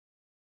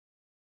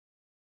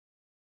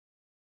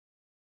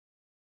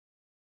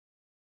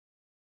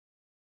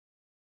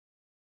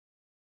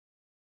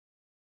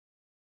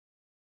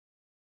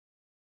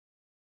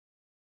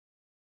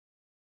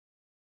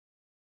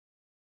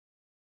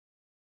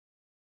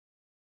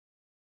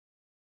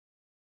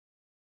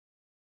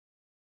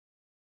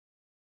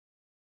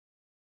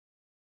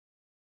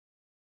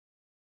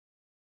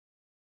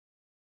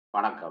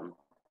வணக்கம்.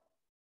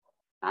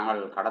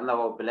 நாங்கள் கடந்த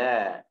வகுப்பில்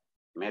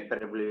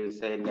மேற்பரப்பு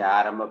விசையின்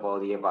ஆரம்ப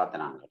பகுதியை பார்த்த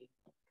நாங்கள்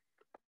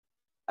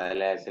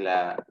அதில் சில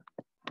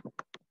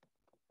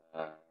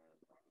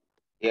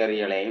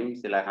தியரிகளையும்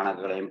சில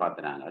கணக்குகளையும்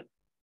பார்த்த நாங்கள்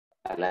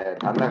அதில்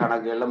தந்த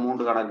கணக்குகளில்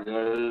மூன்று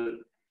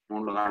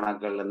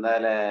கணக்குகள் இருந்தால்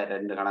அதில்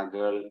 2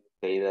 கணக்குகள்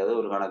செய்தது,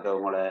 ஒரு கணக்கை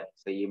உங்களை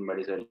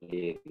செய்யும்படி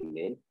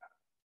சொல்லியிருந்தேன்.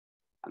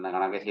 அந்த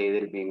கணக்கை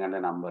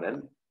செய்திருப்பீங்கன்னு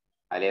நம்புகிறேன்.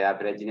 அதில்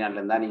ஏதாவது பிரச்சனையாக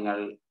இருந்தால்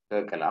நீங்கள்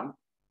கேட்கலாம்.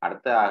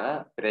 அடுத்ததாக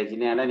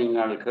பிரச்சனையான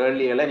நீங்கள்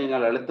கேள்விகளை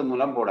நீங்கள் எழுத்து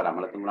மூலம் போடலாம்.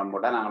 எழுத்து மூலம்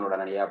போட்டால் நாங்கள்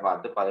உடனடியாக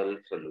பார்த்து பதில்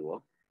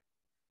சொல்லுவோம்.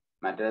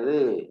 மற்றது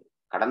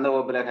கடந்த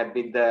வகுப்பில்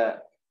கற்பித்த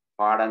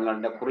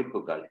பாடங்கள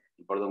குறிப்புகள்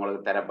இப்பொழுது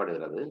உங்களுக்கு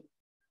தரப்படுகிறது.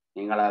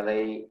 நீங்கள் அதை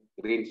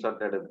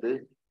ஸ்கிரீன்ஷாட் எடுத்து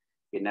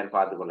பின்னர்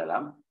பார்த்து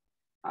கொள்ளலாம்.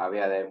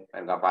 ஆகவே அதை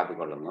பார்த்து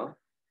கொள்ளுங்க.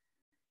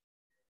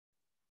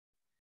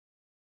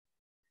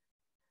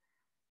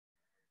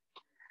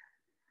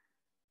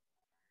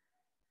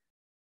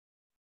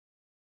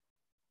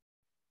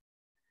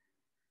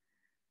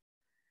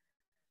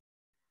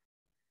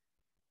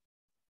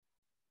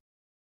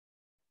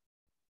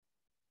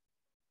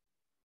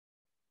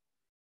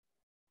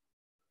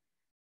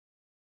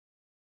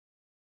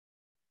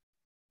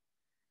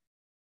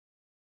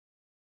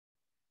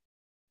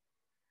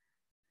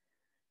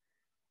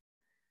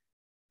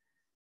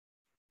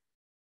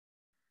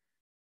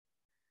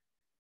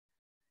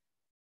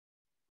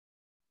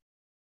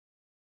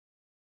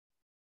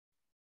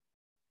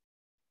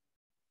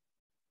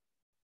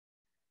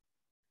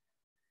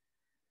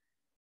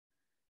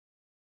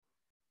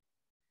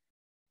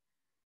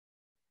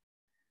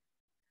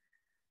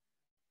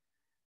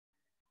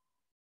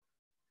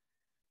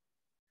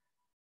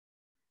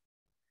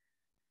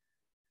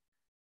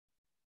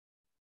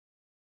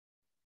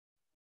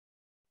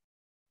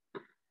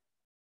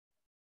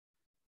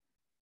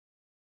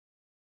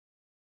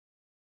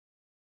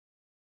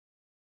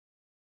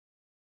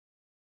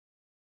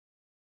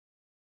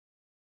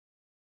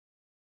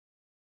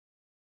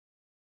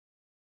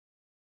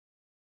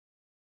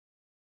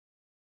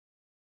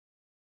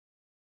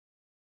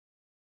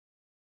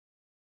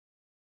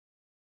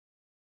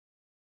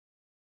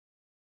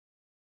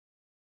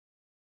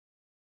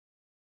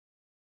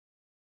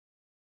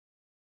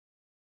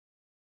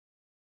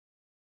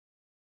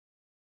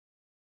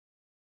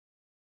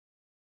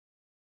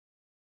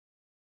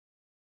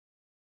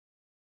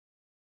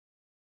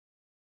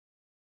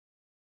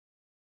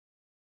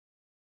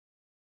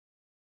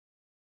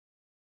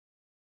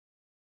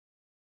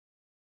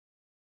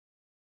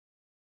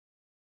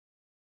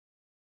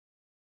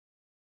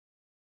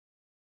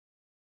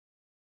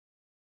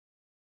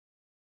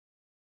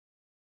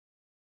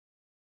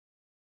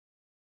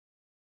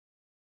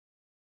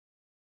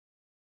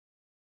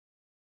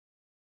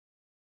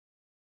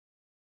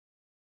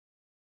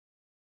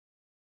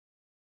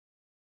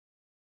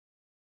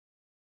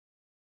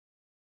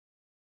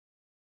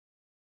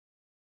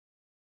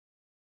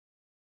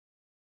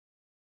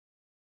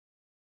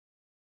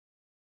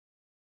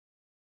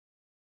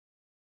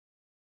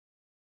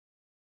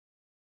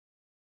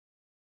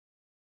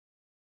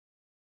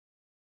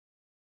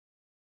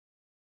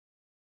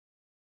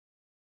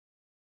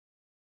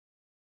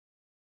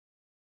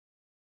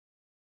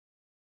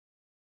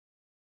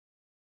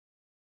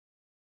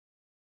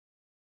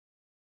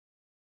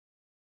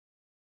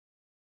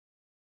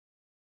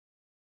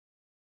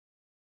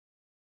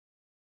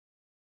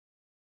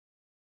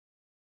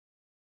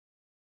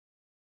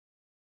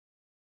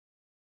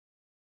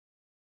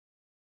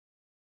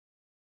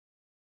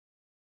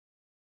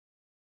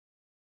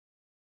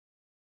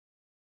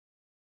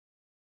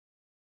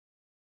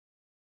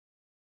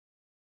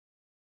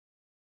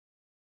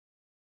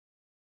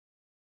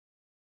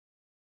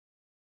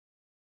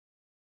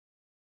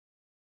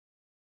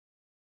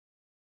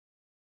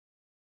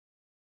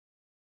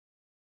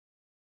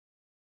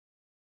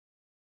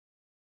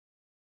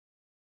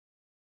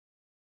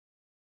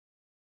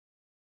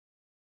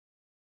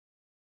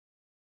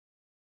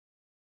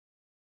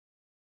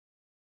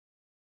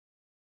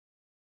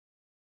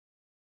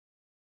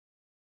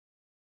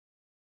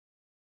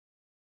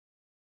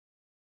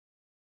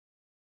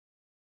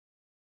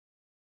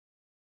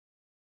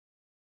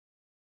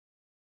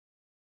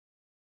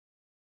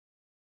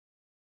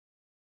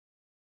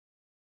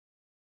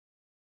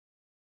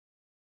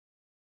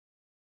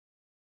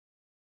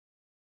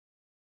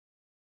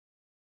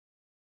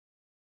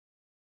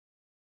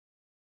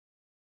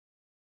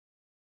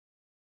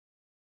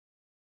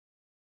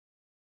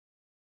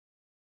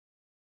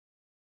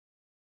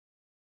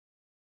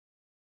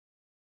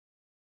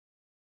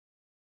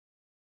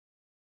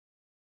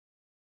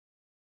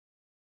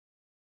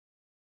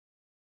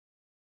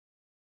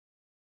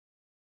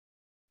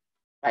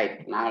 ரைட்,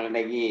 நாங்கள்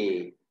இன்னைக்கு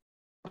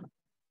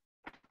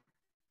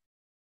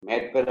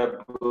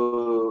மேற்பரப்பு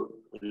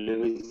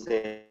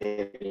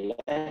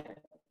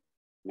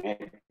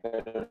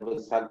மேற்பரப்பு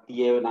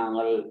சக்தியை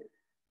நாங்கள்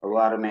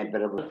எவ்வாறு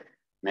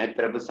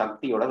மேற்பரப்பு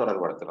சக்தியோட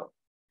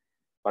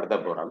படுத்த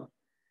போறோம்.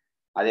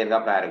 அது இருக்கா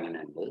பாருங்க.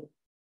 நாங்கள்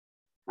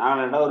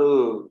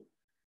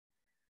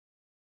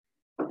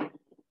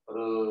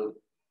ஒரு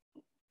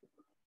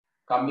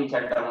கம்பி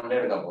சட்டம் கொண்டு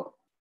எடுக்க போறோம்.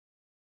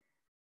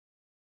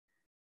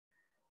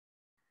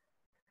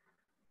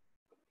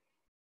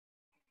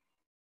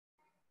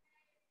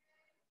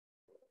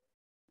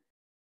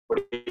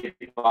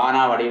 பானா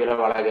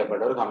வடிவில்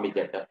வழங்கப்பட்ட ஒரு கம்பி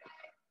சட்டம்.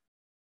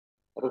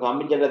 ஒரு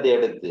கம்பி சட்டத்தை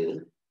எடுத்து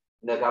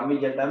இந்த கம்பி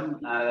சட்டம்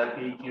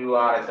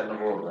PQRS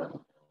போடுறேன்.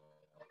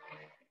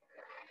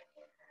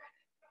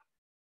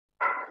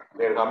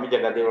 கம்பி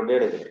சட்டத்தை கொண்டு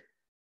எடுக்குது.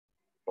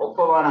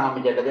 ஒப்பவான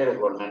கம்பி சட்டத்தை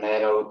எடுக்கணும்.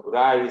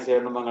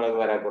 விஷயம்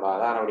எங்களுக்கு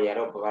வரக்கூடாது. அதனுடைய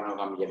ஒப்பவான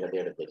கம்பி சட்டத்தை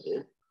எடுத்துட்டு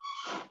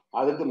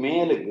அதுக்கு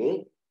மேலுக்கு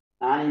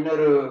நான்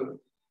இன்னொரு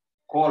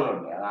கோல்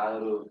உண்டு, அதாவது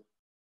ஒரு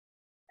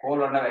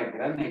கோல் ஒன்றை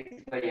வைக்கிறேன்.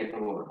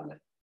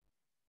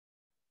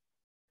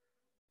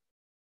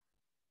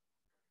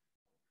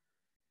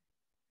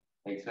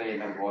 XY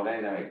என்ற கோலை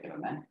இதை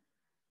வைக்கிறேன்.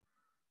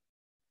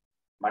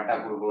 வட்ட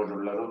குறுக்குவெட்டு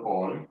உள்ளது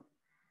கோல்.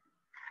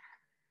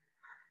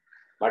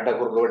 வட்ட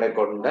குறுக்குவெட்டை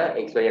கொண்ட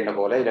XY என்ற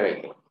கோலை இதை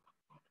வைக்கிறோம்.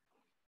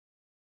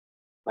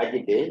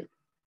 வச்சுட்டு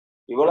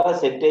இவ்வளவு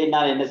செட்டை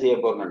நான் என்ன செய்ய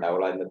போறேன்டா,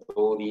 அவ்வளவு இந்த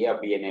தொகுதியை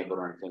அப்படி என்ன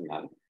போறேன்னு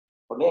சொன்னால்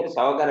கொண்டே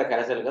சவகார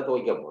கரைசலுக்கு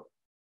துவைக்க போறோம்.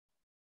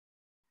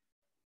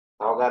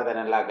 சவகாரத்தை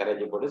நல்லா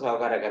கரைச்சி போட்டு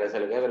சவகார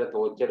கரைசலுக்கு அதில்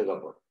துவைச்சு எடுக்க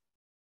போறோம்.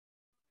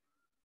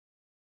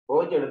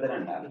 துவைச்சு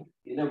எடுத்துட்டால்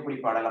இது எப்படி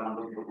படலம்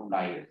வந்து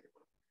உண்டாகிடுது.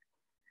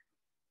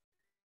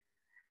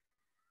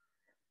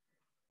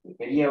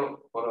 பெரிய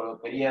ஒரு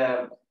பெரிய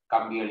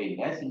கம்பிகள்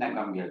இல்லை, சின்ன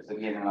கம்பிகள்,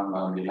 சிறிய நிலம்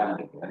கம்பியெல்லாம்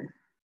எடுக்கிறேன்.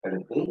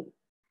 எடுத்து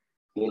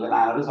இதுல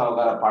நான் ஒரு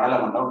சவகார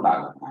படலம் ஒன்றை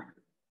உண்டாகும்.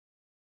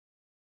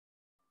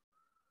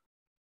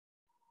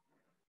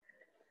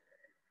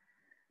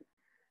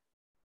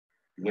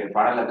 இங்கே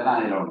படலத்தை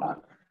நான் இதில்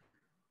உண்டாகும்.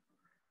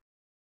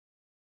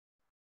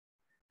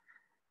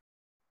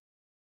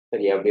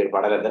 சரி, அப்படி ஒரு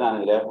படலத்தை நான்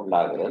இதில்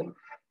உண்டாக்குறேன்.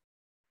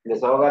 இந்த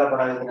சவகார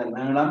படலத்தின்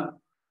நீளம்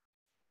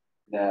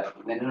இந்த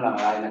நீளம்,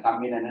 இந்த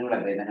கம்பியின்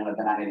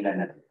நீளத்தை நான்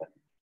இல்லைன்னு எடுத்துக்கிறேன்.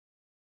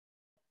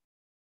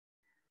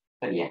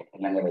 சரியா,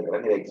 இல்லைங்க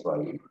இருக்கிறேன். இது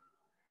XY.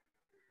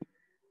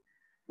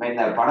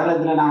 இந்த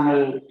படலத்துல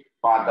நாங்கள்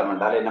பார்த்தோம்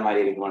என்றால் என்ன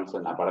மாதிரி இருக்குன்னு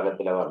சொன்னா,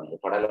 படலத்துல வந்து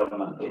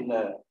படலம் வந்து இந்த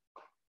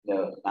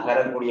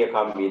நகரக்கூடிய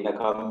கம்பி, இந்த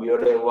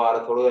கம்பியோட எவ்வாறு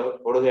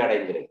தொடுகை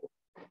அடைந்திருக்கு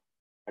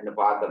என்று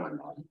பார்த்தோம்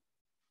என்றால்,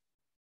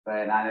 இப்ப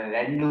நான்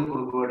 2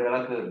 குறுக்குவெட்டுகளை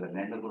கீறுறேன்.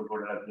 2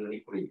 குறுக்குவெட்டுகளை கீறி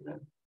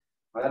குறிக்கிறேன்.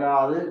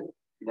 முதலாவது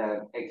இந்த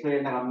XY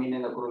என்ற கம்பியின்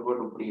இந்த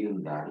குறுக்குவெட்டு இப்படி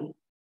இருந்தால்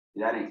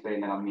இதான் XY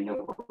என்ற கம்பியின்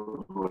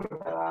குறுக்குவெட்டு,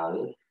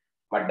 அதாவது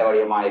வட்ட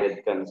வடிவமாக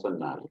இருக்குன்னு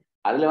சொன்னால்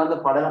அதுல வந்து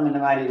படலம்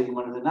என்ன மாதிரி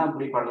இருக்குன்னு சொன்னா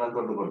இப்படி படலம்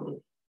தொட்டு கொண்டு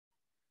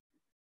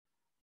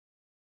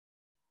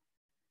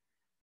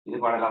இது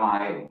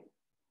படலமாக இருக்கும்.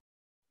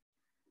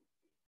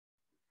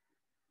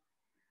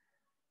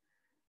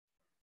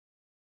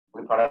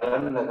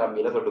 படலம் இந்த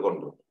கம்பியில தொட்டு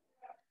கொண்டு.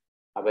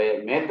 அப்ப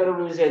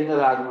மேற்பரப்பு விசை எங்க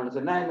ஆகும்னு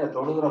சொன்னா இந்த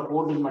தொடுகிற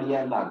கோட்டின்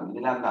வழியா இருந்தாகும்.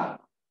 இதுல இருந்தாலும்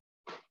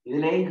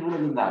இதுலயும் கீழே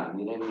இருந்தாலும்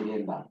இதுலயும் வெளியே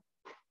இருந்தாலும்.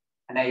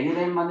 ஆனா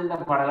இதுலயும் வந்து இந்த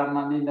படலம்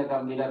வந்து இந்த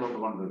கம்பியில தொட்டு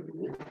கொண்டு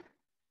இருக்குது.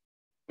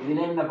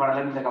 இதுலயும் இந்த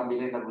படலம் இந்த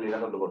கம்பியில இந்த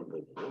புள்ளியில தொட்டு கொண்டு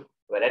இருக்குது.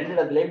 இப்ப 2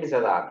 இடத்துலயும்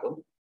விசை ஆகும்.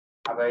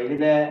 அப்ப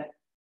இதுல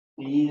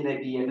இதுல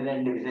T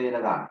 2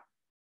 விசையில தான்.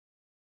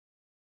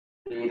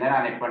 இதை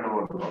நான் எப்பண்டு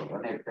போட்டு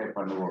போடுறேன்,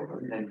 எப்பண்டு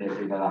போடுறேன். 2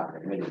 விசையில தான்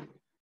வெளியே.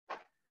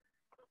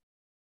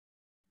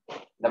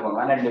 இந்த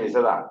பக்கம் 2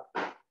 விசை தான்.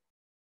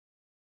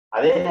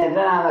 அதே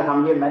நேரத்தில் நான் அந்த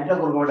கம்பியை மெட்ட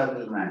குறுக்கோட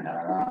திரும்பினேன்.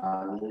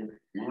 அதாவது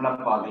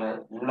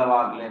நீள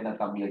வாக்குல இந்த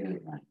கம்பியை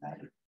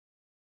திரும்பினேன்.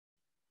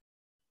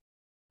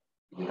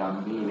 இது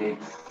கம்பி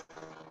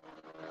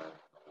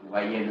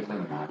வையன்னு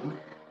சொன்னால்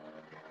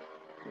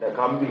இந்த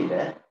கம்பியில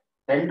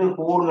 2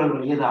 கோடுகள்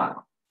வெளியேதான்.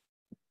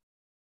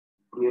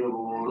 இப்படி ஒரு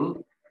கோடு,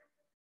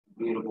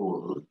 இப்படி ஒரு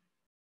கோடு.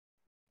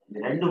 இந்த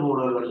 2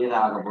 கோடுகள்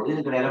வெளியேதான் ஆக போது.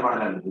 இதுக்கு இடையில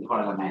படலம் இருக்குது.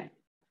 படலமே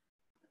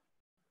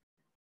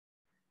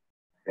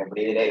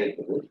எப்படி இதுல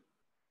இருக்குது.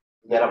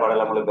 இங்கே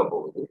படலம் முழுக்க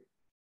போகுது.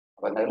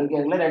 அப்ப அந்த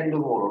இழுக்கையில 2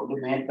 கோடு, ஒன்று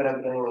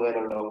மேற்பரப்புல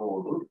உயருள்ள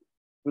கோடு,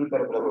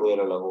 கீழ்பரப்புல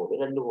உயருள்ள கோடு,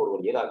 2 கோடு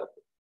வழியில் ஆகப்போகுது.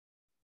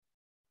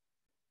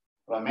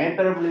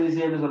 மேற்பரப்பு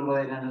விசை என்று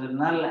சொல்வது என்னன்னு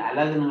சொன்னால்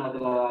அலகு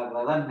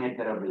நிலத்தில்தான்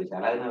மேற்பரப்பு விசை.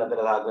 அலகு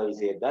நிலத்திலாக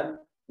விஷயத்தான்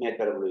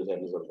மேற்பரப்பு விசை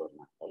என்று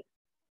சொல்றோம்.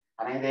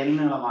 ஆனா இது எல்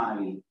நிலமான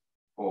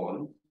போல்,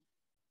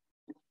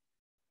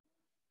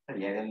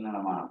 சரி, எல்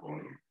நிலமான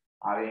போல்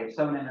அவை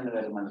எப்சம் என்னென்னு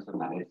வரும்னு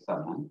சொன்னாங்க.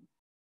 எப்சம்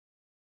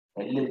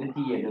எல்லுக்கு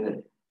T என்று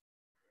வரும்.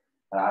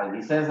 அதாவது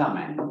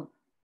விசேஷமன்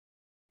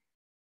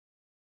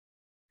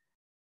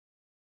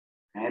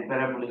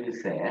மேற்பரப்பு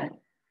விசை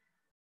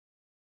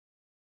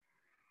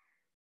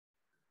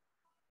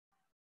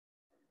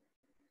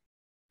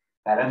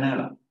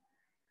தரநீளம்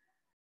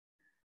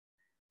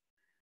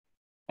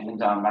என்ன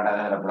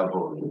சமன்பாடாக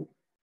போகுது.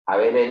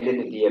 அவையில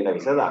எல்லுக்கு T என்ற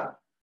விசைதான்.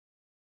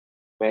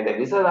 இப்ப இந்த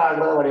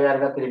விசைதாகிற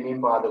வழியாக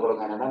திரும்பியும் பார்த்து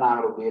கொடுங்க. என்னன்னா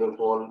நாங்கள் உயிர்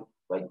போல்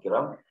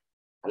வைக்கிறோம்,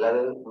 அல்லது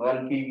முதல்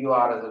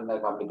PQRS என்ற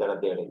கம்பி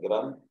தளத்தை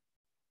எடுக்கிறோம்.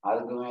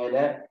 அதுக்கு மேல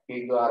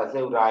PQRS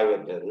ஒரு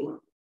ஆய்வற்றது.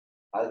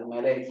 அதுக்கு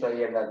மேல XY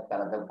என்ற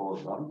தளத்தை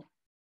போடுறோம்.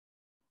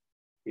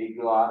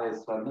 PQRS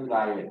வந்து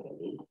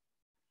ஆய்வற்றது.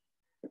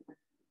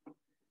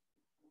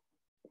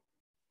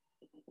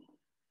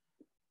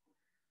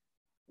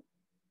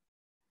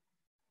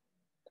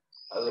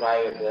 அது ஒரு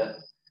ஆய்வக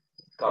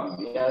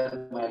கம்பி அது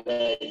மேலே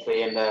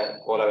என்ற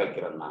கோலை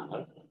வைக்கிறோம்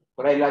நாங்கள்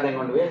கூட எல்லாத்தையும்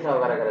கொண்டு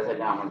போய் வரக்கிற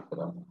செஞ்சு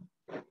அமர்த்துறோம்.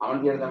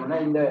 அமர்த்திருந்தோம்னா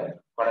இந்த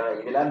படலை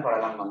இதெல்லாம்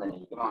படலம் வந்து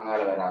நிற்கும்.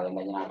 அங்கால வராது.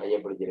 இன்னைக்கு நான் கையை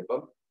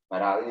பிடிச்சிருப்போம்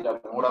வராது. இதுல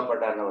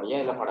மூடப்பட்டபடியே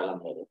இதுல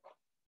படலம் வரும்.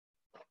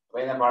 இப்போ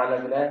இந்த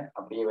படலத்துல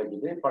அப்படியே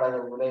வச்சுட்டு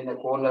படலத்துல இந்த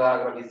கோல்ல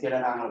ஆகிற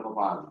விசையில நாங்கள் இப்போ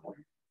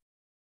பார்க்கணும்.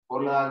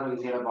 கோல்ல ஆகிற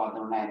விசையில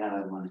பார்த்தோம்னா என்ன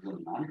நடக்கும்னு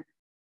சொன்னா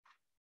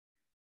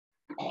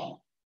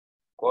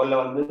கோல்ல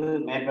வந்து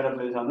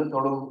மேற்பரப்பு வந்து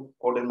தொடு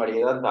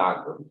கோட்டின்படியே தான்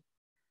தாக்கும்.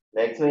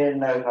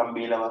 எக்ஸ்ரே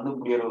கம்பியில வந்து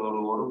இப்படி ஒரு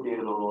தொடுகோடு இப்படி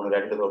ஒரு தொடுகோடு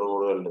 2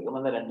 தொடுகோடுகள் இருக்கும்.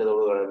 அந்த 2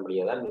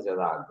 தொடுகோடுகளின்படியே தான்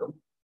விசைதாக்கும்.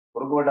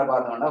 குறுக்குவெட்டை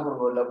பார்த்தோம்னா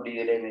குறுக்குவெட்டை அப்படி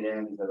இதிலே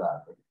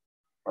விசைதாக்கும்.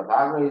 இப்போ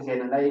தாக்குற விசை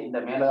என்னன்னா இந்த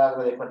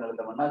மேலதாக்குற எப்ப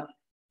நிறுத்தம்னா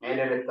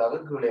மேலே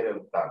எடுத்தாலும் கீழே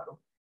எடுத்தாக்கும்.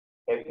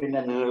 எப்பின்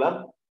நீளம்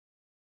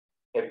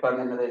எப்ப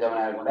என்னது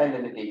சமனாக இருக்கும்னா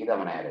இந்த நெத்திக்கு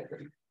சமனாக இருக்கு.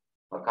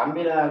 இப்போ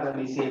கம்பியில தாக்குற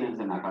விசை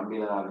என்னன்னு சொன்னா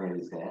கம்பியில தாக்குற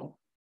விசை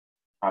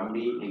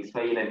கம்பி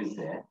எக்ஸ்பைல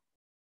விசை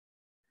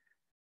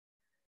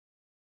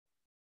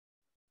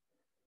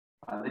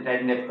அது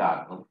 10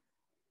 தாக்கும்.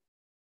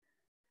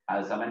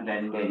 அது சமன்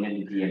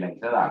 10 என்ன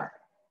தாக்கும்.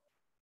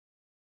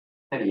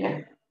 சரியா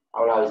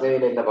அவ்வளவு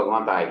விசையில இந்த பக்கமா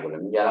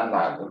தாய்க்கொள்ளும். இங்கதான்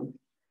தாக்கும்.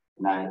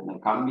 இந்த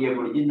கம்பியை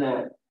பிடிச்சி இந்த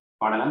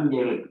படலம் இங்க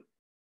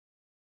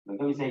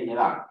இழுக்கும். விசை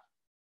இங்கதான்.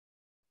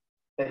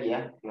 சரியா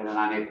இதுல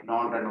நான்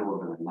F0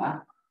 போட்டுருந்தேன்னா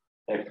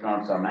F0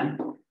 சமன்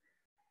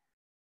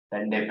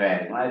 2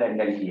 இருக்கும். அது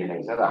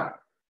 2 தான்.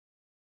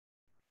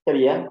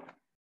 சரியா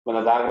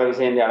இந்த தாக்குற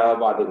விசையின் அளவை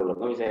பார்த்துக்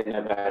கொள்ளுங்க. விசையின்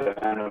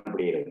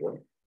இப்படி இருக்கும்.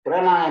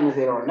 அப்புறம் நான் என்ன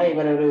செய்யறோம்னா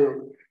இவர் ஒரு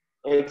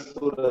எக்ஸ்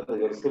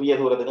தூரத்துக்கு சிறிய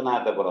தூரத்துக்கு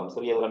நகர்த்த போறோம்.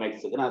 சிறிய தூரம்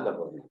எக்ஸுக்கு நகர்த்த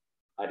போறோம்.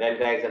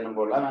 டெல்டா எக்ஸ்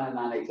போடலாம்.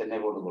 நான் எக்ஸ்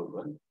என்ன போட்டுக்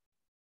கொள்வேன்.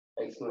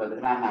 எக்ஸ்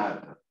தூரத்துக்கு நான்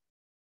நகர்த்துறேன்.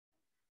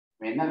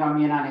 என்ன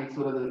கம்மியை நான் எக்ஸ்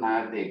தூரத்துக்கு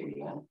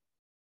நகர்த்தேக்குள்ள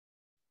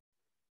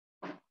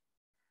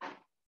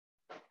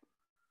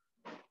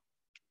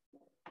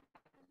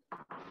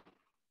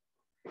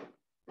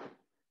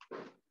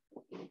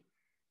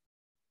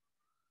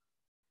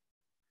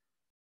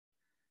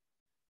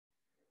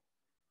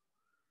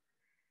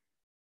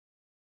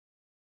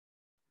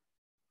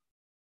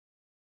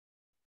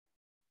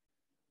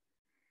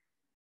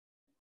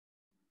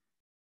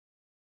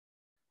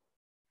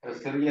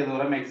சிறிய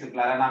தூரம்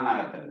எக்ஸுக்குள்ளார நான்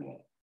நகர்த்துறேங்க.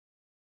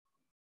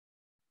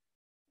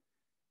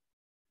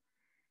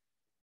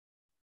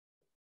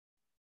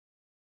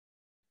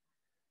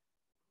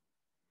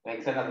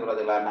 எக்ஸ் என்ன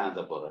தூரத்துக்குள்ளார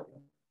நகர்த்த போறோம்.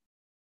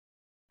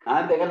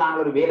 நகர்த்துக்க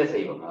நாங்கள் ஒரு வேலை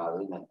செய்வோம்.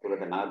 அதாவது இந்த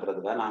தூரத்தை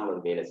நகர்த்துறதுக்காக நாங்கள்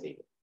ஒரு வேலை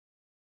செய்வோம்.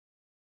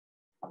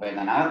 அப்ப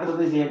இந்த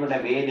நகர்த்துறது செய்யப்பட்ட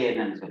வேலை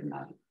என்னன்னு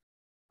சொன்னால்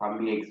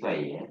கம்பி எக்ஸ்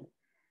ஒய்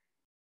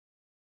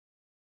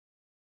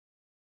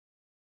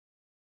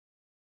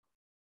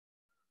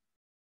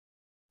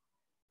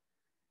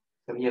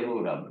சிறிய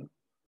தூரம்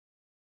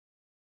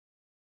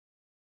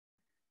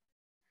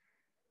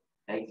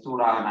எக்ஸ்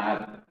ஊடாக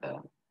நகர்த்த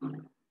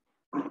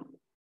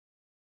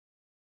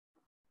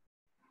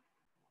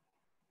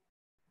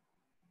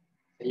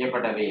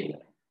செய்யப்பட்ட வேலை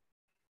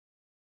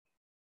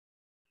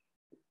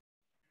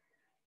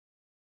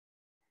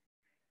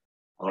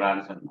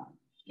அவ்வளோன்னு சொன்னாங்க.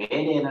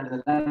 வேலை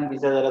என்னன்னா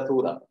விசைதர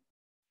தூரம்.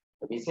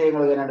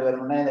 விசைகளுக்கு என்ன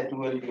வரும்னா இந்த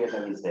 2L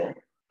என்ற விசை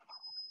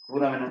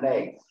தூரம் என்னண்டா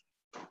எக்ஸ்.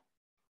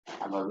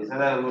 அப்ப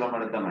விசைதர தூரம்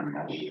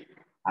எடுத்தோம்னா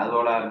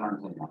அதோட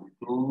சொன்னாங்க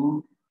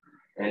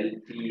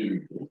 2LT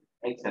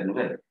எக்ஸ் என்று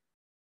வரும்.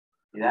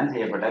 இதுதான்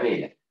செய்யப்பட்ட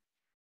வேலை.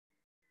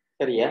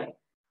 சரியா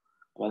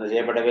அந்த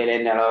செய்யப்பட்ட வேலை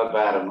என்ன அளவு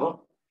பாருங்க.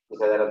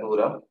 விசைதர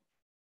தூரம்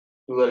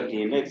 2LT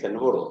எக்ஸ்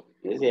என்று போடுவோம்.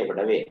 இது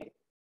செய்யப்பட்ட வேலை.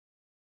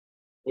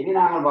 இனி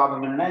நாங்கள்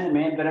பார்ப்போம் என்னன்னா இந்த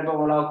மேற்பரப்பு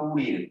எவ்வளவு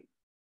கூடியிருக்கு.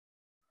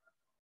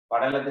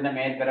 படலத்தின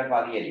மேற்பரப்பு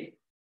அதிகரிக்கும்.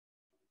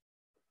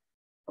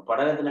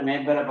 படலத்தின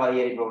மேற்பரப்பு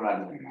அதிகரிப்பு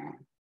எவ்வளவுன்னா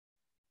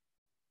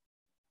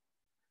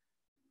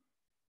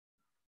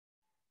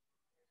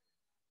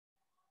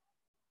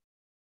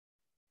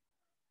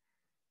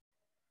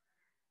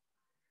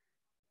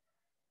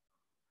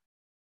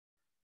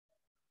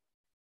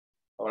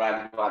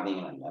எவ்வளவு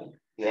பார்த்தீங்கன்னா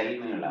எல்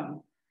நீளம்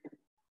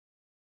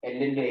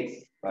L/X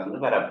வந்து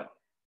பரப்பு.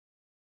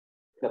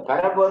 இந்த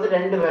பரப்பு வந்து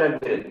 2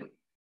 பரப்பு இருக்கு.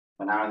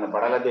 இப்போ நான் இந்த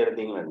படலத்தை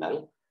எடுத்தீங்கன்னா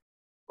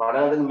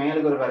படலத்துக்கு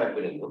மேலுக்கு ஒரு பரப்பு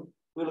இருக்கும்,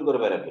 கீழுக்கு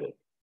ஒரு பரப்பு இருக்கு.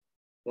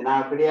 இது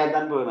நான்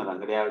கிடையாதான்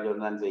போயிருந்தேன். கிடையா வச்சு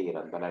தான்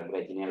செய்கிறேன். பல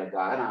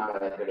பிரச்சனைகளுக்காக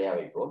நாங்கள் கிடையா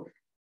வைப்போம்.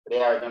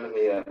 கிடையா வச்சோன்னு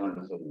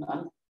செய்யறோம்னு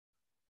சொன்னால்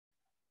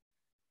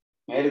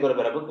மேலுக்கு ஒரு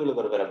பரப்பு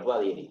கீழுக்கு ஒரு பரப்பு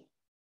அதிகரிக்கும்.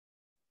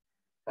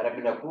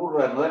 பரப்பின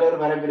கூடுற முதல்ல ஒரு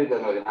பரப்பு இருக்கு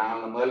எங்களுக்கு.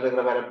 நாங்கள் முதல்ல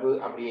இருக்கிற பரப்பு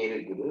அப்படியே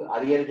இருக்குது.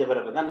 அதிகரிச்ச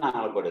பரப்பு தான்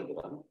நாங்கள்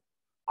கொடுக்கிறோம்.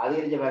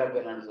 அதிகரிச்ச பரப்பு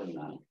என்னன்னு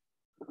சொன்னால்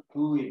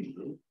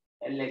 2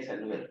 LX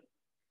வரும்.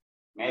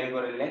 மேலுக்கு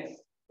ஒரு LX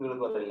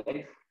கீழுக்கு ஒரு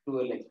LX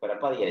 2LX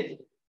பரப்பு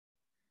அதிகரிச்சிருக்கு.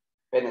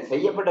 இப்போ இந்த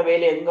செய்யப்பட்ட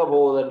வேலை எங்க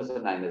போகுதுன்னு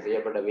சொன்னா இந்த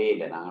செய்யப்பட்ட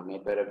வேலை நாங்கள்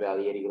மேற்பரப்பு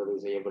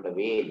அதிகரிக்கிறது செய்யப்பட்ட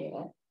வேலை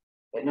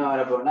என்ன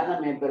வரப்போனா இந்த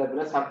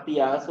மேற்பரப்புல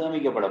சக்தியாக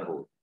சேமிக்கப்பட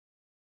போகுது.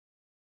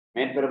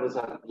 மேற்பரப்பு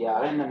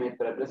சக்தியாக இந்த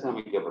மேற்பரப்புல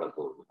சேமிக்கப்பட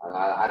போகுது.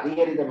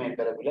 அதிகரித்த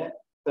மேற்பரப்புல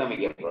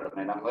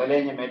சேமிக்கப்படும். முதல்ல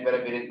இந்த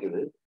மேற்பரப்பு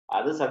இருக்குது,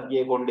 அது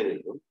சக்தியை கொண்டு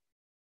இருக்கும்.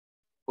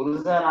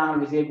 புதுசா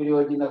நாங்கள் விசை பிரிவு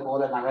வச்சு இந்த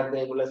கோலை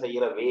நகர்த்தைக்குள்ள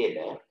செய்யற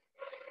வேலை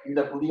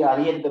இந்த புதிய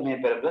அதிகரித்த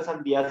மேற்பரப்புல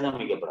சக்தியாக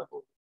சேமிக்கப்பட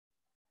போகுது.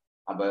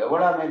 அப்ப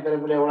எவ்வளவு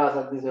மேற்பரப்புல எவ்வளவு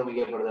சக்தி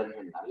சேமிக்கப்படுதுன்னு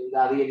சொன்னால் இது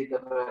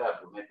அதிகரித்த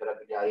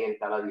மேற்பரப்பு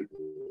அதிகரித்த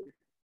அளவுக்கு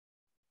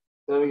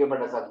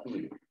சேமிக்கப்பட்ட சக்தி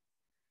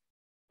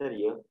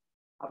சரியும்.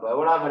 அப்ப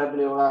எவ்வளவு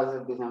பரப்புல எவ்வளவு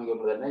சக்தி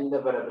சேமிக்கப்படுதுன்னா இந்த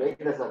பரப்புல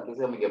இந்த சக்தி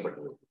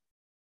சேமிக்கப்பட்டது.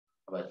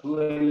 அப்ப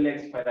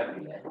 2Lx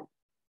பரப்புல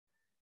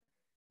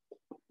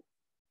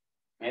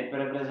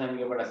மேற்பரப்புல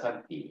சேமிக்கப்பட்ட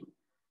சக்தி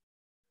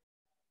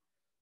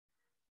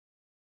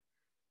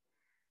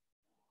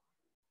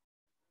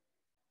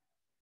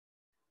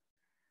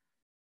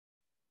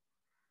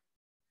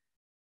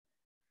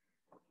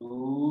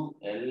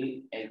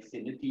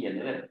T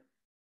என்று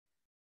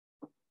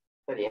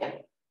சரியா?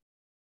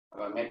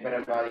 அப்ப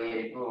மேற்பரப்பு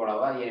அதிகரிப்பு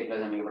இவ்வளவா அதிகரிப்புல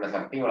சேமிக்கப்பட்ட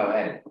சக்தி இவ்வளவா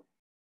இருக்கு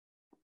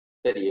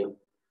தெரியும்.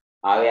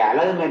 ஆகவே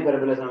அலகு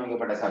மேற்பரப்பில்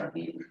சேமிக்கப்பட்ட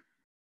சக்தி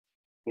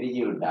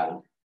பிரிச்சு விட்டால்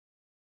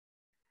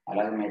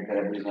அலகு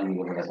மேற்பரப்பில்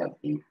சேமிக்கப்பட்ட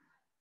சக்தி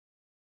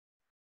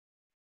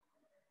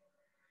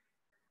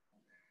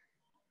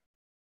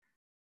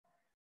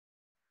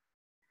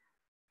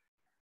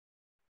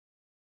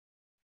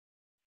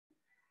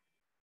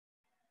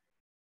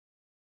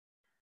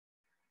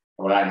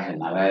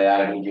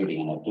அதை பிரிச்சு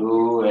விட்டீங்கன்னா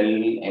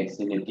 2Lx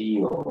T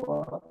over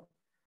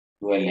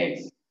 2Lx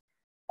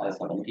அது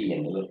சமம் T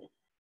என்பது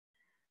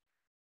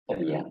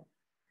சரியா?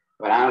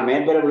 இப்ப நாங்கள்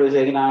மேற்பரப்பு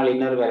விசைக்கு நாங்கள்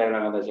இன்னொரு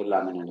வேலை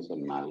சொல்லாமல்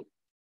சொன்னால்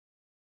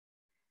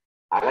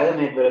அலகு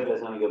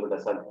மேற்பரப்பில் சேமிக்கப்பட்ட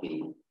சக்தி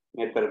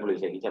மேற்பரப்பு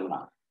விசைக்கு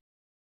சொல்லலாம்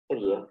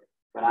சரியா?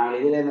 இப்ப நாங்கள்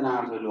இதுல இருந்து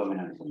நாங்கள் சொல்லுவோம்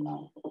என்னன்னு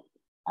சொன்னால்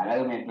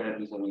அலகு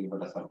மேற்பரப்பில்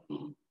சேமிக்கப்பட்ட சக்தி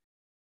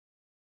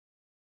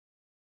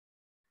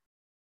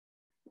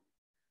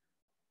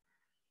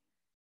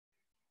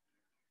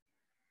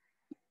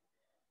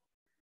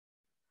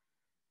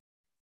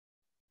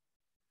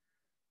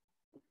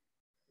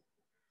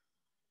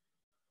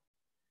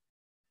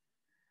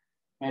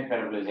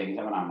மேற்பரப்பு விசைக்கு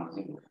சமனாக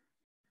சொல்லுவோம்.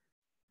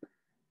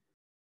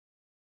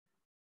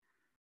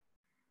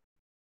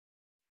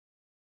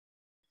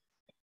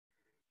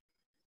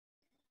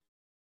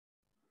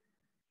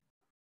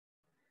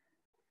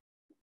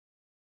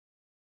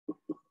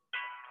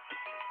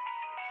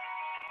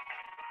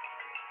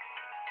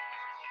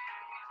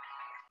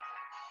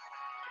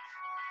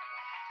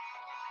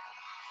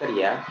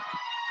 சரியா?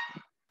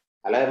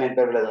 அலகு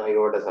மேற்பரப்பில்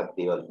சேமிக்கப்பட்ட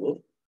சக்தி வந்து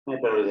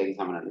மேற்பரப்பு விசைக்கு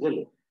சமன்னு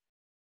சொல்லு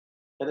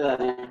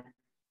சரிதானே?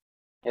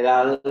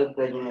 ஏதாவது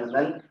பிரச்சனை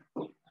இருந்தால்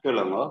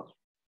சொல்லுங்க.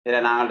 இதுல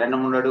நாங்கள்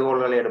 2-3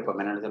 எடுகோள்களை எடுப்போம்.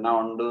 என்னன்னு சொன்னா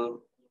ஒன்று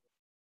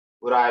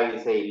உராய்வு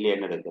விசை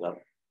இல்லைன்னு எடுக்கிறோம்.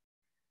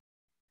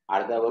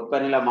 அடுத்த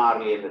வெப்பநிலை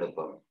மாறி என்று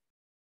எடுப்போம்.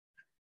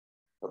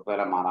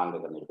 வெப்பநிலை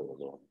மாறாமல்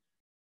எடுத்துக்கொள்வோம்.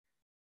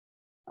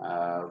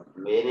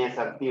 வேணைய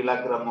சக்தி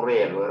இழக்கிற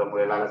முறையில் வேறு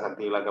முறையிலான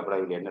சக்தி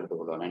இழக்கப்படவில்லை என்று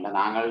எடுத்துக்கொள்வோம். ஏன்னா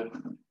நாங்கள்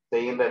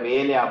செய்கின்ற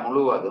வேலையா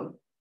முழுவதும்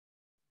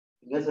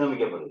இங்க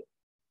சேமிக்கப்படுது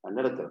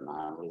எடுக்கிறோம்.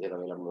 நான் செய்கிற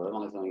வேலை முழுவதும்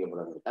அங்கே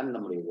சேமிக்கப்படுறது தான் இந்த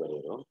முடிவுக்கு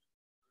வருகிறோம்.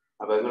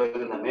 அப்ப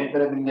எங்களுக்கு இந்த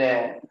மேற்பரப்பின்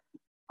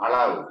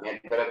அளவு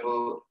மேற்பரப்பு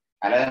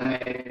அலகு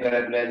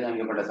மேற்பரப்பில்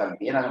சேமிக்கப்பட்ட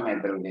சக்தியை நாங்கள்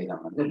மேற்பரப்பு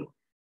தான் வந்து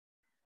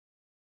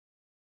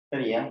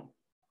சரியா?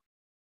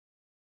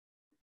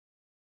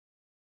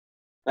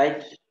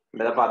 ரைட்,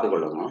 இதை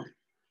பார்த்துக்கொள்ளுங்க.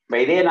 இப்ப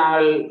இதே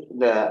நாங்கள்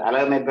இந்த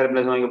அலகு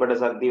மேற்பரப்பில் சேமிக்கப்பட்ட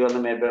சக்தி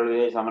வந்து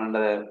மேற்பரப்பு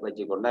சமன்றதை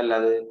வச்சுக்கொண்டு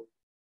அல்லது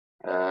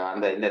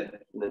அந்த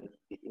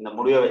இந்த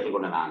முடிவை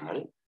வச்சுக்கொண்டு நாங்கள்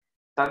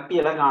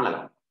சக்தியெல்லாம்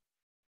காணலாம்.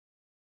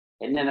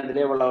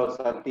 என்னென்னத்திலே இவ்வளவு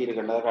சக்தி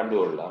இருக்கின்றதை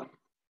கண்டுகொள்ளலாம்.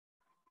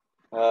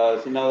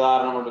 சின்ன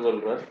உதாரணம் மட்டும்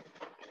சொல்றேன்,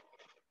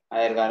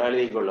 அதற்காக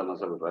எழுதி கொள்ளுங்க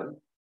சொல்றேன்.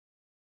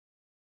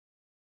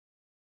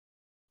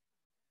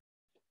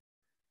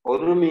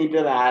 1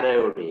 மீட்டர்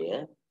ஆரையுடைய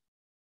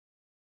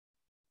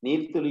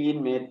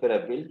நீர்த்துளியின்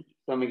மேற்பரப்பில்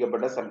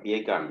சேமிக்கப்பட்ட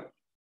சக்தியை காண்க.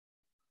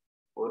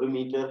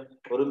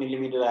 1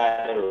 மில்லிமீட்டர்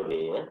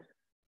ஆரையுடைய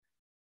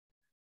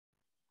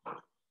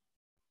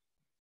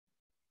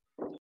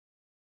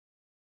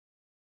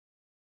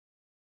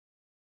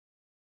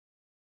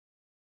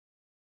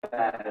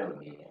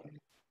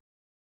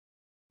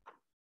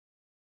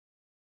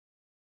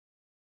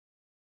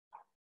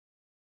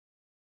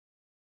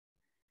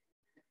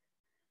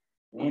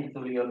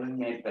நீர்த்துளியின்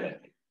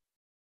மேற்பரப்பில்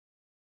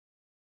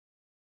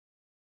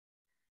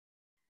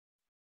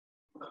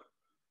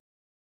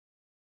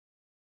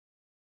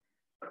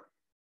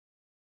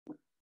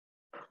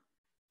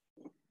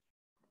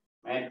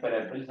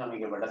மேற்பரப்பில்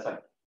சேமிக்கப்பட்ட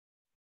சக்தி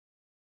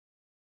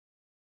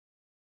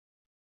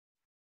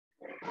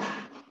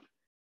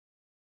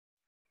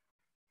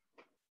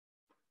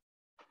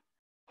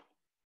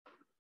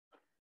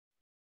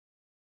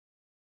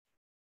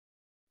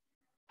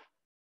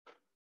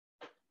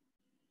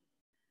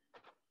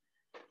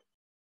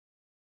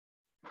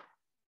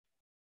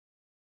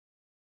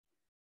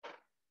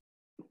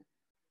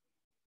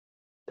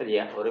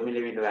சரியா? 1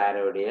 மில்லிமீட்டர்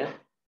ஆரையுடைய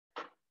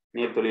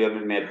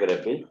நீர்த்துளியின்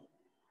மேற்பரப்பில்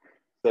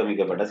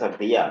சேமிக்கப்பட்ட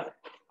சக்தியா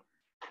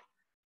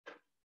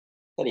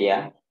சரியா?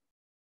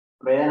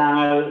 இதை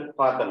நாங்கள்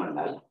பார்த்தோம்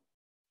என்றால்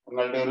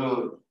உங்கள்கிட்ட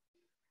ஒரு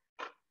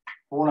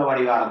பூல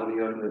வடிவான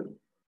துளி ஒன்று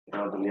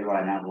துளி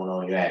வளைஞ்சா பூல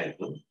வடிவா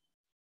இருக்கு.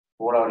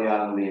 பூல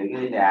வடிவான துளி இருக்கு.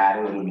 இந்த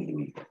 1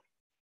 மில்லிமீட்டர்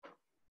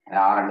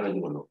 6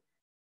 வச்சுக்கொள்ளும்.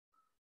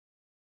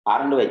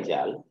 6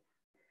 வச்சால்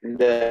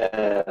இந்த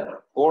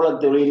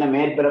கோலத்துளின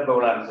மேற்பரப்பு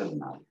எவ்வளவு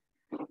சொன்னால்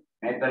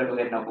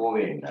மேற்பரப்புக்கு என்ன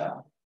போவேண்டா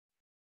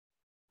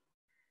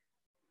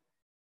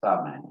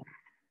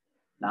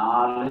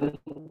 4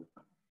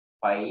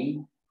 பை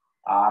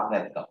r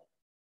வர்க்கம்.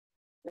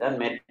 இதான்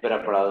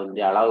மேற்பரப்பு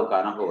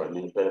அளவுக்கான Kovai.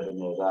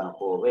 மேற்பரப்புக்கான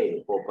Kovai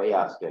 4 by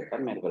r square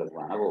தான்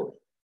மேற்பரப்புக்கான கோவை.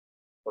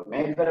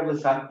 மேற்பரப்பு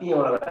சக்தி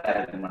எவ்வளவு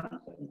சொன்னா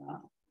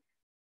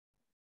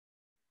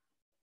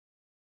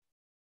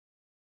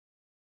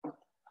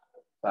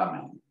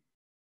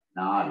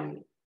 4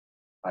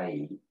 பை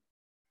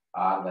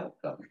r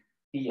வர்க்கம்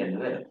t என்று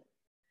வரும்.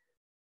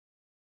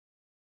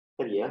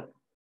 சரியா?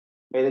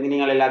 இதுக்கு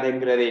நீங்கள்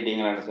எல்லாத்தையும்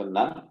பிரதிட்டீங்கன்னு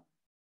சொன்னா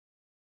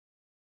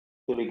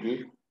சுருக்கி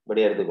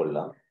இப்படி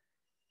எடுத்துக்கொள்ளலாம்.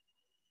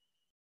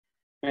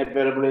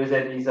 மேற்பரப்பு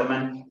சக்தி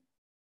சமன்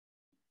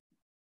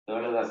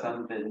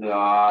 7.6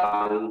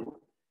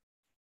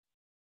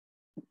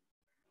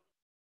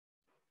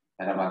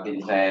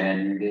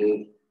 2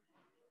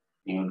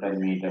 நியூட்டன்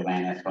மீட்டர்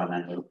மைனஸ்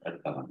 12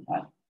 எடுத்தோம்னா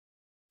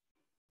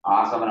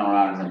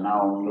ஆசமனம் சொன்னா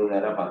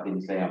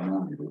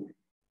 1/10⁻³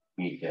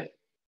 மீட்டர்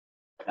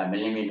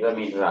மில்லிமீட்டர்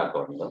மீட்டர்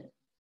ஆக்கணும்.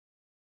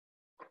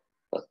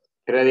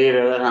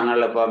 பிரதிகளை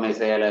நாங்கள் எப்போ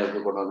மெசையாளருக்கு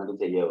கொண்டு வந்துட்டு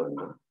செய்ய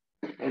வேண்டும்.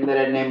 இந்த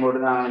 2 போட்டு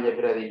நாங்கள்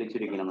பிரதிட்டு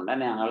சுருக்கணும்னா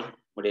நாங்கள்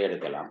முடிய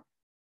எடுக்கலாம்.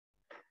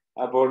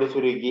 போட்டு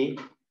சுருக்கி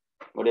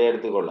முடிய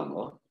எடுத்துக்கொள்ளுங்க.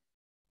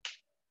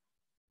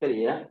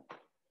 சரியா?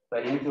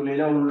 பனி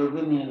துளியில உங்களுக்கு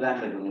நீர் தான்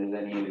இருக்கும்.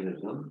 இதுல நீர்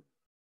இருக்கும்,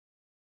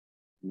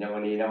 இந்த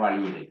வழியில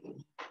வழி இருக்கு.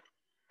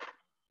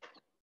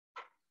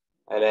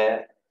 அதுல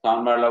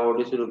சாம்பார்ல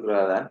போட்டு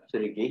சுருக்குறதா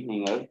சுருக்கி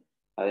நீங்கள்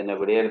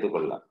அதன்படி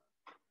எடுத்துக்கொள்ளலாம்.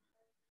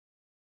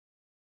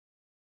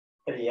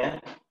 சரியா?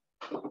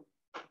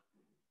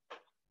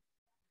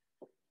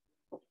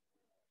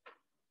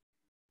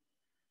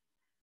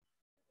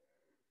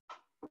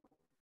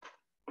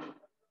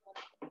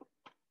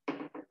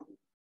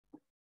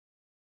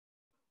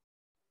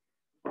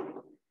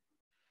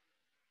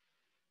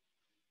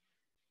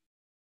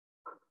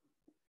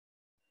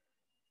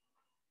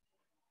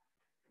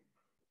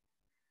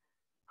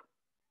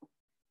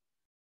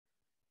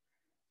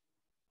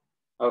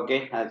 ஓகே,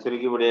 அது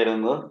சுருக்கி முடிய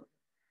எடுங்க.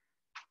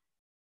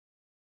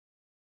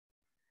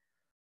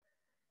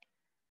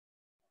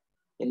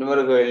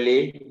 இன்னொரு கேள்வி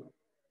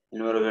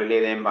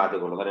இதையும்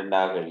பார்த்துக்கொள்ளுங்க.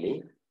 2வது கேள்வி.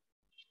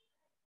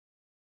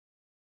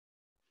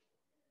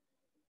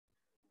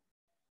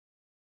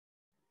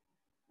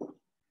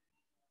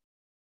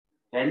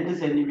 2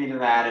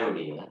 சென்டிமீட்டர்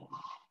ஆரோடைய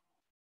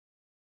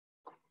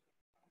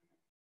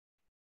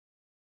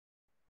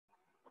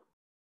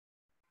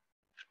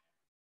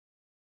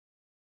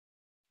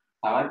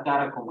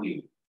சவர்க்கார குமிழி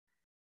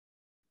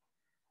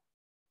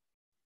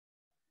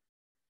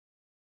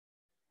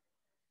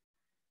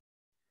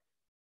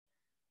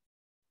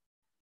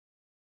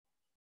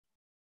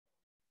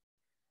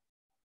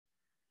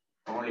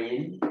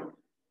குமிழியின்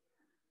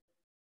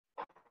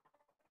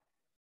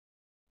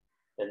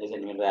 2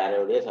 சென்டிமீட்டர்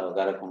ஆரோடைய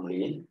சவர்க்கார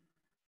குமிழியின்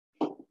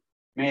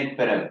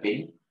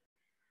மேற்பரப்பில்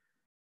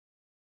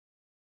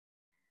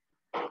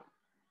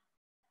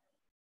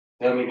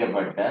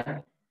சேமிக்கப்பட்ட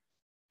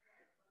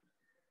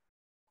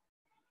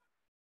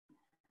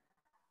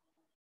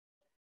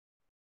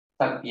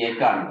சக்தியை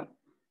காண்க.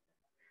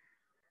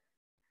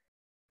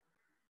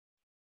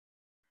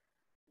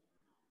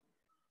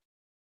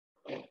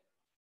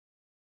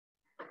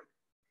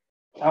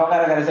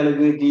 சவகார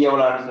கரைசலுக்கு டி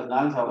எவ்வளவுன்னு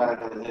சொன்னால் சவகார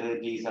கரைசலுக்கு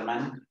டி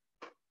சமன்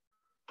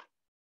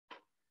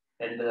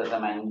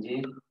 2.5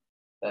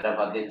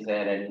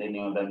 10⁻²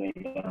 நியூட்டன்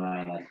மீட்டர்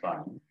மைனஸ்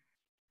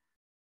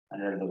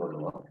 1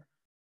 எடுத்துக்கொள்வோம்.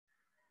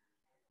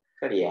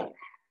 சரியா?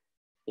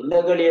 இந்த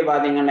கேள்வியை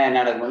பாத்தீங்கன்னா என்ன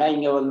நடக்கும்னா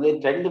இங்க வந்து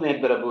 2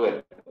 மேற்பரப்பு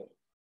வரும்.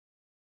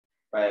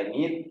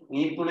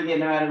 நீர்த்துளிக்கு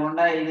என்ன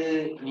இருக்கும்னா இது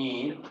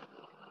நீர்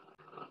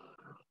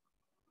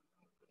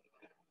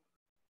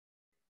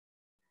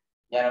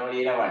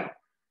வழியில வழி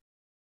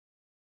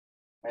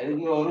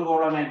இதுக்கு ஒரு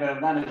கோள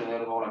மேற்பரப்பு தான் இருக்குது.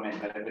 ஒரு கோள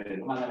மேற்பரப்பு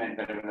இருக்கும். அந்த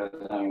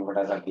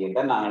மேற்பரப்பு சக்தியை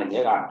தான் நாங்கள்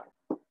இங்கே காணும்.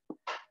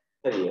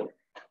 சரியா?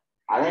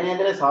 அதே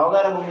நேரத்தில்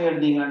சவகார பூமி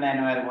எடுத்தீங்கன்னா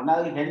என்ன இருக்கும்னா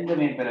அதுக்கு 2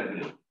 மேற்பரப்பு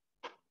இருக்கு.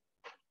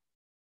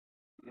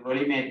 இது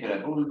வெளி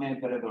மேற்பரப்பு, உள்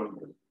மேற்பரப்பு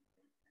ஒன்று.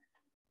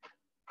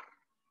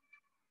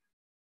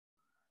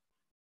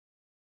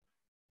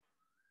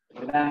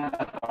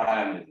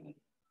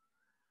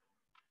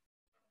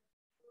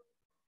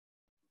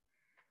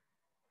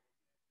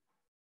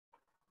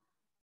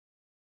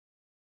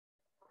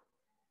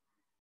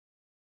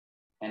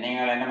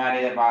 நீங்கள் என்ன மாதிரி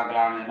இதை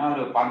பார்க்கலாம்னா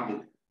ஒரு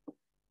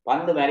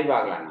பந்து மாதிரி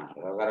பார்க்கலாம்.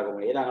 சவகார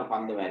பூமியை நாங்கள்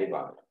பந்து மாதிரி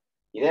பார்க்கலாம்.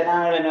 இதை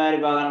நாங்கள் என்ன மாதிரி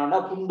பார்க்கணும்னா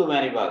குண்டு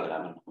மாதிரி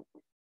பார்க்கலாம்.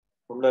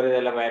 குண்டு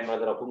இதெல்லாம்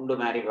பயன்படுத்துற குண்டு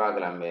மாதிரி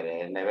பார்க்கலாம்.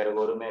 வேற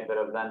ஒரு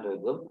மேற்பரப்பு தான்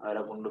இருக்கும்.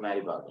 அதில் குண்டு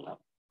மாதிரி பார்க்கலாம்.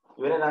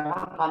 இவரை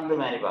நாங்கள் பந்து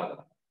மாதிரி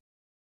பார்க்கலாம்.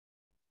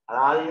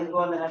 அதாவது இதுக்கு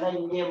வந்து என்னன்னா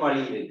இங்கேயும்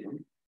வழி இருக்கும்,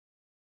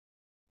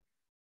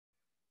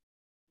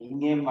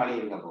 இங்கேயும் வழி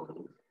இருக்க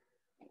போகுது.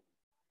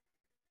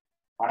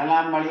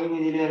 படலாம் வழியும்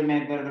இதில் ஒரு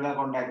மேற்பரப்புல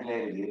கான்டாக்ட்ல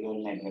இருக்கு. இது ஒரு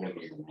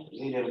மேற்பரப்பு,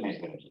 இதில் ஒரு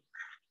மேற்பரப்பு.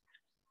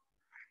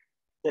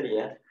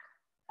 சரியா?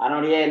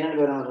 அதனுடைய என்ன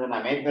வேணும் சொன்னா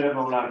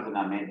மேற்பரப்பு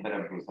சொன்னா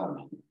மேற்பரப்பு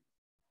சமம்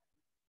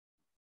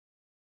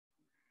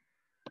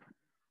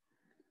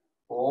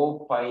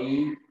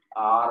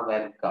 4πr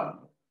வர்க்கம்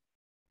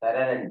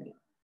தரண்டு.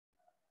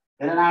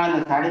 இதனால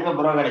இந்த தடிப்பை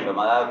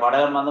புறக்கணிப்போம். அதாவது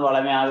படகம் வந்து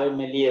வளமையாகவே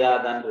மெல்லியதாக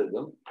தான்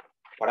இருக்கும்.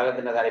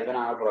 படகத்தின் தடிப்பை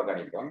நாங்கள்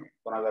புறக்கணிப்போம்.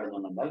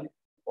 புறக்கணிச்சோம் என்றால்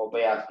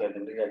 4πr²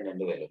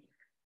 ரெண்டு வரும்.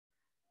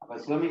 அப்ப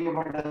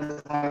சேமிக்கப்பட்ட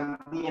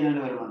சக்தி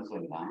என்னென்னு வரும்னு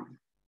சொல்லலாம்.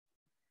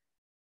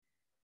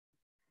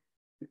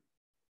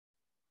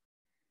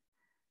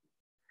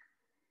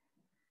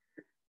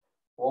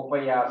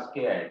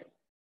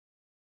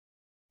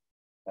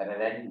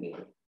 ரெண்டு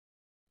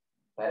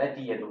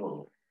டி என்று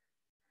போடுவோம்.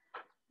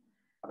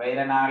 அப்ப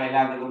இதை நாங்கள்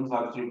எல்லாத்துக்கும்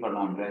சப்ஸ்டியூட்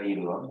பண்ணுவோம்.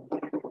 பிரதியிடுவோம்.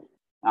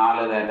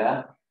 4 தர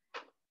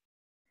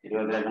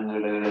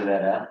 22 7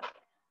 தர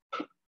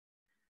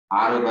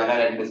 6 தர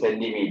 2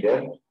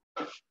 சென்டிமீட்டர்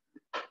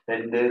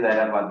 2 தர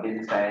 10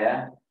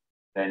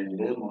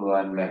 2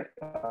 முழுவதும்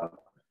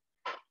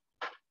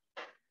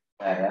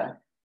தர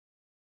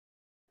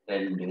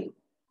 2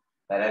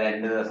 தர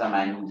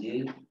 2.5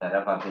 தர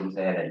 10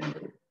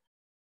 2.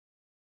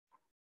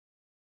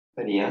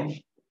 சரியா?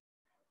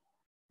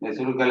 இந்த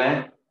சுருக்களை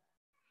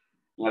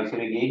நீங்கள்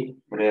சுருக்கி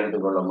இப்படி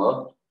எடுத்துக்கொள்ளுங்க.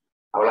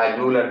 அவ்வளோ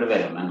ஜூல் என்று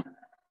வரும்.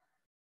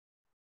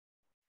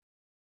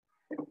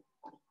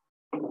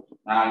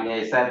 நான்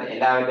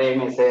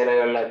எல்லாவற்றையும்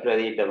எஸ்ஐகளில்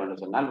பிரதியிட்டோம்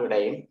என்று சொன்னால்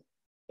விடையும்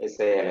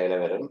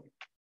எஸ்ஐகளில் வரும்.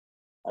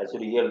 அது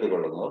சுருக்கி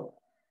எடுத்துக்கொள்ளுங்க.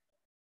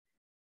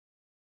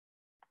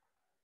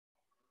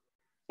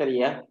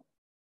 சரியா?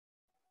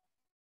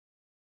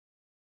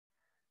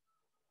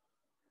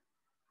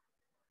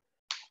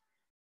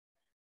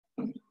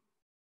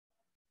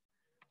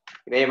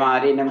 இதே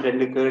மாதிரி இன்னும்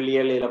 2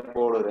 கேள்விகள் இதில்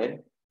போடுறேன்.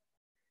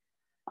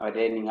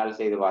 அவற்றை நீங்கள்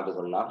செய்து பார்த்து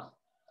கொள்ளலாம்.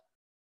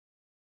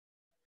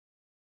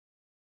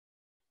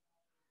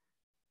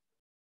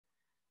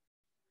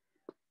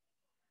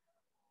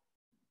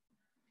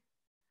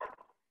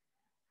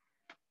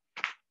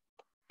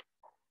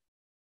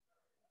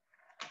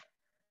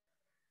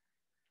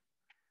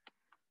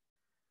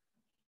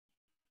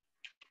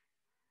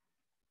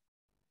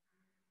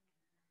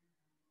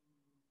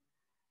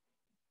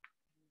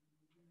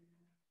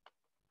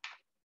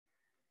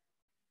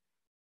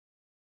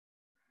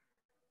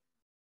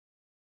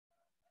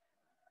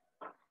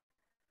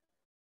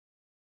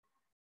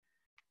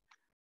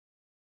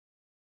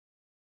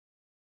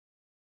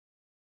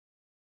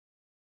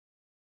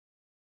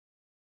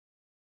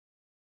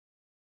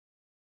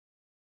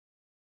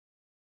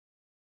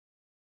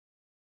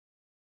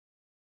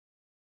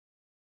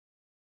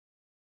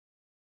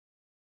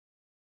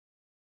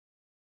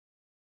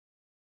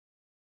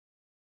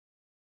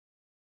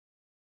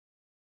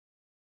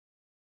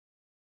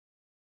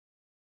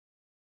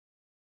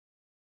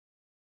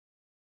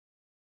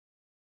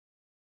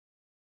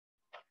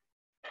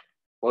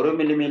 ஒரு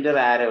மில்லிமீட்டர்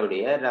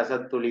ஆரோடைய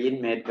ரசத்துளியின்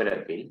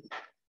மேற்பரப்பில்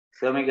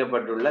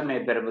சேமிக்கப்பட்டுள்ள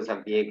மேற்பரப்பு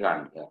சக்தியை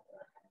காண்க.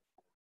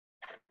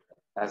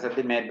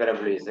 ரசத்தின்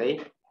மேற்பரப்பு விசை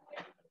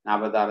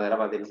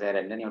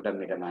 46 நியூட்டன்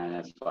மீட்டர்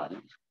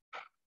 -1.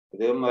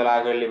 இது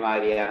முதலாக கேள்வி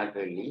மாதிரியான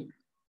கேள்வி.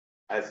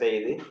 அதை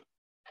செய்து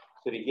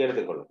சுருக்கி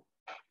எடுத்துக்கொள்ளும்.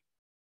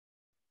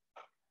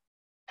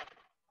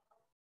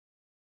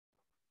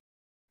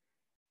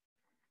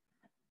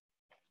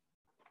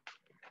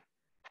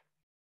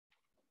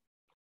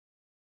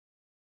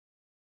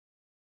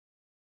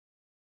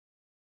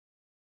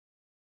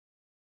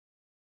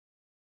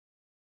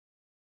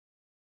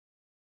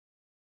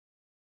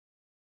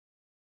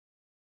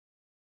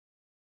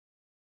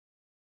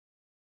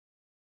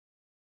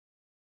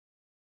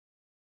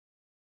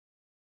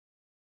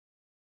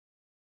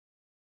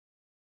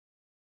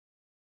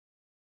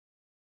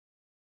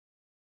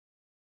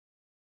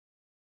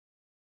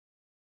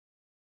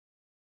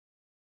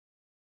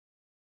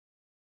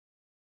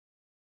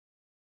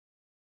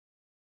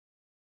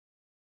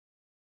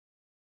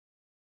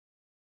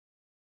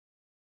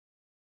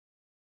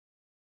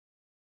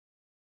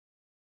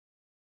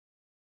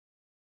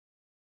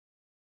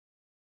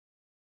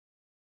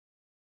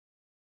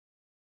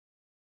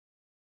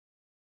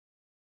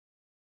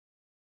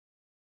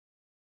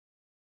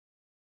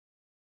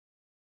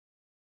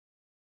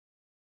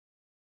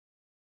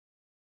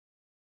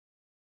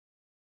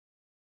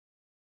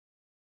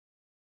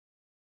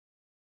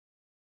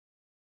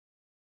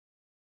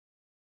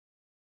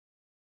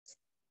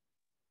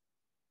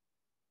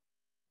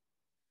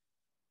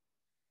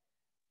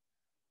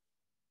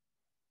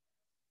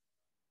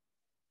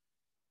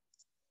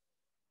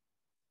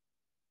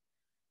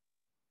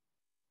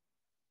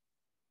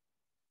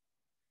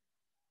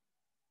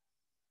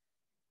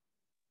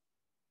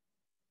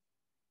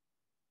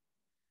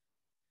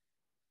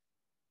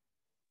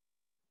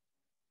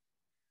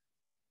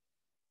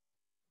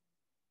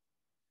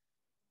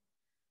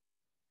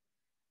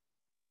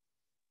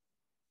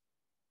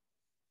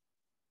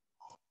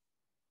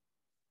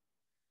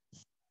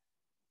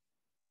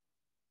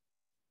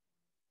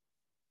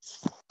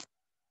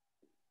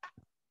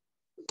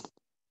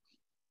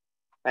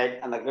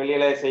 அந்த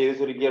கேள்விகளை செய்து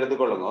சுருக்கி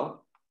எடுத்துக்கொள்ளுங்க.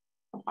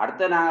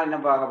 அடுத்த நாங்கள் என்ன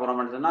பார்க்க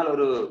போறோம்னு சொன்னால்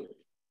ஒரு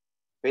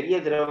பெரிய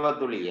திரவ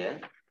துளிய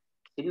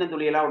சின்ன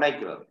துளியெல்லாம்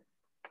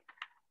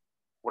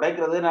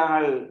உடைக்கிறது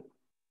நாங்கள்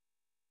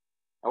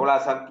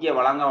எவ்வளவு சக்தியை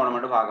வழங்க வேணும்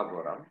மட்டும் பார்க்க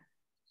போறோம்.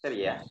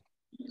 சரியா?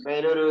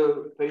 இதுல ஒரு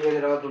பெரிய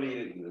திரவ துளி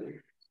இருக்குது.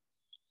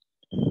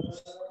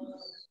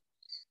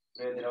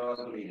 திரவ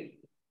துளி இருக்கு.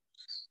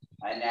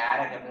 அதில் யார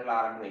கேபிட்டல்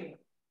ஆரம்பி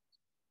வைக்கும்.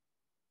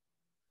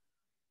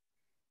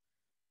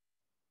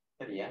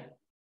 சரியா?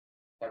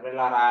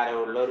 கேபிட்டல் ஆர்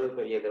உள்ள ஒரு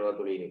பெரிய திரவ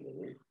துளி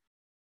இருக்குது.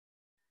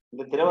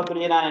 இந்த திரவ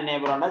துளியை நான் என்ன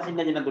பண்ணுறேன்னா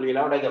சின்ன சின்ன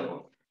துளியெல்லாம் உடைக்க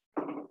போறோம்.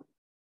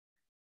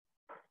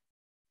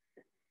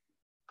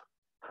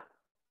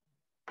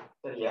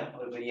 சரியா?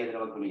 ஒரு பெரிய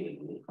திரவ துளி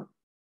இருக்குது.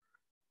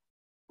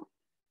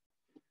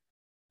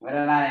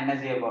 வேற நான் என்ன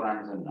செய்ய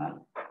போறேன்னு சொன்னால்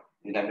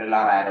இது கேபிட்டல்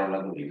ஆர் உள்ள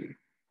துளி.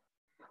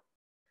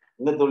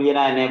 இந்த துளியை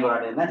நான் என்ன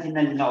பண்ணுறேன்னா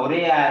சின்ன சின்ன ஒரே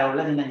ஆர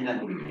உள்ள சின்ன சின்ன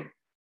துளிகள்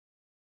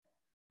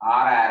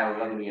 6 ஆர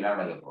உள்ள துளியெல்லாம்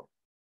உடைக்க போறோம்.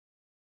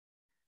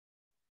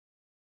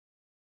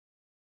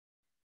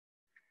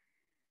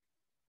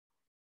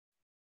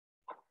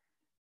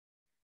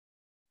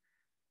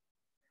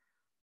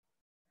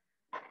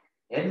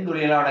 என்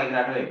துளியெல்லாம்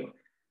உடைக்கிறார்கள் வைக்கும்.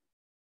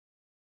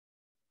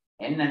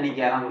 என்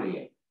எண்ணிக்கையான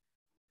துளிகள்.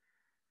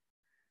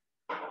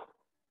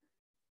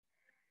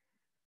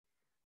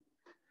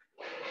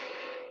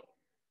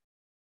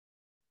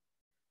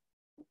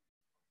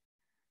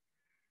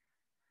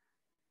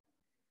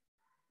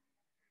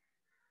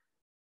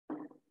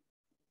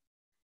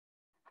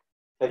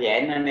 சரி,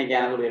 என்ன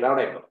எண்ணிக்கையான துளியெல்லாம்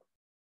உடைப்போம்.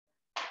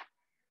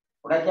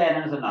 உடைச்சா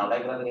என்னன்னு சொன்னா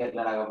உடைக்கிறதுக்கு என்ன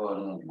நடக்க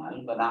போகுதுன்னா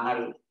இப்ப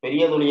நாங்கள்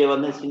பெரிய துளியை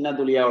வந்து சின்ன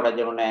துளியா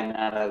உடைச்சோம்னா என்ன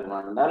நடக்கும்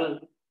என்றால்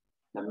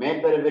இந்த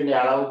மேற்பரப்பின்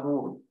அளவு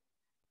கூடும்.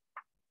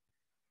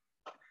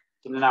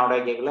 சின்ன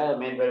உடைக்கல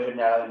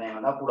மேற்பரப்பின் அளவு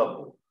என்ன கூட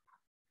போகும்.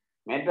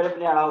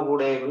 மேற்பரப்பின் அளவு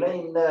கூடையக்குள்ள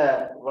இந்த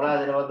உலக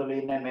திரவ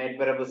துளியின்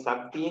மேற்பரப்பு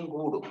சக்தியும்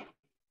கூடும்.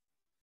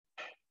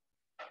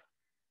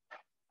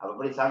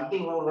 அப்படி சக்தி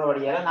கூடுற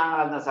வழியால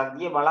நாங்கள் அந்த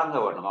சக்தியை வழங்க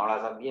வேண்டும்.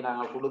 அவ்வளவு சக்தியை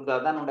நாங்கள்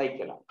கொடுத்தாதான்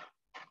உடைக்கலாம்.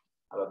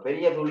 அப்ப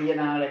பெரிய துளியை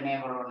நாங்கள் என்ன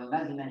பண்ணணும்னா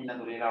சின்ன சின்ன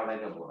துளியெல்லாம்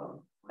உடைக்க போறோம்.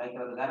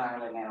 உடைக்கிறதுக்காக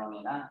நாங்கள் என்ன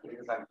பண்ணணும்னா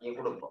இதுக்கு சக்தியை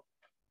கொடுப்போம்.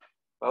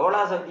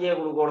 எவ்வளவு சக்தியை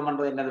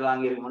கொடுக்கணும்ன்றது என்னது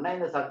வாங்கி இருக்கும்னா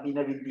இந்த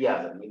சக்தியின்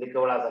வித்தியாசம். இதுக்கு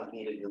எவ்வளவு சக்தி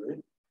இருக்குது,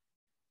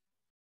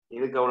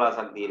 இதுக்கு எவ்வளவு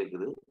சக்தி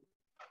இருக்குது,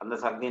 அந்த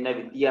சக்தியின்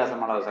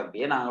வித்தியாசம் அளவு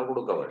சக்தியை நாங்கள்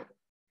கொடுக்க வேண்டும்.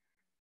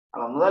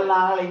 அப்ப முதல்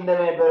நாங்கள் இந்த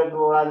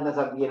மேற்பரப்பு இந்த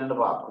சக்தி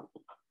என்னன்னு பார்ப்போம்.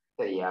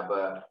 சரியா? அப்ப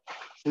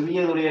சிறிய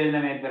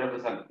துளிகளின் மேற்பரப்பு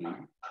சக்தி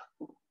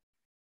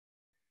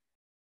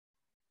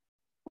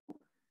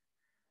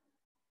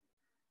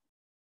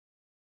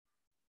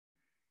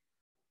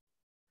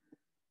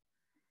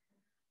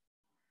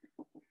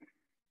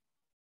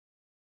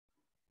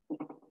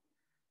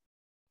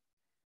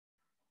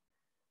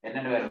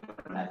என்னென்ன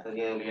வேறுபடுனா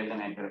சிறிய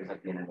துளிகளின் மேற்பரப்பு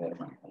சக்தி என்னென்ன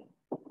வேறுபடுனா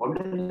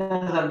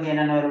ஒன்று சக்தி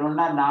என்னென்ன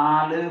வரும்னா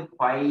 4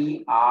 π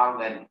r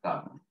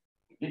வர்க்கம்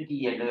இது டி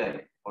என்று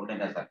வரும்.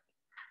 ஒன்றின சக்தி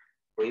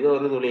இது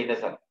ஒரு துளியின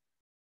சக்தி.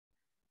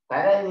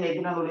 வேற இது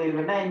எத்தனை துளி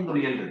இருக்குன்னா இந்த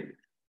துளிகள் இருக்கு.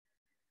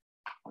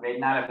 அப்ப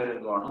என்னால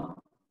பெருக்கணும்,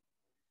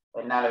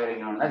 என்னால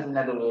பெருக்கணும்னா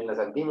சின்ன துளியின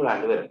சக்தி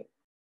விளையாண்டு வரும்.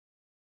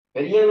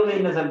 பெரிய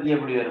துளியின சக்தி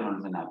எப்படி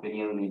வரும்னு சொன்னா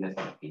பெரிய துளியின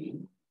சக்தி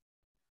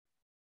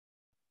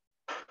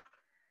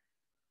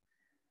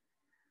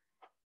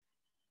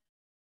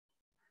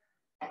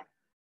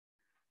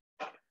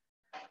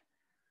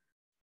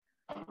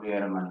அப்படி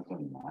வரும்னு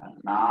சொன்னா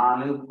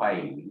 4 π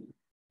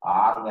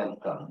r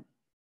வர்க்கம்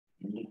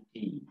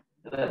டி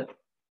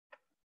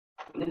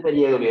இது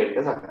பெரிய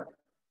துளிகளுக்கு சக்தி.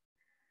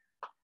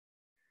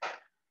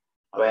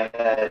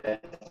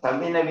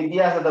 சக்தியின்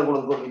வித்தியாசத்தை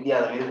கொடுக்கும்.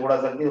 வித்தியாசம் இது கூட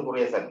சக்தி, இது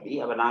குறைய சக்தி.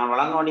 அப்ப நான்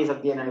வழங்க வேண்டிய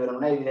சக்தி என்ன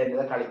வேணும்னா இதுல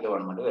இருந்துதான் கழிக்க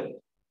வேணும் வருது.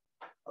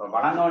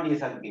 வழங்க வேண்டிய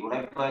சக்தி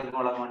உடைப்பதற்கு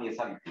வழங்க வேண்டிய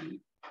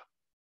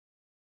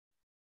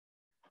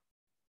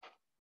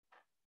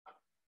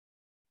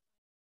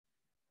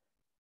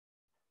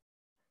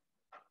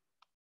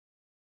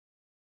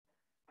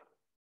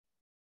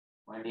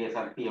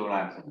சக்தி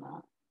எவ்வளவு சொன்னா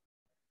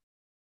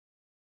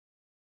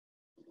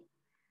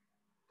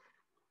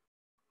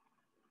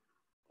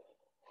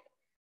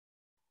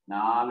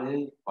 4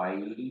 π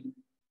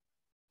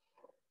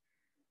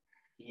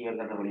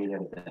தீயக்கத்தை வெளியில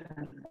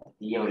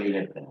தீய வெளியில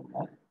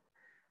எடுத்தாங்க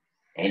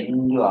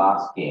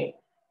n/r²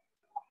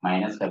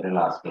 மைனஸ்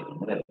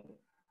R².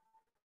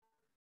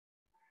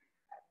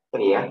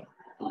 சரியா?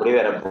 இப்படி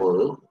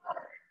வரப்போகுது.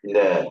 இந்த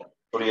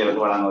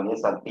துளிகளுக்கு வழங்க வேண்டிய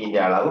சக்தியின்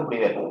அளவு இப்படி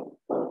வரும்.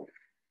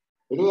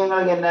 இனி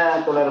எங்களுக்கு என்ன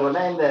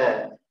தொடர்புன்னா இந்த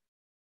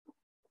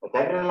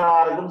கேபிட்டல்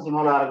ஆருக்கும்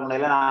ஸ்மால் ஆருக்கும்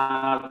இடையில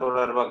நாங்கள்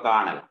தொடர்பை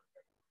காணலாம்.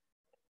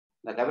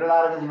 இந்த கேபிட்டல்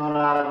ஆருக்கும் ஸ்மால்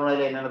ஆருக்கும்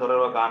இடையில என்னென்ன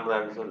தொடர்பை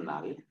காண்பதுன்னு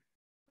சொன்னால்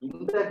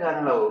இந்த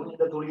கனளவும்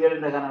இந்த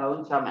துளிகளின்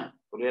கனளவும் சமன்.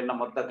 துளிகளின்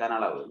மொத்த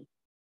கனளவு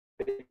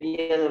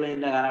பெரிய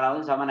துளியின்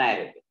கனளவும்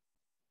சமனாயிருக்கு.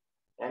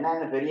 ஏன்னா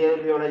இந்த பெரிய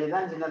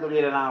துளியோடதான் சின்ன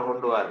துளியில நாங்கள்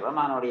கொண்டு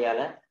வர்றோம். அதனுடையால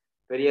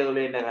பெரிய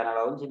துளியின்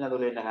கனளவும் சின்ன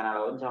துளியின்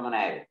கனளவும்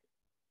சமனாயிருக்கு.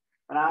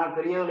 நாங்கள்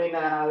பெரிய துளியின்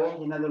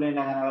கனளவையும் சின்ன துளியின்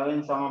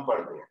கனளவையும்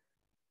சமப்படுத்துவோம்.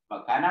 இப்ப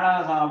கனளவை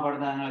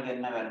சமப்படுத்துறவங்களுக்கு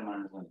என்ன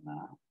வருமானு சொன்னா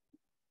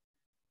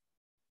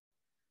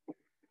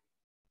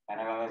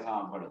கனளவை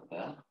சமப்படுத்த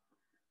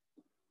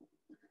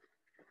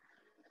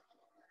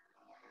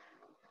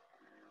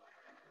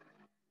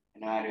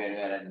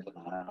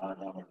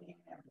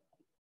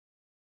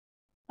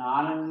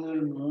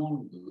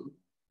 4/3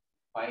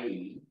 பை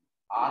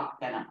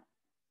ஆர்கனம்.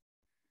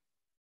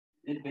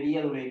 இது பெரிய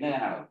துளியின்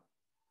கனளவு.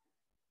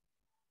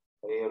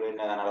 பெரிய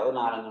துளியின் கனளவு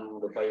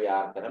 4/3 பை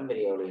ஆர்கனம்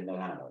பெரிய துளியின்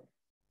கனளவு.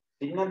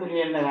 சின்ன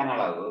துளியின்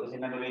கனளவு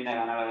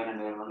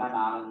என்ன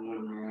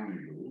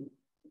 4/3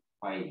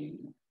 பை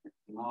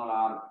ஸ்மால்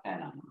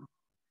ஆர்கனம்.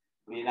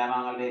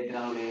 இல்லாமல்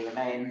எத்தனை துளி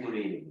இருக்குன்னா n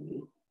துளி இருக்குது.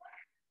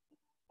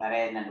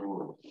 நிறைய நண்டு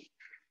போடும்.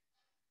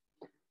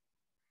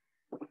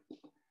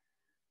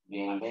 n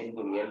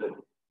துளிகள்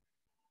இருக்கு.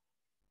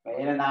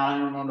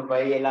 4/3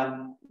 பை எல்லாம்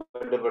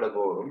விடுபட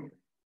போடும்.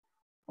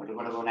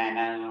 விடுபட போனா என்ன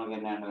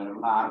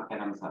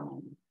ஆர்கனம்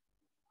சமம்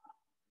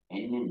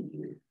n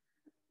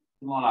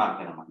ஸ்மால்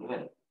ஆர்கனம் வந்து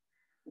வரும்.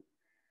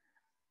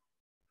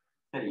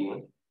 சரியோ?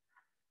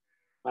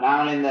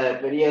 நாங்கள் இந்த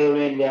பெரிய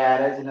துளியின்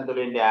ஆரை சின்ன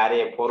துளியின்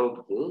ஆரையை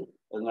பொறுத்து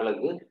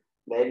எங்களுக்கு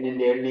இந்த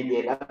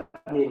எண்ணிக்கையெல்லாம்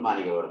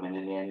தீர்மானிக்க வரும்.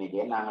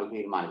 எண்ணிக்கையை நாங்கள்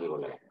தீர்மானிக்க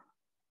கொள்ளலாம்.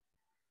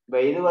 இப்ப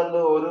இது வந்து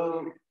 1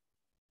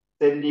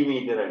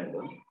 சென்டிமீட்டர்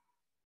என்றும்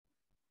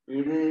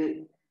இது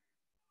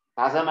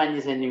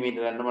 0.5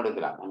 சென்டிமீட்டர் என்றும்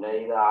எடுக்கலாம். அந்த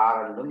இது 6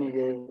 என்றும்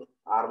இது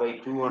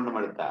 6/2 என்றும்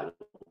எடுத்தால்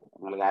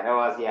உங்களுக்கு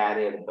அரைவாசி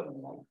ஆரை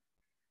எடுத்தோம்னால்,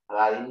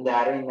 அதாவது இந்த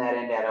அரை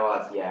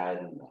அரைவாசியாக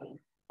இருந்தால்,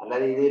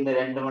 அல்லது இது இந்த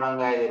 2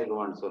 மடங்காக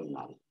இருக்கும்னு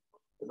சொன்னால்,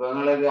 இப்ப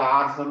உங்களுக்கு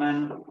R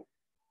சமன்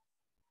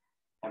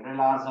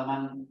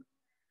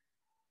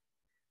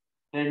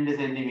 2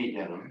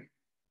 சென்டிமீட்டரும்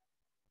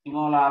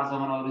ஸ்மால் R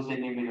சமன் 1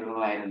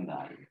 சென்டிமீட்டரும்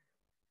இருந்தால்,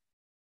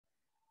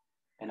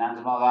 நான்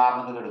சும்மா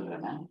உதாரணத்துக்கு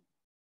எடுக்கிறேன்,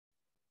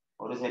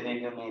 1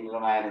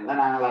 சென்டிமீட்டரும்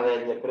இருந்தால் நாங்கள் அதை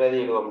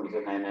பிரதியிடுவோம்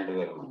சொன்ன என்ன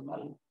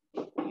எடுக்கிறோம்.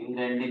 இது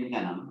 2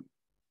 கனம்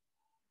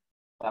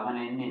சமன்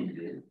n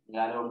என்று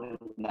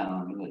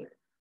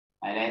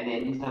அதுல இந்த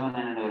n சமன்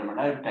என்ன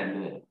வரும்னா 8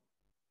 வரும்.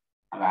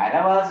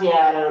 அரைவாசி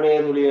ஆருடைய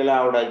துளிகளை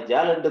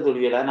உடைச்சால் 8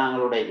 துளிகளை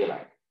நாங்கள்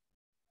உடைக்கலாம்.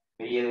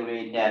 பெரிய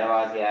துளியின்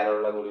அரைவாசி ஆறு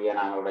உள்ள துளியை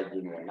நாங்கள்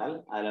உடைச்சினால்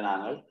அதுல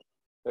நாங்கள்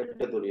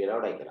 8 துளிகளை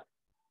உடைக்கலாம்.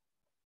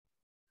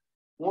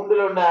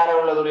 3/2 ஆறு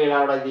உள்ள துளிகளை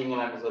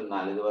உடைச்சிங்கன்னு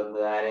சொன்னால், இது வந்து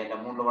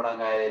 3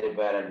 மடங்கு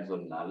இருப்பாருன்னு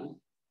சொன்னால்,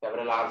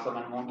 கேபிட்டல் R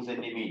சமன் 3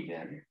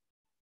 சென்டிமீட்டர்,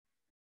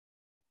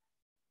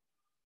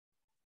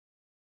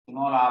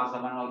 ஸ்மால் R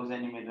சமன் 1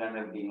 சென்டிமீட்டர்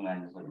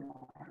எடுத்தீங்களான்னு சொன்னால்,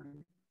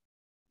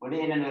 இப்படி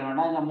என்ன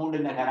வரும்னா இந்த 3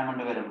 கனம்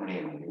வர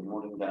முடியாது.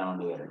 3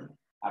 கனம் வரும்.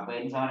 அப்ப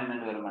n சமன்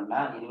என்ன வரும்னா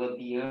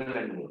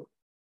 27 வரும்.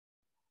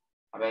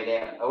 அப்ப இதை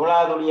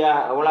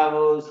எவ்வளவு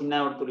சின்ன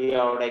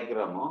துளியா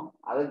உடைக்கிறோமோ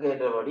அதுக்கு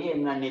ஏற்றபடி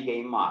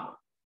எண்ணிக்கையும் மாறும்.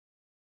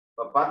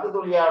 இப்ப 10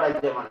 துளியா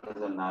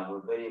உடைச்சோம்னு சொன்னால்,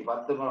 பெரிய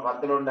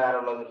 10/2 ஆறு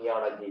உள்ள துளியா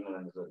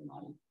உடைச்சீங்கன்னு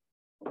சொன்னால்,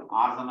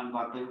 R சமன்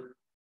 10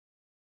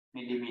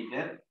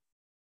 மில்லிமீட்டர்,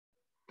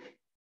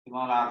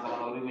 ஸ்மால் R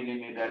சமன் 1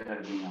 மில்லிமீட்டர்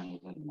எடுத்தீங்கன்னு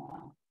சொன்னா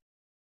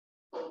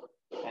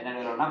என்ன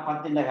வரும்னா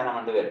 10 கனம்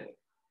வந்து வரும்.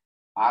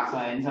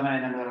 n சமன்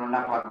என்ன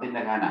வரும்னா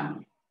 10 கனம்,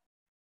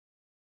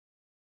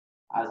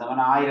 அது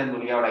சமன் 1000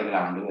 துளியா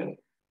உடைக்கலாம் வந்து வரும்.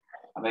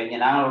 அப்ப இங்க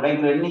நாங்கள்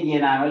உடைக்கிற எண்ணிக்கையை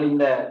நாங்கள்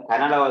இந்த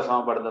கனளவை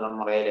சமப்படுத்துற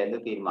முறையில இருந்து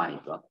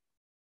தீர்மானிப்போம்.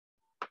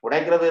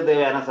 உடைக்கிறதுக்கு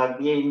தேவையான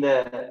சக்தியை இந்த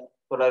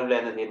தொடர்புல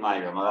இருந்து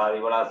தீர்மானிப்போம். அதாவது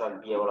இவ்வளவு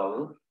சக்தி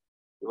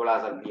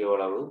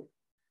எவ்வளவு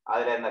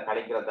அதுல இந்த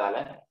கழிக்கிறதால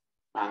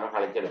நாங்கள்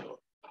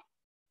கழிச்செடுப்போம்.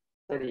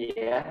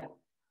 சரியா?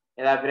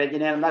 ஏதாவது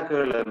பிரச்சனை இருந்தா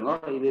கேளுங்க.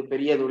 இது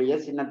பெரிய துளியை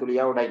சின்ன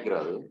துளியா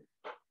உடைக்கிறது.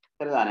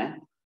 சரிதானே?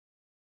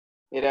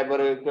 இதை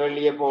ஒரு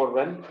கேள்வியை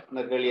போடுறேன்.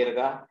 இந்த கேள்வி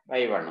இருக்கா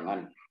ட்ரை பண்ணுங்க.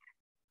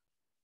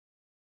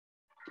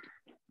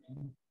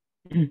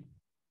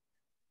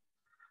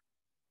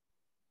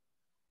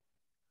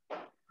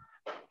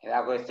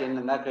 ஏதாவது கொஸ்டின்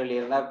இருந்தா கேள்வி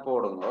இருந்தா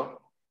போடுங்க.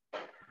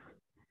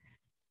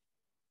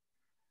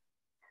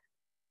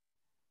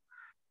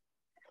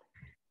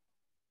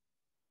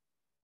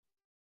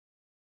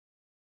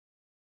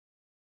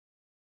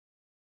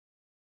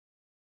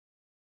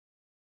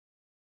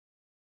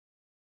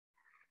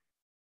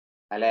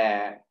 அதுல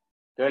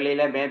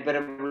கேள்வியில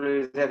மேற்பரப்பு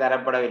விசை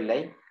தரப்படவில்லை.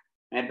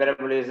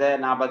 மேற்பரப்பு விசை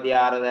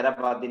 46 தர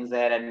 10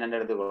 செயல் என்னன்னு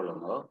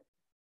எடுத்துக்கொள்ளுங்க.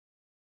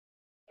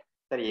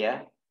 சரியா?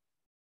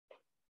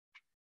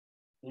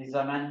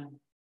 சமன்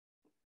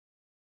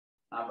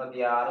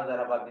 46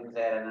 தர 10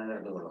 செயல் என்னன்னு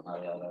எடுத்துக்கொள்ளுங்க.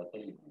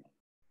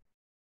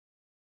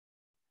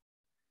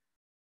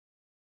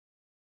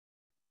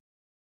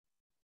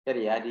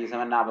 சரியா? டி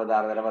சமன்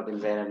 46 தர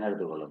 10 செயல் என்ன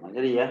எடுத்துக்கொள்ளுங்க.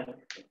 சரியா?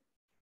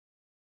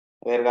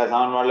 வேறு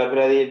சமன்பாடுல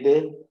பிரதியிட்டு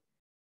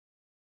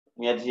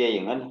முயற்சி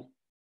செய்யுங்கள்.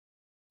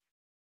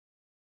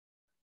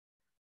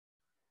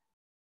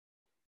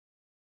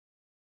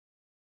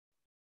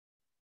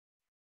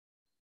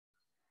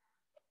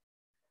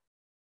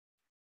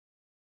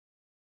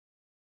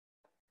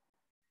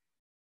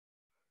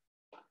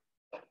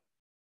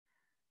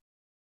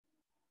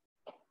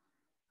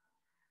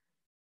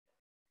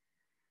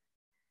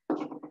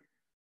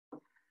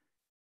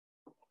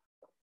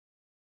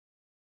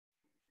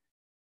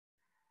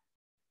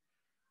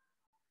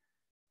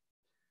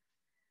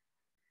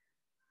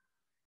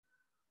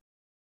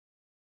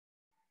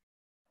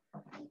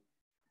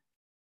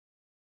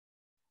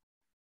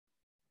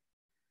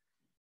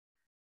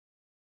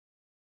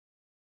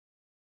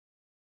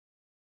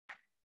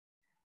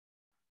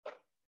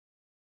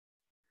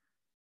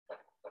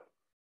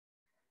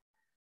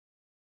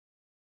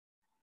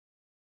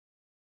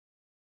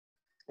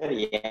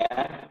 சரியா?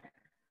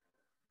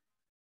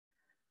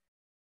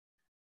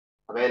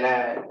 அவையில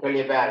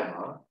கேள்வி பாருங்க.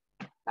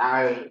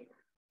 நாங்கள்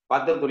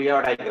 10 துளியா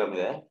உடைக்கிறோம்.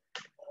 இது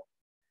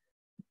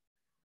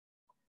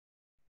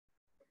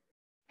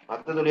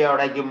 10 துளியா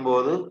உடைக்கும்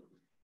போது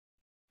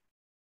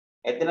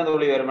எத்தனை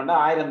துளி வரும்னா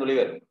 1000 துளி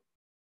வரும்.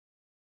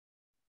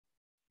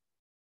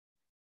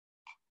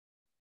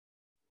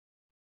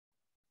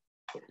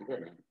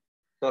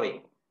 சாரி,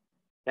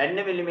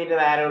 2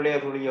 மில்லிமீட்டர் ஆரோடைய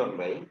துளி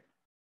ஒன்றை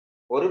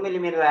 1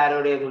 மில்லிமீட்டர்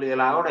ஆரோடைய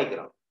துளிகளாக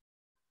உடைக்கிறோம்.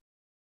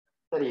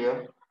 சரியோ?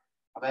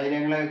 அப்ப இது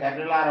எங்களுக்கு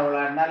கேபிட்டல் ஆர்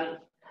எவ்வளோனால்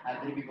நான்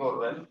திருப்பி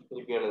போடுறேன்,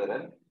 திருப்பி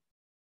எழுதுறேன்.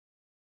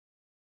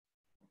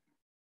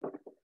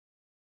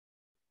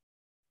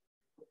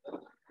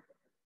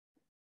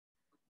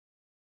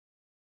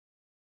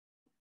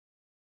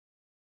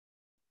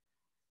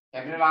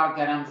 கேபிட்டல் ஆர்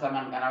கனம்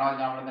சமன் கனடா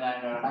ஜாமத்தில்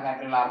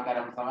கேபிட்டல் ஆர்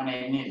கனம் சமன்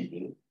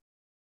எண்ணிற்கு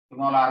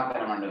ஸ்மால் ஆர்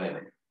கனம் என்று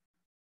வரும்.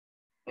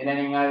 இதில்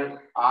நீங்கள்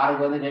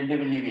 6 2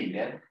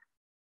 மில்லிமீட்டர்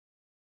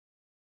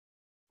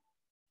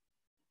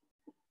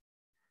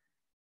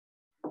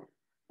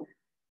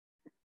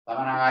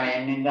சமனாகால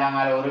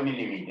எண்ணிந்தாங்கால 1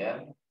 மில்லிமீட்டர்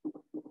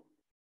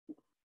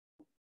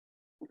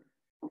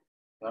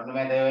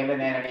ஒன்றுமே தேவையில்லை,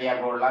 நேரடியாக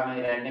போடலாம்.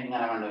 இது 2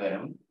 கனம் என்று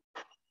வரும்.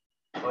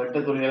 8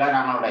 துளிகளாக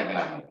நாங்கள்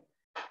உடைக்கலாம்.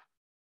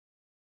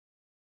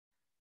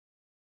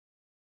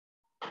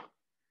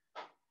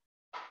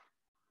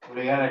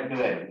 துளிகள் 8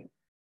 வரும்.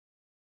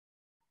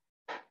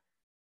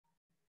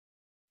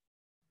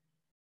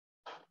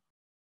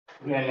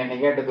 துளிகள்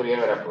இன்னைக்கு 8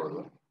 துளிகள்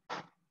வரப்போகுது.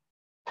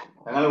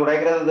 எங்களுக்கு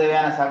உடைக்கிறது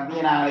தேவையான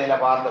சக்தியை நாங்கள்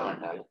இதில் பார்த்தோம்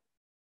என்றால்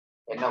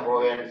என்ன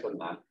போவேன்னு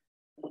சொன்னால்,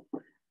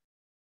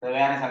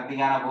 தேவையான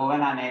சக்திக்கான போவை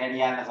நான்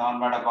நேரடியாக இந்த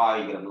சமன்பாடை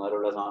பாவிக்கிறேன்.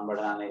 முதல்ல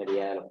சமன்பாடை நான்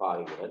நேரடியாக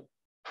பாவிக்கிறேன்.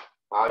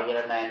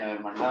 பாவிக்கிறேன்னா என்ன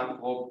வேணுமென்றால்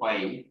 4π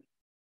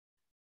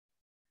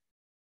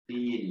T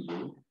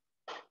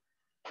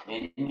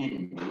N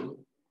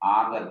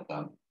R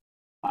வர்க்கம்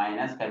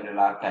மைனஸ்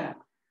கேபிட்டல் ஆர் கனம்.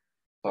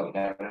 ஸோ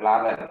கேபிட்டல்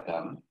ஆர்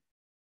வர்க்கம்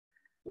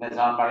இந்த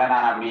சமன்பாடை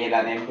நான் அப்படியே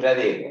எல்லாத்தையும்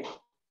பிரதிக்கிறேன்.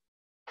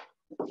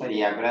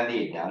 சரியா?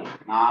 பிரதியிட்டால்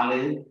 4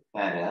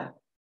 தர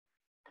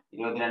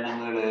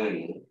 22 7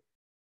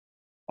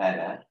 தர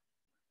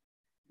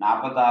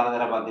 46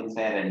 தர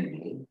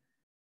 10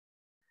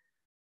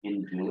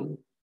 இன்டு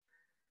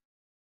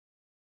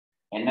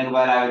என்னக்கு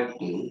பதிலாக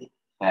 8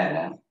 தர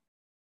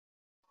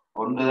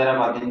 1 தர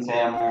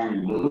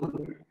 10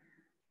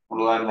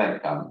 முழுவதும்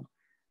வர்க்கம்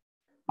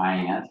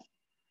மைனஸ்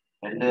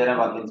 2 தர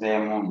 10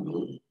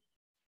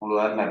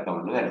 முழுவதும் வர்க்கம்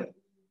என்று வரும்.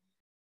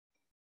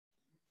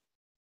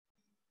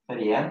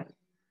 சரியா?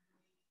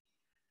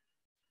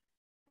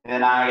 இதை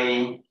நாளை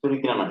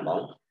சுருக்கிறோம்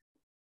என்றால்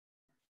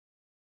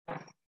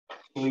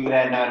சுருக்கிற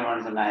என்ன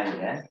வருமானு சொன்னா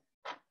இதை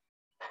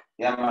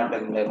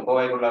மட்டும் இந்த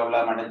கோவைக்குள்ள உள்ள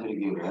மட்டும்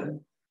சுருக்கிவிடுவேன்.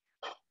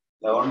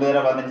 இந்த 1 தர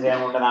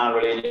 10 நாங்கள்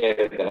வெளியில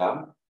எடுக்கலாம்.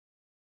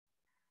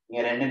 இங்க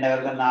 2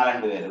 வர்க்கம்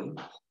 4 வரும்.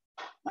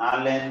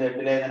 4 இருந்து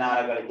 8 இருந்து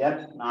 4 கழிச்சால்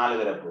 4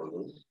 வரப்போகுது.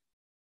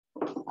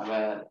 அப்ப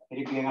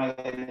திருப்பி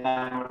எங்களுக்கு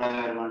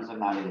வருமானு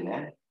சொன்னால் இதுல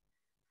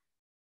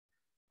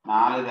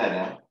 4 தர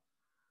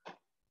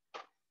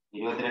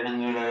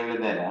 22 7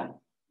 தர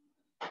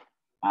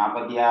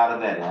 46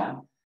 தர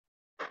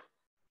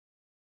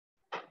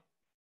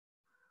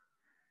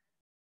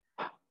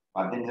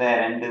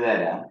 10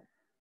 தர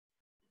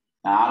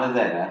 4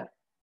 தர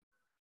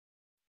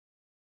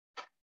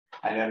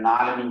அதுல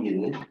 4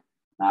 மிஞ்சுது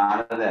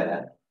 4 தர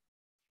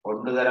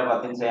 1 தர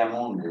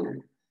 10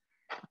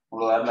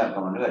 முழுவதும்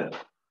வர்க்கம் என்று வரும்.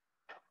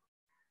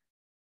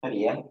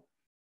 சரியா?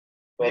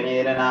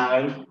 இதில்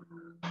நாங்கள்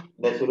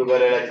இந்த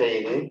சுருகலை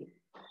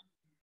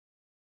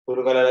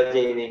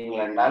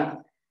செய்தீங்கள் என்றால்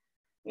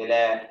இதுல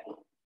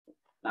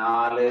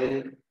 4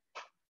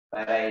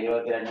 தர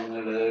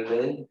 22 7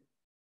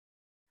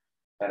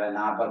 தர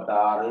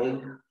 46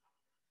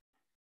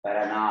 தர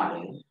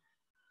 4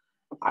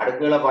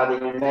 அடுக்குல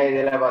பாத்தீங்கன்னா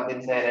இதுல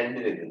 10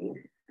 இருக்குது.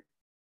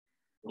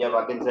 இங்க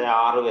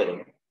 10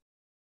 வரும்.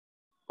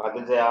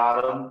 10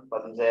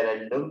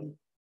 10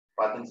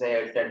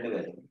 10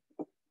 வரும்.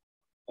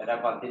 வேற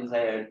 10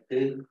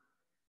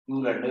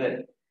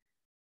 வரும்.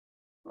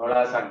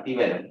 இவ்வளவு சக்தி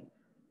வரும்.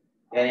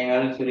 இதை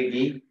நீங்கள்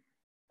சுருக்கி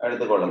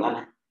எடுத்துக்கொள்ளுங்க.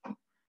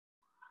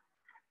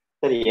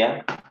 சரியா?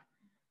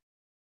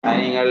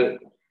 நீங்கள்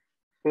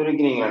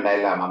சுருக்கினீங்களா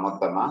இல்லாம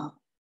மொத்தமா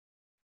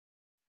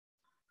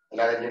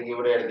எல்லாரும் சுருக்கி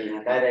கூட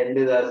எடுத்தீங்கன்னா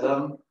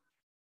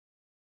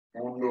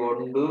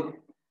 2.31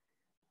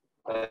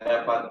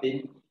 10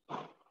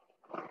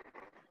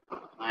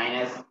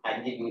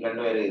 -5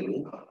 வருது.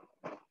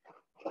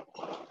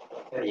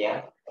 சரியா?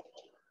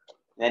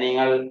 இதை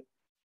நீங்கள்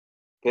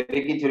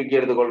பெருக்கி சுருக்கி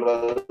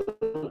எடுத்துக்கொள்றது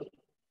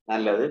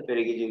நல்லது.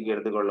 பெருக்கி சுருக்கி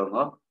எடுத்துக்கொள்ளுங்க.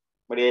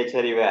 இப்படியே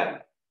சரி வேற.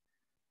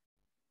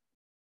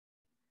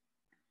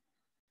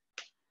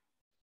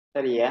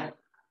 சரியா?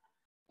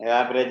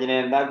 ஏதாவது பிரச்சனை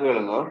இருந்தா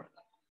கேளுங்க.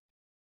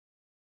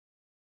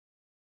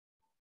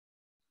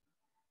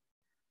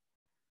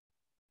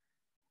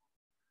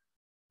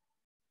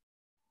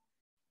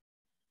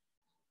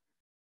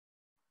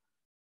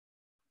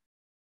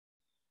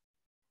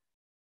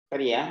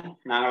 சரியா?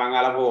 நாங்கள்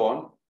அங்கால போவோம்.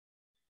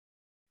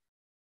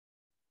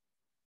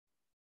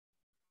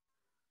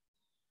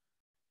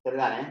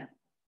 சரிதானே?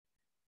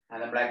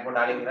 அந்த பிளாக்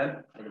போர்ட் அழிக்கிறேன்,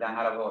 இதுக்கு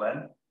அங்கால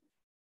போறேன்.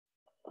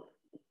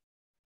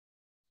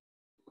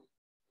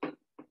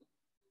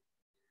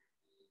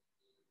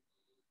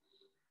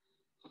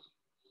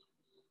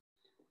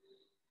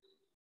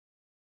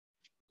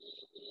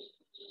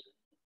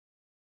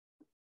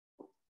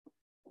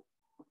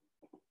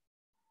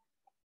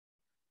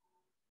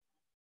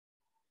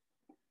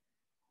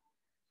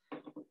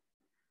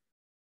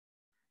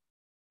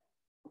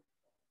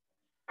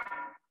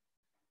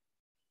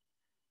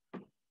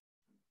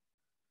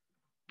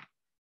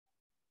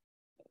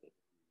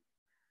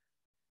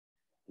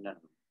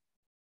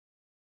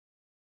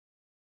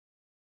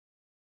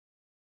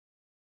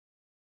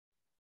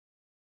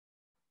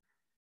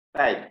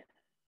 ரைட்.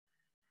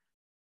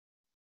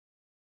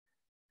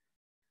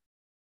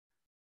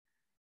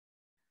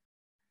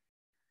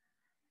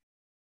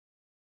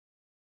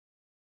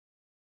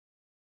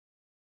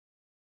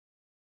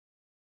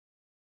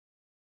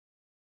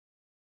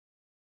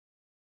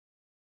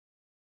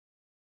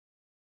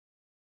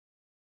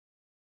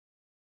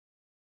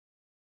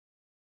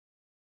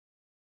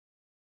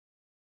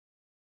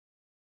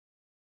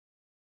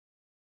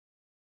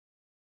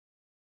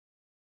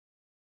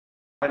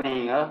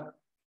 நீங்க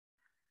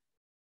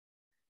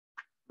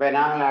இப்ப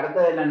நாங்கள்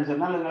அடுத்தது என்னன்னு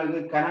சொன்னால் உங்களுக்கு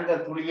கணக்க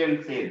துளியல்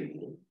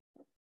சேர்ந்து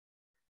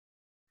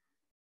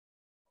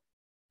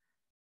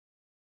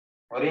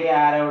ஒரே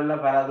ஆற உள்ள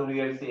பல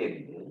துளிகள்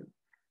சேர்ந்து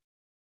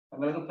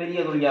உங்களுக்கு பெரிய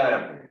துளியா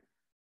வரப்போகுது.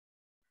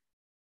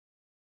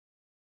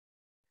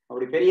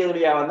 அப்படி பெரிய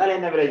துளியா வந்தால்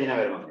என்ன பிரச்சனை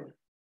வரும்?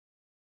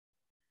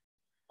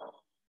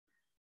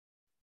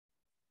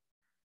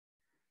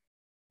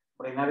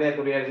 அப்படி நிறைய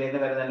துளிகள்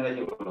சேர்ந்து வருதுன்னு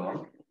வச்சு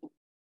கொள்ளுவோம்.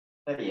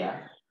 சரியா?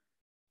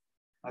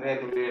 நிறைய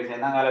துளிகள்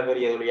சேர்ந்தாங்கால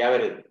பெரிய துளியா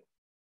வருது.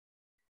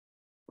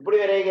 இப்படி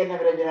வரைக்கும் என்ன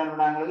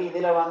பிரச்சனை?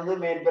 இதுல வந்து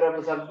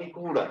மேற்பரப்பு சக்தி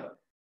கூட.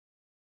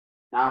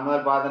 நான்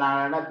முதல்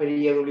பார்த்தனாங்கன்னா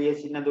பெரிய துளியை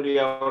சின்ன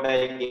துளியோட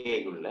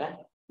எங்கேக்குள்ள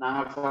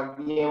நாங்கள்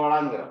சக்தியை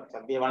வழங்குறோம்.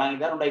 சக்தியை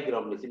வழங்கிதான்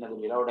உடைக்கிறோம். சின்ன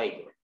துளியில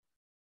உடைக்கிறோம்.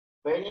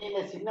 இப்ப இனி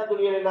இந்த சின்ன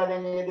துளிகள் இல்லாத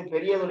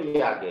பெரிய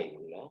துளியா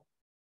கேட்கல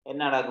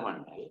என்ன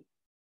நடக்குமென்றால்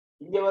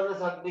இங்க வந்து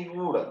சக்தி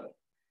கூட,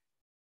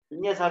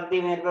 இங்க சக்தி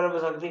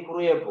மேற்பரப்பு சக்தி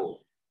குறைய போகும்.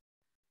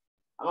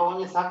 அப்ப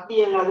கொஞ்சம் சக்தி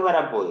எங்களுக்கு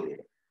வரப்போகுது.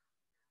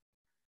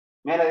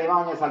 மேலதிகமா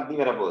கொஞ்சம் சக்தி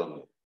வரப்போகுது.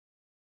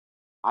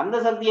 அந்த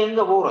சக்தி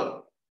எங்க போறது?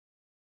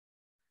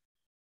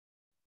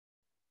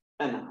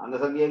 அந்த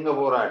சக்தி எங்க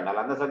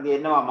போறாண்டால் அந்த சக்தி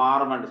என்னவா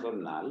மாறும் என்று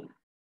சொன்னால்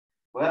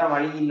வேற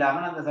வழி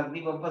இல்லாமல் அந்த சக்தி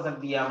வெப்ப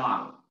சக்தியா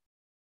மாறும்.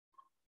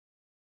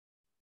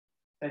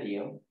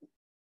 சரியோ?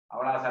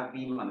 அவ்வளவு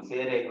சக்தியும் அந்த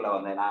சேரைக்குள்ள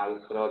வந்து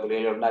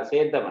நான்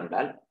சேர்த்தம்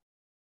என்றால்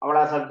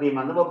அவ்வளவு சக்தியும்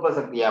வந்து வெப்ப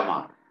சக்தியா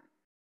மாறும்.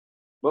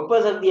 வெப்ப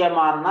சக்தியா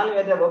மாறினால்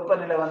வேற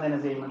வெப்பநிலை வந்து என்ன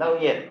செய்யும்?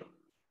 உயர்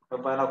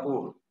வெப்பநிலை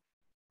கூடும்.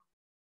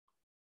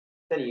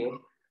 சரியோ?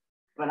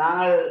 இப்ப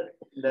நாங்கள்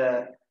இந்த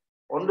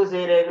ஒன்று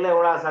சேரைக்குள்ள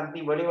எவ்வளவு சக்தி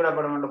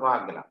வெளிவிடப்படும் என்று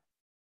பார்க்கலாம்.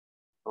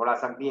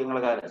 எவ்வளவு சக்தி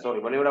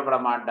எங்களுக்கு வெளிவிடப்பட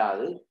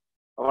மாட்டாது.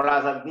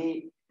 எவ்வளவு சக்தி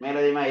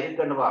மேலதிகமா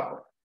இருக்குன்னு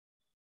பார்ப்போம்.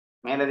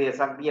 மேலதிக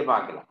சக்தியை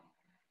பார்க்கலாம்.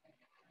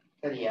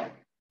 சரியா?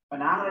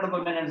 இப்ப நாங்கள்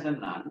எடுப்போம் என்னன்னு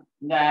சொன்னால்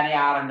இந்த அரை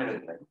 6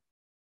 எடுக்கிறேன்.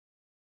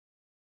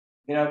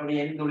 இதுல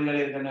அப்படி எண்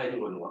துளிகள் இருக்குன்னு வச்சு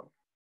கொள்வோம்.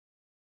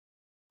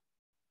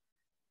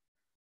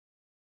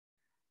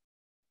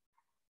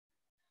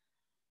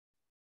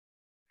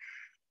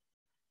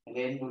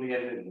 எண்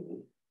துளிகள் இருக்குது.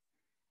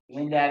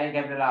 இந்த அரை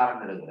கேபிட்டல்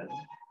 6 எடுக்கிறேன்.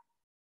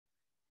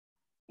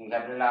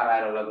 கேபிட்டல்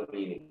 6000 உள்ள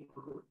துளி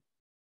இருக்குது.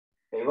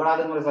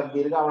 எவ்வளவு ஒரு சக்தி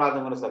இருக்கு,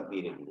 அவ்வளவு ஒரு சக்தி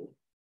இருக்குது.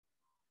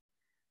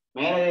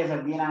 மேலதிக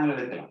சக்தியை நாங்கள்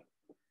எடுக்கலாம்.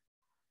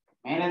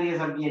 மேலதிக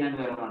சக்தி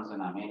என்னன்னு வருமானு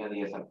சொன்னா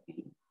மேலதிக சக்தி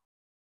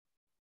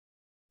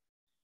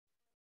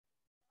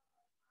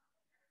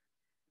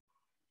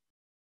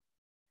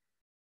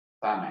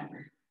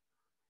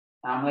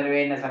நான் முதல்வே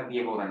என்ன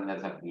சக்தியை போடுறேன்? இந்த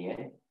சக்தியை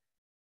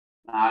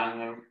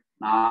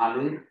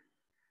 4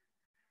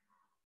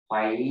 π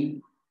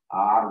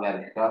r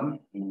வர்க்கம்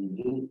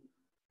இன்டு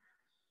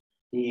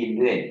T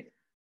இன்டு L.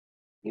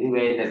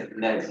 இதுவே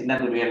இந்த சின்ன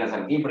துளியல்ல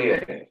சக்தி இப்படி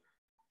வருது.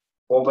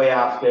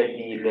 4πr² T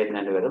இன்டு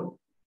என்னன்னு வரும்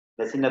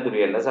இந்த சின்ன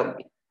துளியல்ல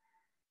சக்தி.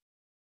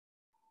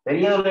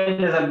 பெரிய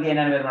துளியல்ல சக்தி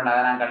என்னன்னு வரும்?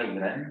 அதை நான்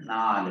கழிக்கிறேன்.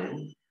 4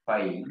 π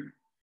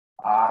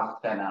r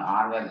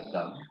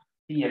வர்க்கம்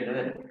T என்று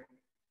வரும்.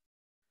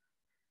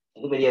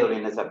 இது பெரிய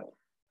துளியல்ல சக்தி.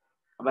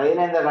 அப்ப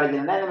இதுல இந்த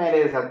கழிச்சுன்னா இந்த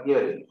மேலே சக்தி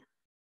வருது.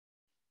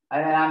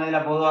 அதை நான் இதுல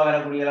பொதுவாக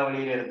வரக்கூடிய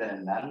வழியில்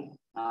எடுத்தேன்.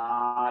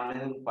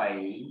 4 π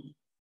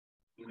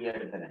இங்கே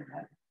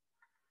எடுத்தேன்.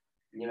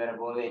 இங்க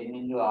வரப்போது n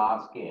 ×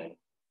 r²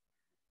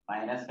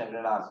 மைனஸ்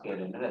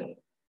r² என்று வருது.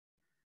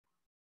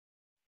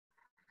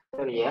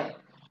 சரியா?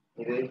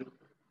 இது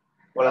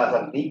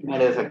சக்தி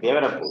மேலே சக்தியை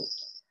வரப்போகுது.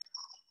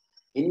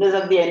 இந்த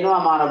சக்தி என்னவா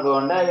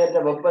மாறப்போண்டா இதற்ற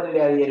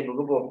வெப்பநிலை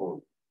அதிகரிப்புக்கு போகுது.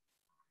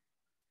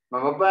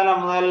 வெப்பநிலை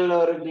முதல்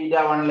ஒரு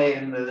θ1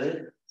 இருந்தது,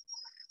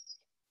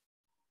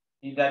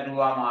 θ2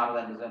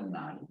 மாறுதுன்னு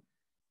சொன்னால்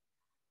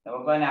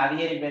வெப்பநிலை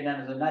அதிகரிப்பு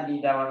என்னன்னு சொன்னா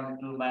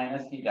θ1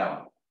 மைனஸ் θ1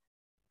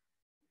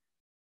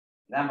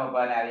 இதான்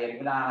வெப்பநிலை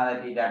அதிகரிப்பு. நான் அதை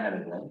θ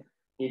எடுக்கிறேன்.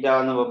 θ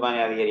வந்து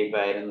வெப்பநிலை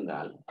அதிகரிப்பா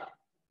இருந்தால்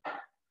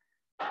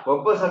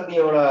வெப்ப சக்தி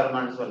எவ்வளவு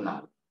வருமானு சொன்னா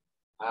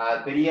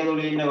பெரிய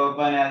துளியின்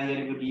வெப்பநிலை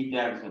அதிகரிப்பு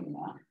டீட்டான்னு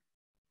சொன்னா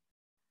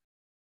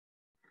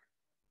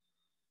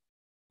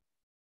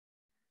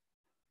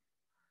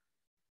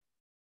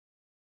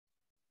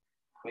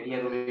பெரிய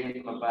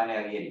துளியின் வெப்பநிலை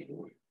அதிகரிப்பு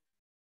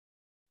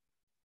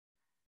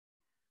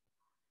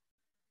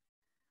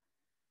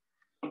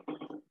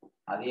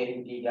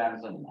டீட்டான்னு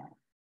சொன்னா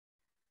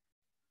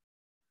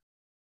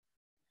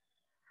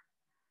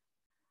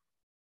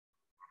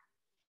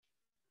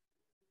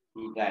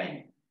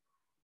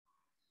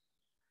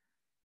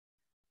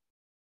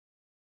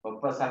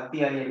வெப்ப சக்தி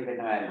அதிகரிப்பு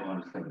என்ன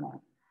இருக்கும்னு சொன்னா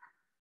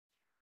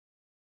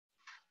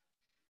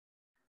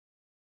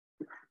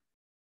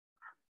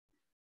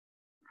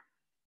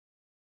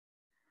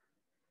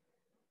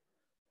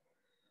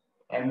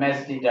ms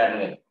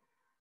டீட்டான்னு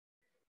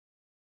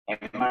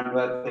m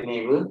என்பது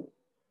திணிவு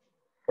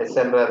s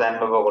என்பது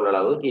தன்வெப்ப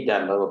கொள்ளளவு டீட்டா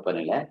என்பது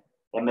வெப்பநிலை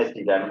ms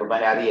டீட்டான்னு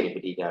வெப்பநிலை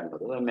அதிகரிப்பு டீட்டா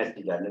என்பது ms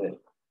டீட்டான்னு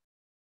வரும்.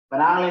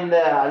 இப்ப நாங்கள் இந்த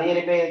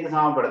அதிகரிப்பை இதுக்கு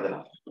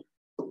சமப்படுத்தலாம்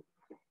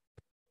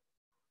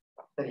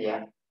சரியா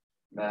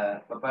இந்த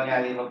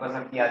வெப்ப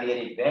சக்தி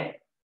அதிகரிப்பை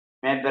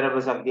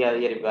மேற்பரப்பு சக்தி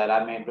அதிகரிப்பால்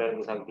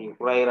மேற்பரப்பு சக்தி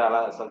குறைகிற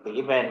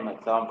சக்திக்கு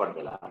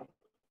சமப்படுத்தலாம்.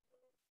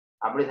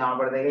 அப்படி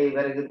சமப்படுத்த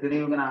இவருக்கு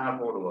திணிவுக்கு நாங்கள்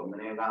போடுவோம்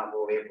திணிவுக்கான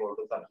போவையை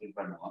போட்டு சப்ஸ்டிட்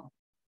பண்ணுவோம்.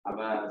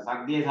 அப்ப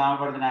சக்தியை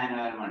சமப்படுத்தினா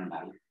என்ன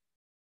வேணுமென்றால்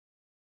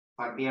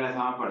சக்திகளை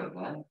சமப்படுத்த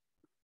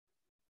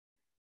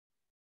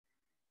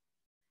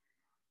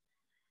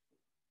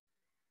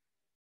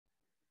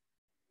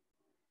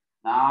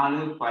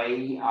நாலு பை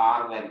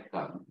ஆர்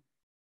வர்க்கம்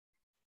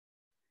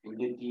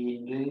into D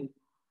into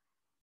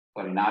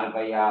sorry 4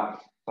 by R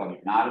sorry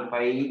 4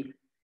 by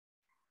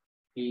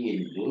D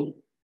into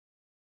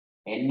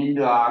n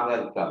into R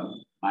வர்க்கம்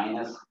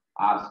மைனஸ்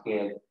ஆர்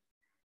ஸ்கொயர்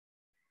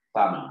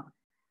சமம்.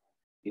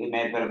 இது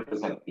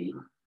மேற்பரப்பு சக்தி.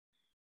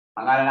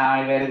 அங்கால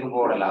 4 பேருக்கு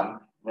போடலாம்.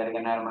 இதற்கு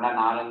என்ன பண்ணா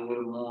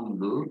 4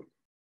 3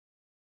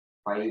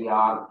 பை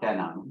ஆர்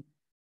கனம்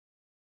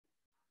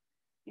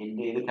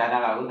இன்டு இது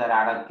கனளவு தர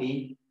அடர்த்தி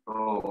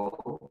ரோ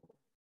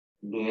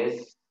இன்டு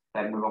எஸ்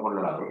தன்மை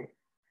கொள்ளளவு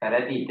தர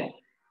டீட்டா.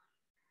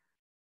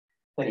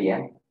 சரியா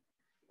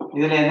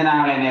இதுல இருந்து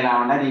நாங்கள் என்ன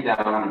ஆகும்னா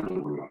டீட்டாவை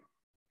கணக்கிட்டுள்ளோம்.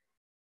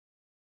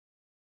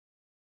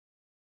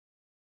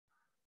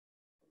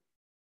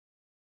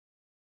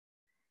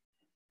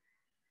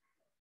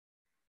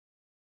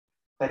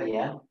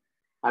 சரியா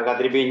அக்கா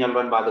திருப்பி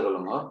சொல்றேன்னு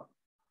பார்த்துக்கொள்ளுங்க.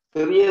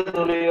 சிறிய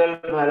துளிகள்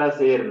மேல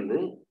சேர்ந்து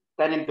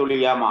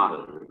தனித்துளியா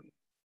மாறுது.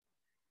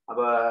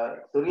 அப்ப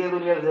சிறிய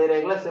துளிகள்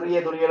செய்யறதுல சிறிய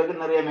துளிகளுக்கு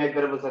நிறைய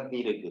மேற்பரப்பு சக்தி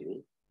இருக்குது.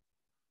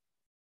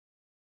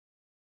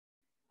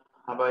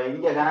 அப்ப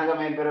இங்க கனக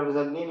மேற்பரப்பு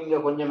சக்தி இங்க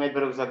கொஞ்சம்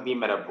மேற்பரப்பு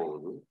சக்தியும்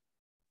பெறப்போகுது.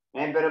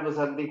 மேற்பரப்பு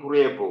சக்தி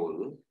குறைய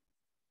போகுது.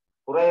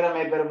 குறையிற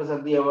மேற்பரப்பு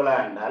சக்தி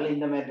எவ்வளவு என்றால்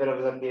இந்த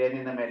மேற்பரப்பு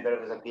சக்தியிலிருந்து இந்த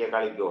மேற்பரப்பு சக்தியை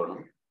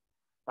கழிக்கணும்.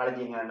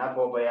 கழிச்சிங்கன்னா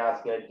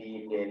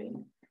 4πr²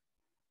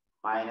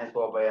 மைனஸ்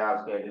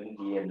 4πr²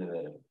 டி என்று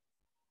வரும்.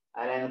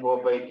 அதுல இருந்து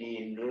 4πt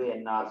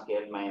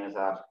nr² மைனஸ்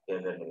r²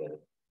 என்று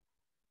வரும்.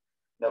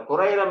 இந்த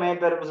குறையிற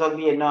மேற்பரப்பு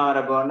சக்தி என்ன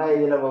வரப்போனா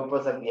இதுல வெப்ப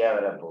சக்தியா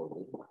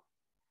வரப்போகுது.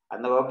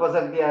 அந்த வெப்ப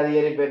சக்தி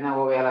அதிகரிப்பு என்ன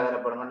ஓவையால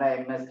தரப்படும்னா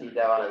ms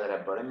டீட்டாவால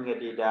தரப்படும். இங்க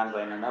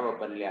டீட்டான்னு என்னன்னா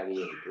வெப்பநிலை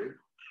அதிகரிப்பு.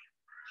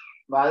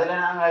 அதுல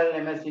நாங்கள்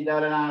ms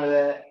டீட்டாவில நாங்கள்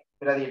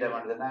பிரதியிடம்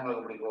பண்ணுறது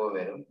எங்களுக்கு இப்படி ஓ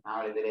வரும்.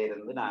 நாங்கள் இதுல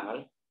இருந்து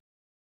நாங்கள்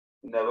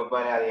இந்த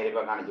வெப்பநிலை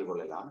அதிகரிப்பை காணிச்சு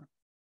கொள்ளலாம்.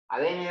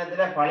 அதே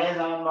நேரத்துல பழைய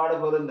சமன்பாடு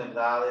பொருந்தும்.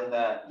 அதாவது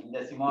இந்த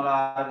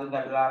சிமோலாருக்கும்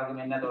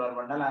கேபிட்டலாருக்கும் என்ன தொடர்பு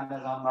பண்ணால் அந்த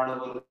சமன்பாடு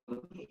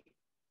பொருந்தும்.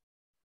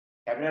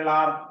 கேபிட்டல்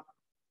ஆர்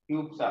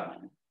கியூப்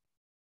சமன்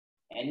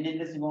n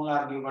இந்த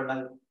சிமோலார் கியூப்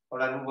பண்ணது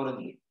தொடர்பு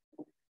பொருந்தி.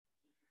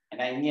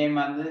 ஏன்னா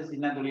இங்கேயும் வந்து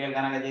சின்ன துளிகள்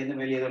கணக்க சேர்ந்து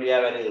பெரிய துளியா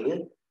வருகிறது.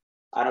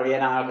 அதனுடைய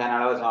நாங்கள்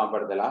கனளவை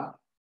சமப்படுத்தலாம்.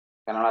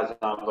 கனளவை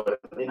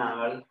சமப்படுத்தி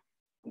நாங்கள்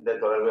இந்த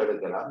தொடர்பு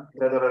எடுக்கலாம்.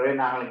 இந்த தொடர்பை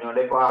நாங்கள்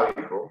இன்னொரு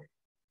பாவிப்போம்.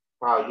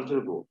 பாவிச்சுட்டு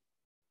இருப்போம்.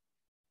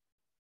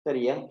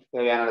 சரியா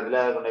தேவையான இடத்துல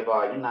அதை கொண்டே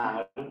பாவிச்சு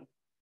நாங்கள்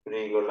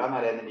பிரிவு கொள்ளலாம்.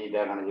 நிறைய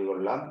நீட்டாக கணக்கு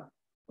கொள்ளலாம்.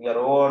 இங்க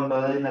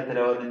ரோன்றது இந்த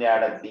திரவத்தின்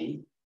அடர்த்தி,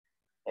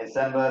 எஸ்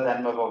என்பது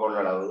தன்வெப்ப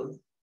கொள்ளளவு,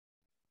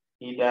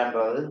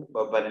 டீட்டான்றது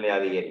வெப்பநிலை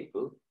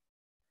அதிகரிப்பு.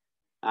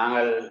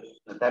 நாங்கள்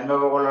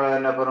தன்வெப்ப கொள்ளளவு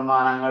என்ற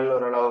பெருமானங்கள்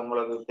ஓரளவு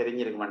உங்களுக்கு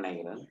தெரிஞ்சிருக்கும்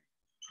நினைக்கிறேன்.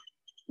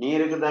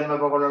 நீருக்கு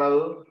தன்வெப்ப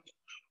கொள்ளளவு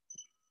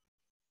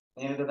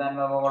நீருக்கு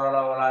தன்வெப்ப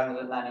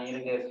கொள்ளளவு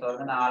நீருக்கு எஸ்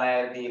வந்து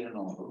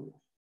 4200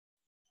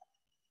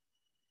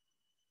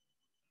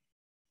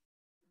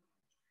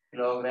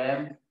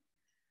 கிலோகிராம்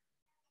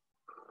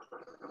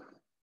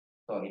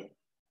சாரி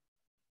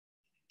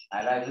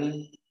அலகு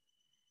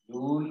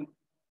ஜூல்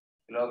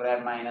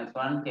கிலோகிராம்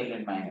 -1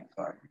 கெல்வின்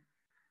 -1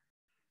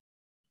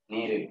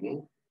 நீருக்கு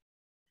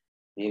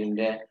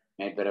நீரிന്റെ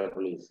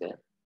மேற்பரப்பு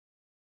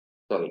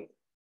சாரி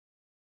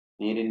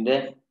நீரிന്റെ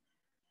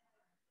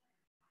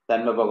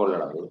தன்வெப்ப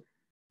கொள்ளளவு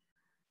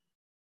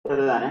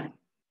சரிதானே.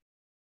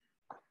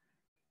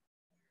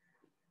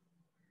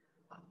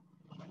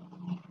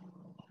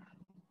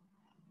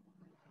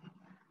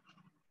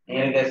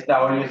 நீருக்கு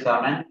SW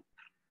சமன்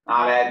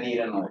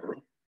 4200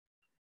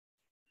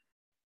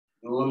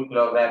 ஜூல்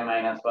கிலோகிராம்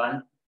 -1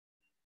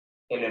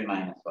 கெல்வின்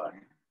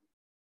 -1.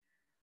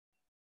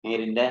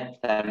 நீரின்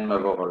தன்மை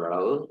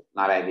கொள்ளளவு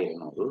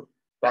 4200.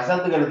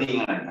 ரசத்துக்கு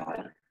எடுத்தீங்கன்னா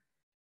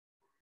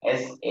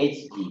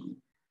SHG.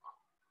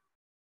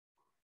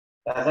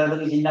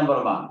 ரசத்துக்கு சின்ன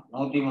பெருமா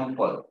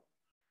 130.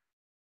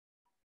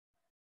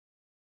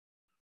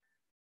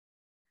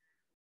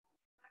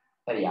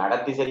 சரி,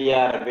 அடர்த்தி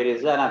சரியான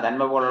பெருசு, ஆனா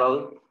தன்மை கொள்ளளவு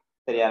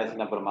சரியான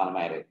சின்ன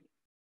பெருமானமா இருக்கு.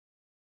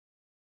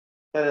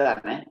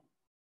 சரிதானே?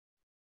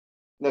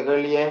 இந்த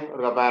கேள்வியை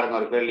ஒரு பாருங்க,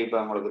 ஒரு கேள்வி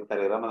இப்ப உங்களுக்கு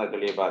தருகிறோம், அந்த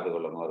கேள்வியை பார்த்துக்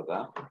கொள்ளுங்க ஒருக்கா.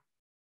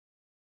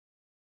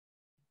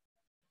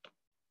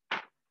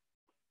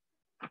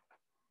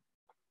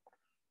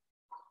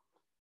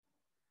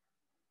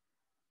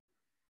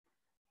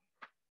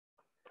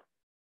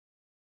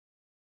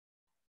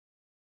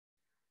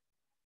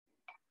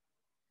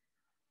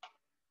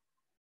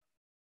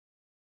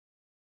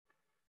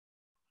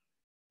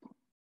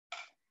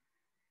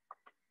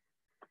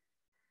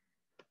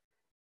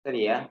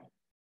 சரியா?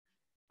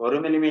 1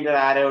 மில்லிமீட்டர்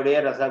ஆரையுடைய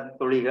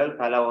ரசத்துளிகள்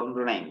பல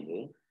ஒன்றிணைந்து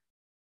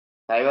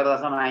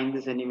 0.5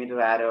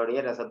 சென்டிமீட்டர் ஆரையுடைய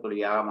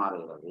ரசத்துளியாக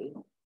மாறுகிறது.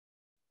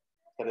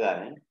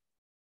 சரிதானே?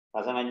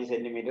 0.5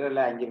 சென்டிமீட்டர்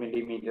இல்ல 5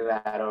 மில்லிமீட்டர்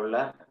ஆரோள்ள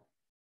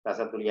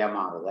ரசத்துளியா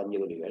மாறுது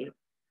 5 துளிகள்.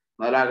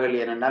 முதலாவது கேள்வி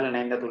என்னென்றால்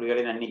இணைந்த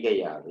துளிகளின்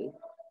எண்ணிக்கையாது.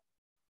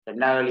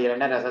 இரண்டாவது கேள்வி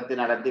என்ன,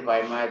 ரசத்தின் அடர்த்தி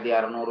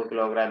 1600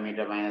 கிலோகிராம்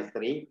மீட்டர்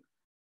 -3.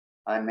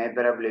 அதன்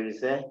மேற்பரப்பு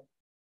விசை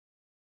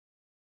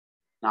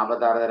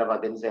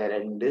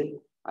 46/10⁻².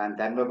 அதன்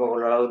தன்வெப்ப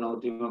கொள்ளளவு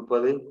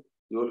 130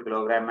 ஜூல்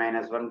கிலோகிராம்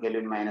 -1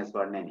 கெல்வின்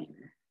 -1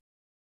 என.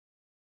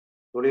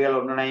 துளிகள்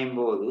ஒன்றிணையும்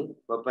போது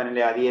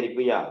வெப்பநிலை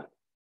அதிகரிப்பு யாது?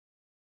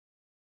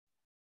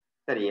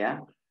 சரியா?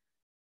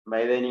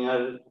 இதை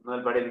நீங்கள்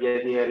முதல் படிப்பிய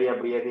தியரி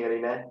அப்படியே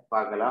தியரியில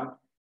பார்க்கலாம்.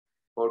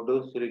 போட்டு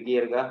சுருக்கி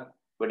இருக்கா,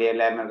 இப்படி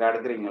எல்லாமே இருக்கா,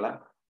 எடுத்துறீங்களா?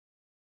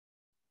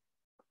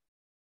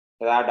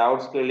 ஏதாவது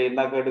டவுட்ஸ் கேள்வி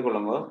இருந்தால்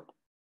கேட்டுக்கொள்ளுங்க.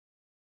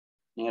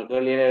 நீங்கள்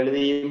கேள்வியில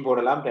எழுதியும்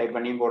போடலாம், டைப்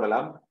பண்ணியும்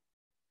போடலாம்.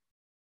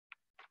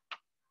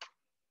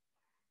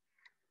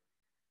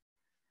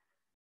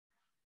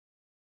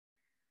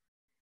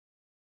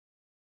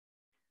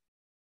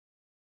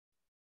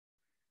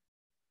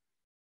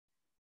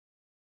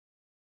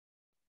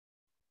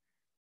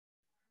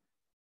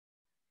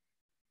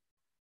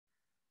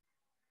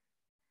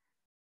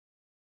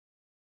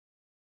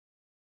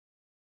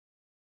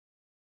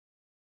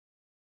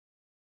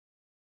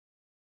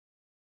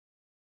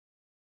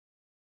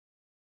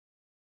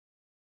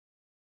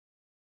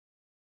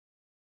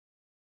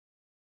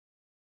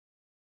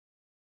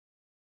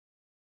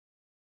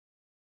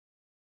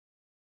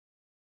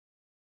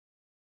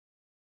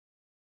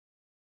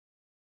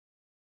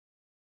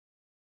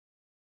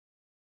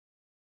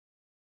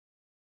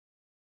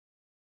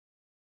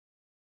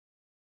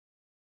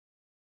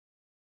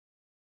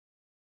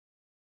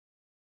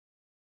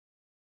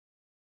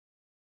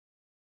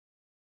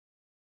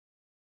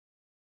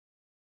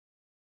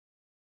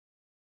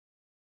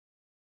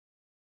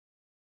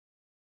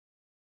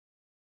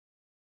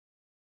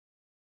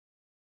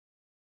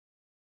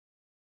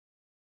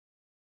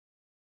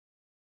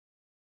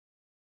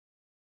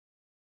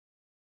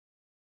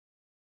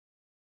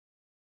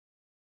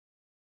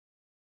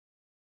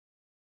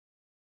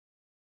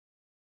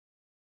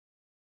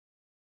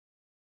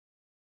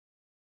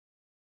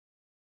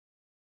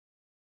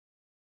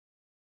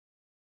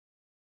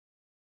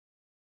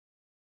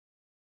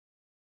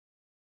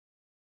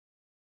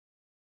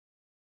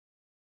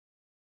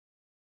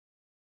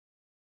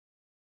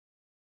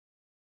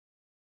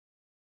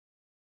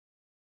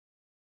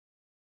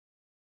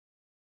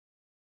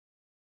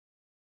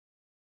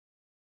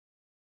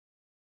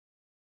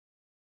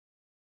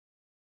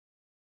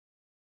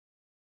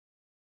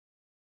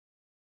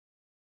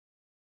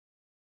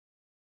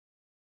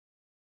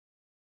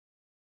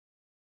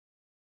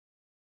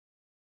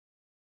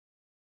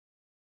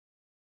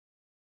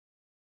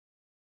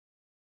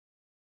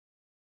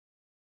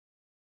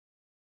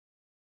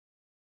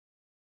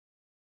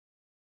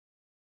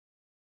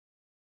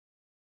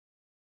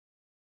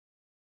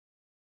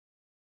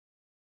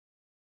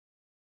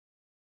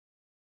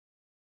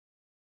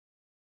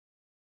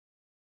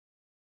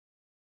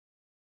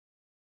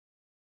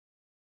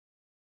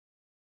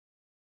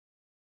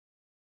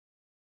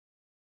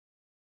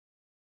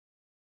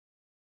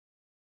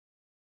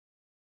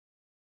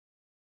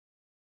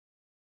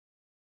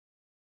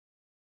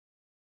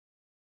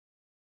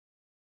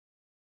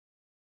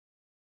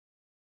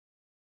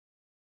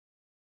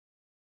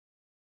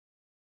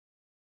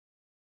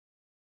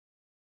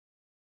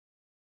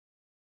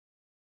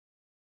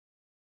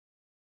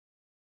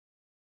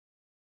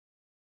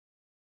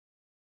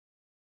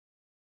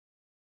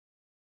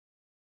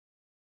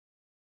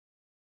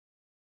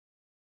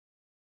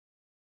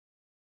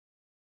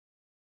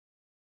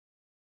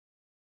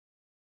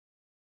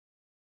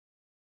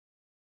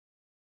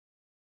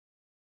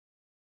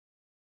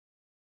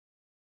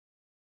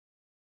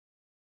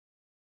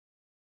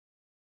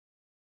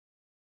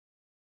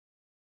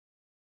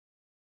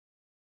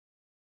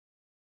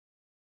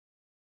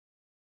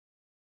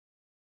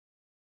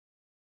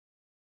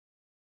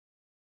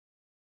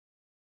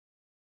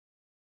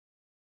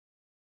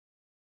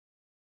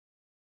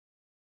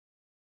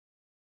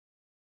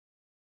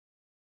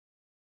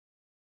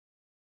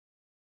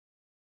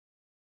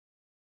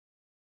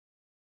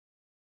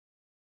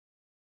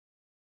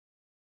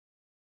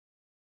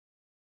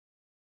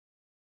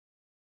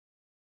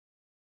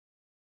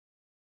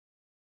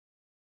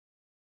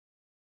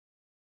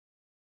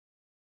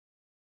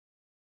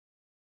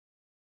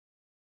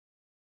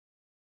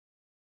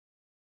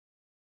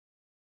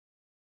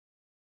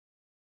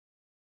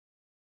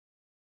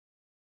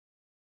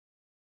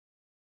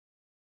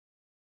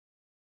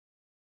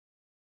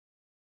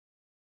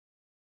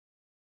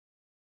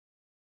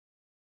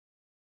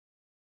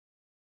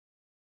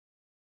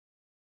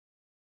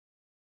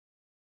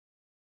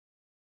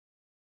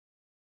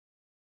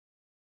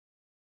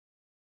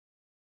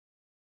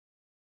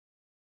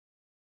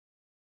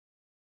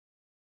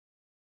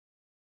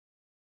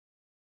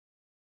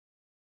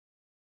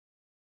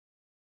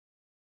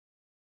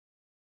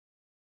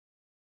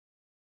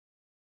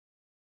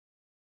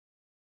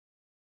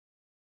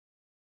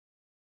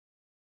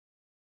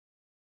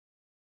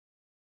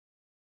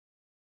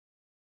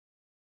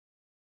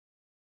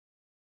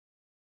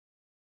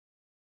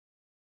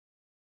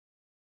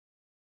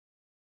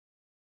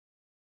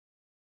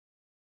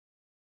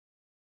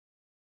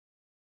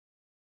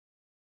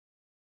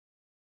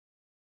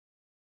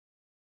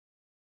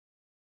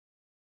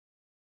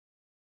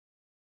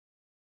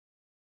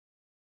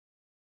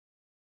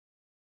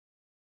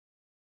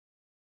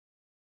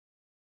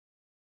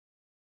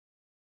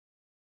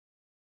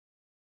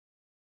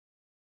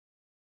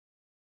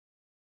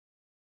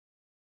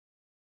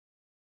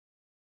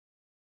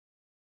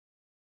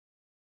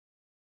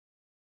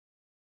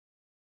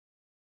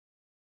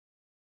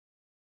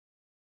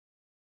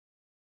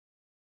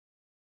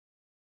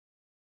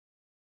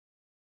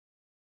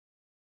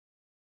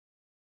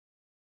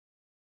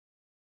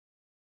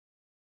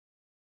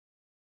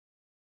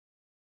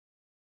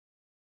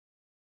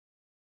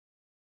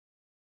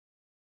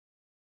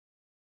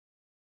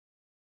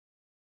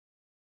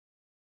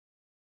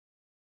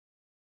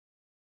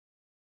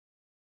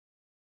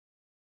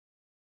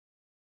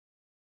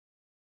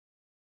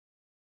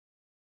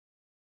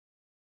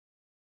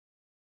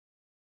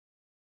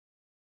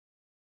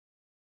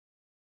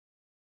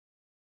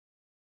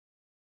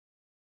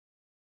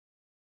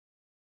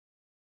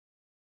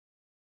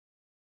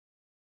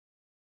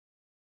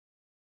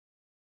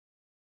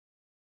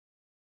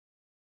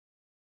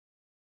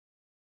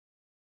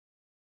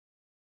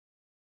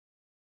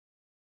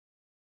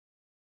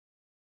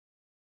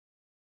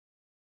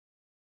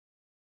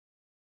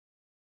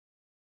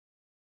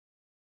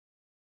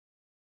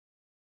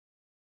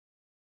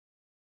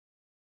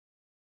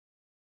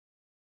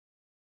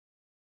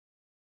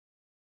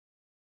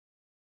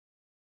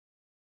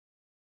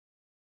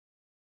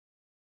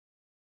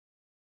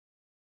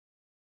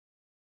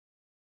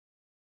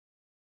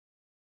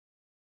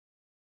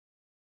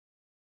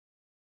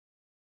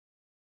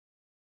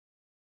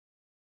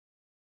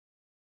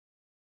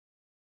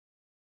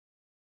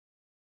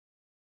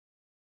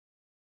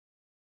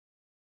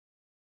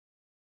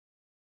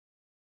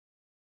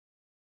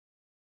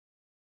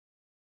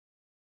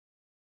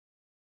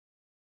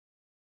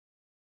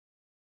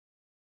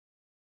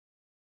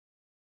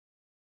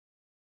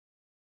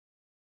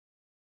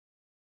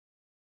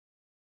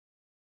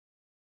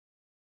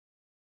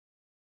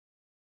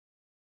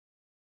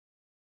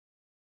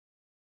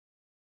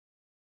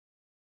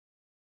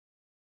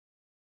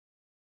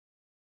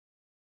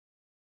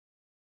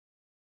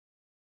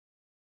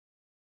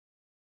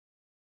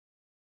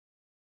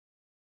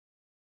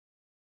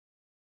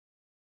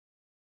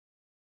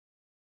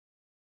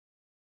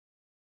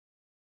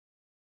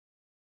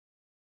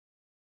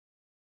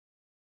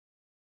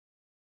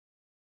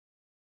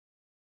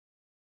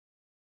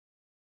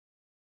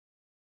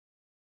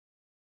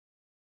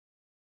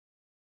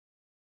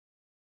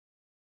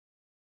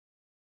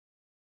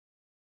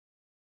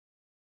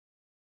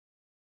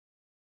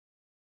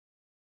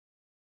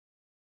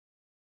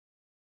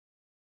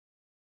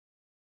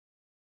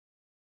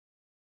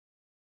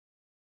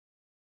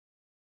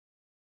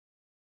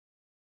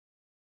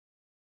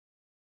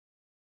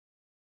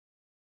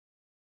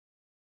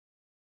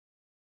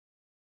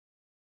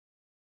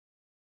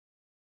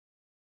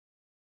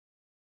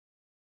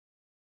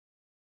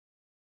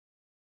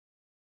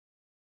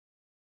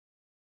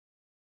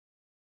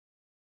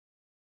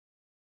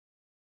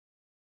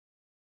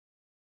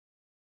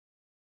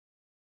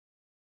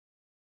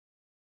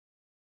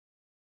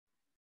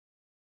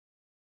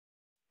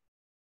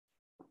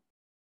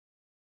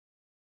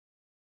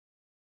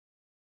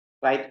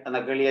 ரைட், அந்த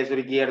கேள்வியை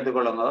சுருக்கி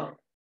எடுத்துக்கொள்ளுங்க.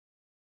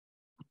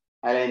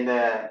 அதில்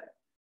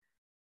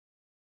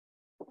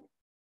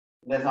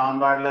இந்த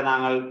சமன்பாட்டில்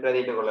நாங்கள்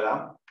பிரதிட்டு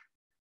கொள்ளலாம்.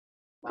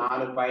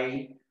 4 by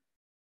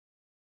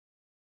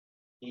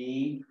D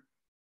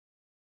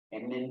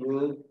n into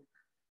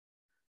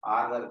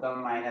r வர்க்கம்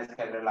மைனஸ்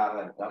கேபிட்டல் R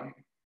வர்க்கம்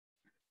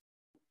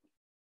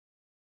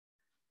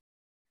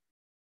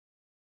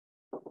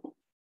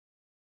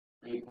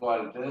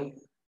ஈக்குவல் டு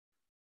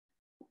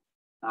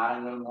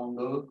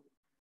 4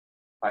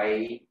 பை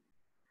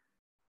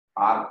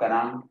r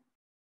கனம்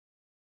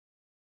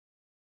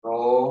ரோ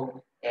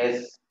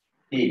எஸ்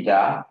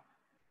தீட்டா.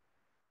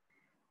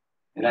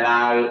 இதில்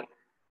நாங்கள்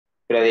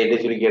பிரதிட்டு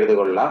சுருக்கி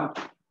எடுத்துக்கொள்ளலாம்.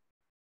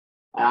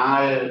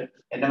 நாங்கள்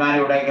என்ன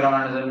மாதிரி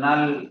உடைக்கிறோம்னு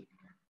சொன்னால்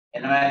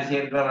என்ன மாதிரி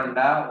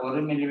சேர்க்கிறோம்டா 1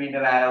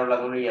 மில்லிமீட்டர் ஆர உள்ள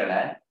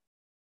துளிகளை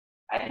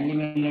 5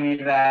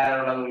 மில்லிமீட்டர் ஆர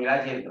உள்ள துளிகளா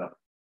சேர்க்கிறோம்.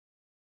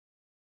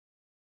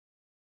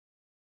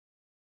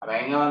 அப்ப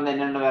எங்க வந்து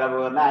என்னென்னு வர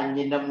போகுதுன்னா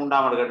 5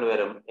 அடுக்கு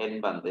வரும். n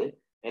வந்து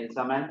n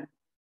சமன்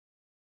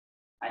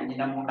 5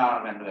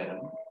 அடுக்கு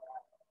வரும்.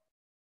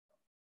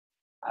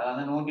 அது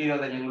வந்து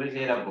 125 துளி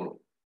சேர போகுது.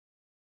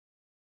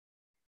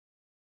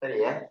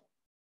 சரியா?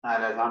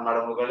 அதில் சமன்பாடு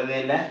உங்களுக்கு எழுதே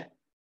இல்லை.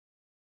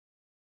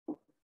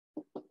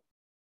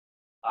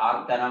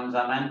 ஆர்கனம்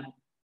சமன்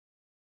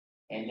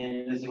n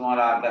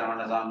சிமோல்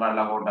ஆர்கனம்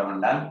சமன்பாடுல போட்டோம்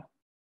என்றால்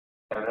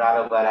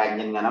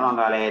 5 கணம்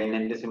அங்கால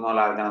n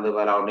சிமோல் ஆர்கனது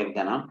போல ஒன்று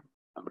இருக்கணும்.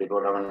 அப்படி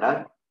போட்டோம் என்றால்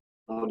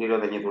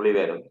 125 துளி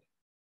வரும்.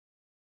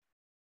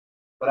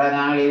 அப்புறம்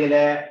நாங்கள் இதுல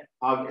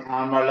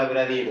சமன்பாடுல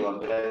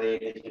பிரதியிடுவோம்.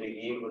 பிரதியிட்டு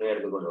சுருக்கி இப்படி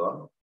எடுத்துக்கொள்வோம்.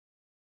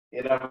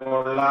 இதுல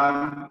போடலாம்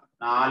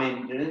 4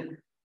 into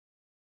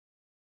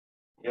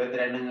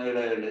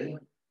 22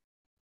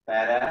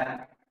 பேர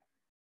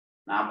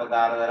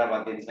 46 தர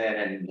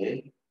 10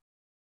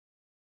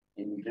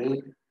 into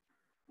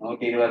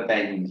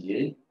 125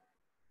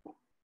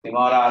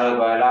 சிமோல் ஆறு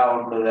பதிலா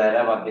 1 தர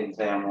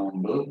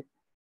 10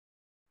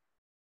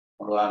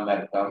 முழுவாம்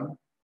வர்க்கம்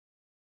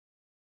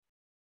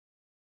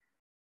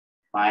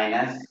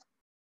மைனஸ்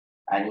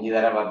 5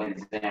 தர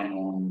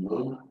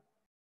 10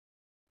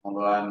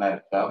 முழுவாம்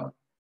வர்க்கம்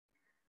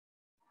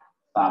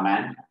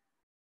சமன்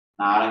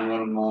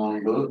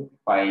 4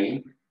 பை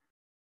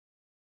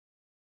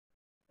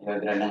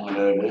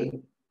 22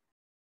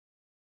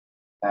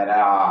 தர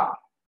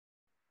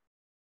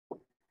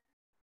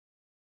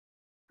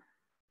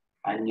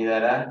 5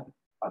 தர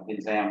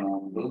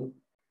 10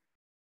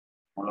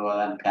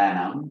 முழுவதன்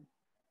கனம்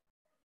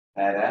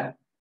தர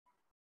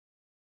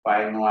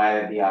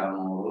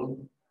 13600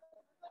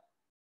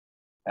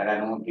 தர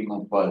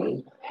 130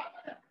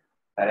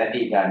 தர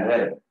டீட்டாண்டு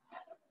வரும்.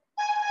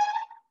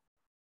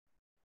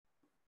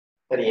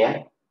 சரியா?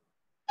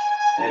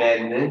 இதுல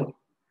இருந்து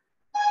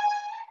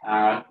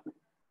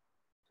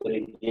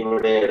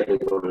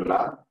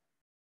எடுத்துக்கொள்ளலாம்.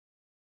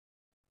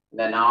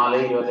 இந்த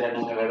 4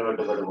 22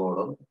 வெட்டுப்பட்டு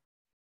போடும்.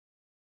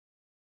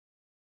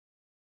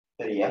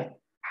 சரியா?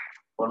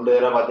 1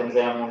 தர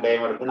 10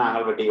 எடுத்து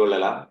நாங்கள் வெட்டி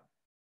கொள்ளலாம்.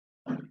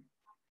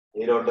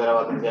 1 தர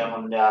 10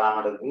 6ஆம்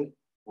அடுக்கு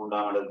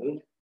 3ஆம் அடுக்கு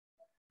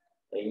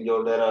இங்க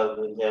 1 தர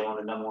 10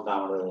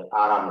 3ஆம் அடுக்கு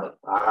 6ஆம் அடுக்கு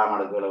 6ஆம்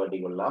அடுக்குகளை வெட்டி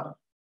கொள்ளலாம்.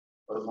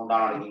 ஒரு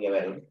 3ஆம் அடுக்கு இங்க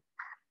வரும்.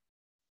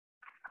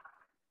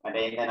 மற்ற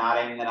இந்த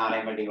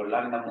 4 வெட்டி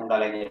கொள்ளலாம். இந்த 3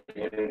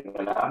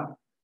 எடுத்துக்கொள்ளலாம்.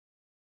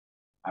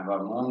 அப்ப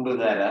 3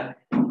 தர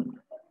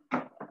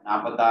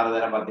 46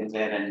 தர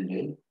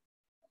 10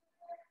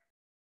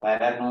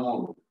 தர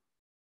 100.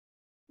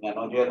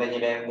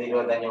 125 இருந்து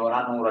 25 போனா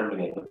 102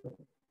 பேர்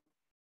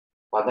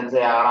 10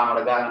 6ஆம்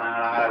அடுக்காக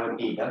நாங்கள்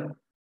வெட்டிட்டோம்.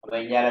 அப்ப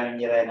இந்தியாவில்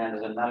மிஞ்சது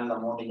என்னன்னு சொன்னால் இந்த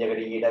 3 இஞ்ச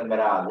பெருகிடம்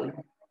பெறாது.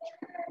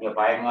 இங்க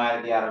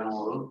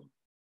 13600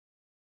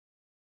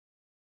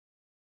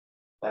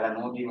 தர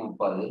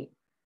 130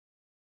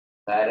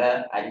 தர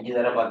 5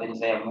 தர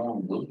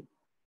 10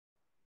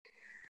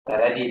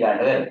 தர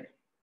டீட்டாண்டு.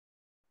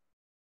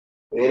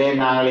 இதிலே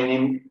நாங்கள் இனி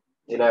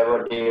சில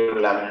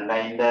வெட்டிக்கலாம்.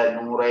 இந்த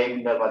 100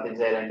 இந்த 10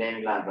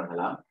 பிளான்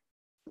பண்ணலாம்.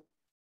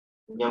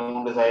 இங்க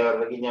 3 சைவர்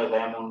இருக்கு, இங்க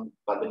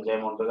 10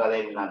 இருக்கு, அதை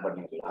பிளான்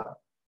பண்ணிக்கலாம்.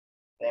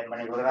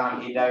 பண்ணி கூட நான்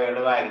டீட்டாவை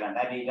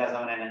எழுவாயிருக்கேன்டா. டீட்டா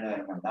சமன் என்னென்ன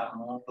வேணும்டா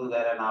 3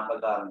 தர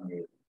 46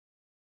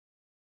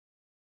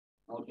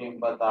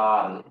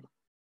 136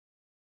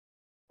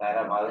 தர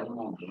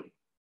 13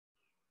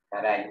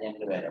 தர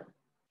 5 வரும்.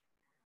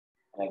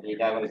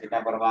 டீட்டா ஒரு சின்ன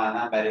பிரமாதம்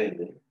தான்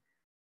வருது.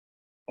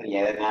 சரி,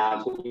 எதை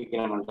நான்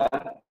சுருக்கணும்னா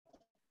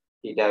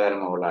டீட்டா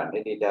வரும்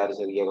உள்ளாண்டு டீட்டா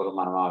சுருக்கிய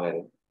பிரமாணமா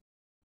வரும்.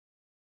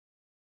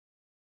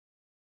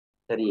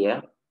 சரியா?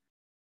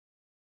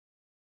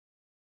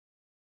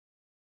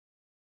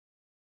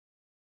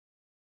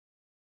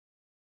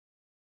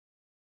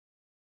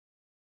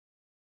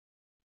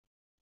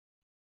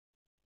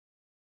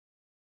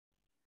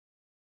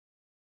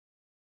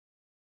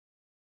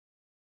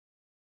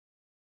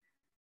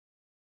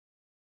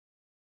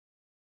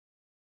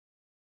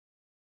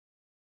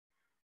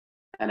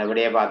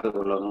 நல்லபடியா பார்த்து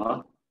கொள்ளுங்க.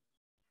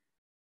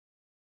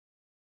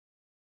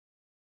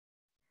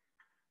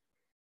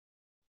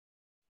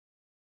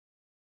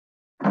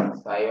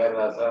 சைவர்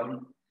ரசம்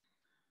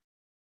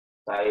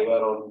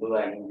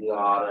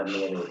 0.156 என்று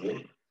வருவது.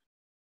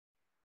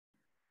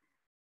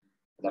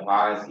 இந்த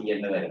பாகசி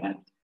என்று வருவேன்.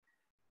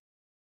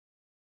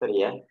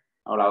 சரியா?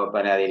 அவ்வளவு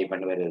பரியாதை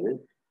பண்ணி வருது.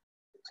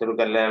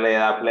 சுருக்கல்ல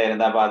ஏதாப்புல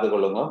இருந்தா பார்த்துக்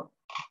கொள்ளுங்க.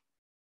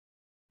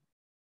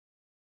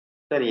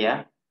 சரியா?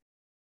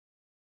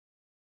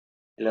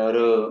 இதுல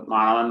ஒரு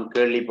மாணவன்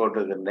கேள்வி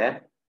போட்டிருக்கின்ற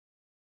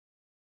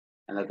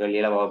அந்த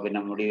கேள்வியில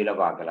வகுப்பின் முடிவுல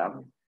பார்க்கலாம்.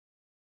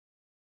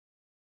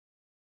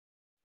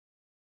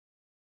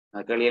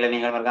 அந்த கேள்வியில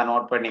நீங்கள் இருக்கா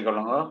நோட்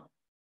பண்ணிக்கொள்ளுங்க.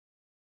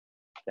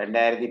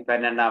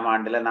 2012ஆம்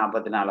ஆண்டுல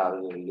 44வது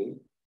கேள்வி.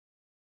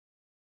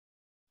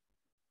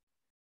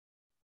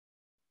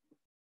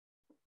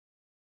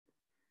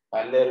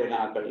 பல்வேறு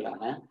வினாக்கள்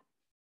இல்லாம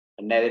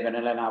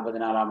 2012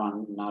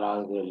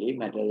 44வது கேள்வி,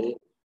 மற்றது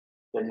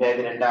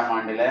 2002ஆம்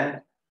ஆண்டுல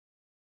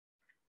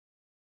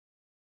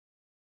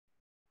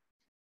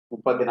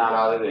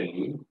 34வது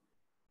கேள்வி.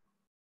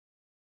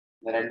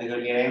 இந்த ரெண்டு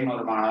கேள்விகளையும்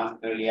ஒரு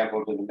மாணவன் கேள்வியா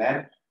போட்டிருந்தார்.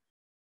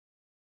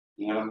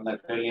 நீங்களும் இந்த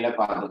கேள்வியில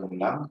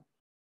பார்த்துக்கலாம்.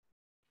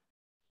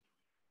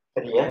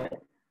 சரியா?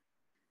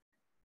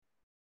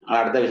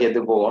 அடுத்த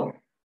விஷயத்துக்கு போவோம்.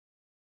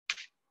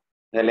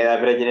 இதில்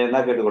ஏதாவது பிரச்சனை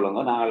இருந்தால்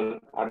கேட்டுக்கொள்ளுங்க. நாங்கள்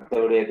அடுத்த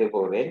விடயத்துக்கு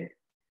போவேன்.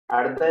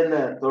 அடுத்த இந்த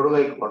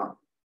தொடுகை கோணம்.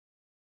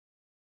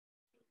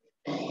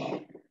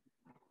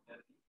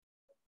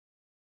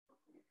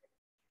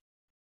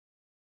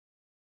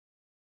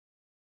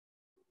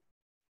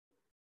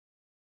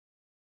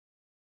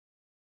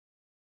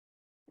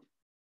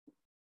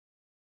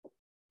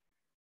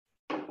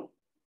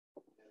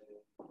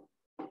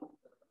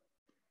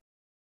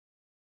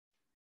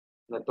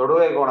 இந்த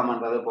தொடுகை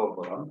கோணம்ன்றது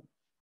போகிறோம்.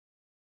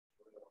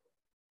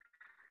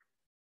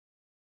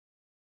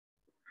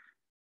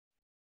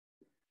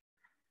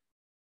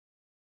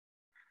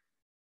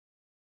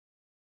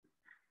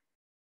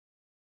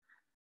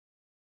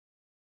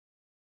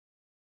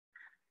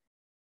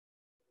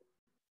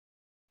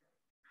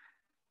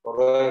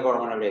 தொடுகை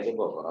கோணம் எடுத்து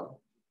போகிறோம்.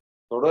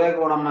 தொடுகை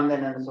கோணம் வந்து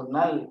என்னன்னு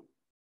சொன்னால்,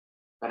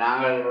 இப்ப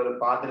நாங்கள் ஒரு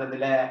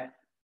பாத்திரத்துல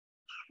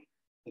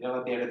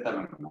 20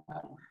 எடுத்தோம்.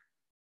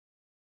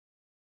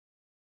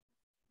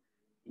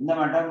 இந்த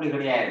மட்டம் இப்படி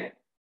கிடையாது.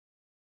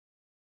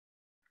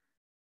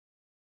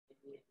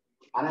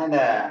 ஆனா இந்த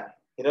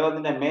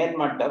 20 மேல்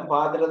மட்டம்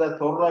பாத்திரத்தை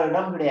சொல்ற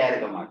இடம் கிடையாது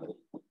இருக்க மாட்டேது.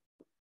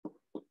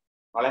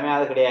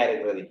 வளமையாக கிடையாது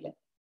இருக்கிறது இல்லை.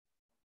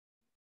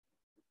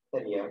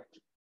 சரியா?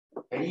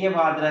 பெரிய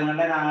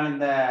பாத்திரங்கள்ல நாங்கள்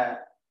இந்த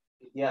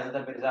வித்தியாசத்தை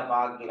பெருசா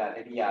பார்க்கல,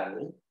 தெரியாது.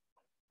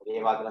 பெரிய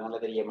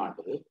பாத்திரங்கள்ல தெரிய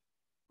மாட்டுது.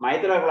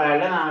 மைத்திர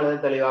குழாயில நாங்கள் அதை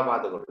தெளிவா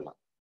பார்த்து கொள்ளலாம்.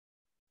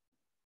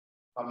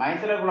 இப்ப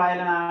மைத்திர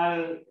குழாயில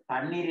நாங்கள்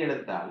தண்ணீர்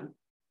எடுத்தால்,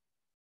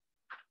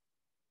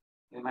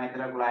 இது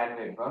மைத்திர குழாயில்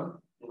வைப்போம்.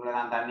 இதுல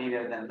நான் தண்ணீர்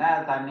எடுத்தேன்னா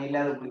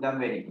தண்ணீர்ல அது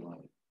இப்படித்தான் வெடிக்கும்.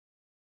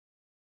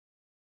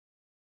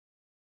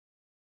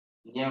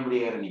 இங்கே இப்படி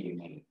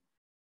நிற்கும்.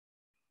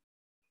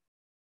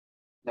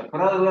 இந்த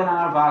பிறகு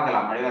நாங்கள்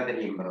பார்க்கலாம், மழைவா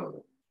தெரியும். பிறகு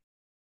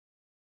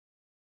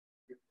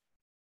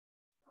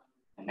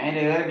மேல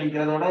ஏறி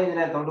நிற்கிறதோட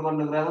இதுல தொட்டு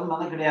கொண்டுக்கிறதும்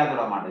வந்து கிடையாது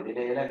விட மாட்டேன்.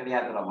 இதுல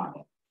கிடையாது விட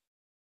மாட்டேன்.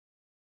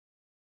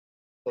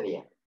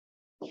 சரியா?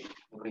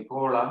 இப்படி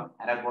கோலம்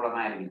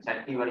அரைக்கோளமா இருக்கு.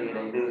 சட்டி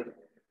வடிவில இது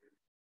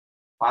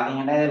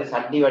பாத்தீங்கன்னா இதுல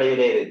சட்டி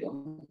வடிவிலே இருக்கும்.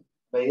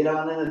 இப்ப இதுல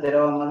வந்து இந்த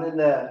திரவம் வந்து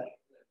இந்த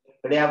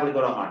கிடையாப்படி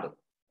தொட மாட்டேன்.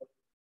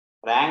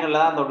 ஒரு ஆங்கிள்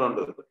தான் தொட்டு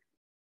கொண்டு இருக்கு.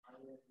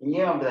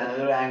 இங்கேயும்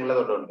அப்படிதான் ஒரு ஆங்கிள்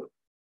தொட்டு கொண்டு.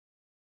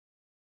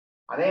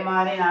 அதே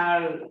மாதிரி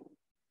நாங்கள்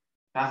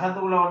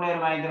ரசத்துக்குள்ள கொண்டு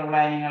ஒரு மைத்திர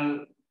குழாய் நீங்கள்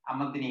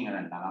அமர்த்தினீங்க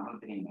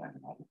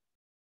வேண்டாம்.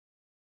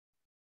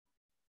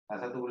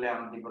 ரசத்துக்குள்ளே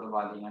அமர்த்தி போட்டு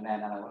பாத்தீங்கன்னா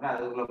என்ன நடக்கும்,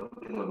 அதுக்குள்ள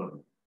தொட்டு.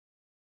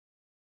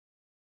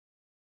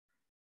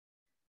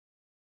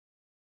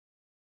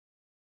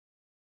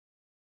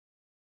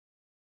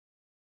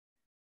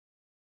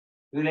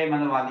 இதுலயும்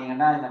வந்து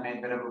பாத்தீங்கன்னா இந்த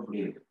மேற்பிறப்பு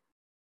இப்படி இருக்கு.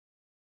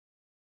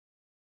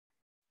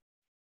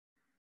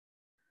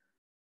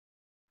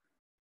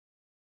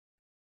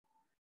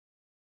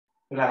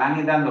 இதுல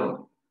ரங்கி தான் தரும்.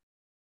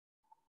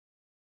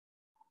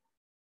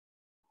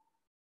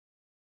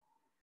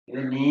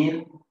 இது நீர்,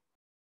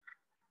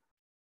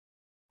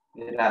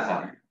 இது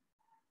ரசம்,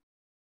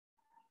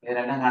 இது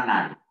ரெண்டும்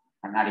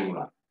கண்ணாடி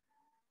கூட.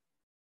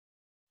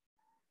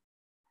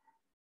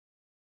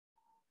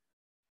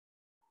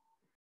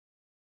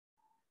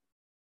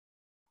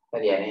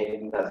 சரியா?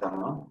 நீர்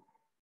ரசமும்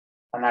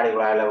கண்ணாடி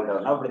குழாயில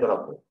விட்டோம்னா இப்படி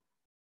தொடப்பு.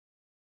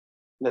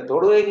 இந்த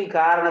தொடுகைக்கு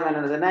காரணம்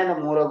என்னதுன்னா இந்த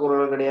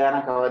மூலக்கூறுகளுக்கிடையான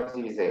கவர்ச்சி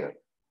விசைகள்.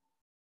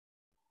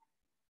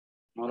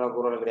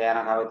 மூலக்கூறுகளுக்கிடையான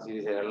கவர்ச்சி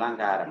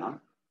விசைகள்லாம் காரணம்.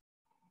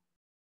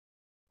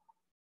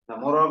 இந்த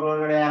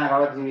மூலக்கூறுகளுக்கிடையான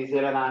கவர்ச்சி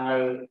விசைகளை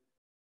நாங்கள்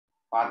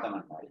பார்த்தோம்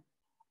என்றால்,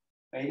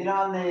 இதுல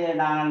வந்து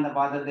நாங்கள் இந்த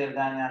பாத்திரத்தை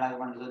எடுத்தாங்க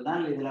நடக்க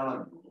சொன்னால் இதுல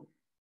வந்து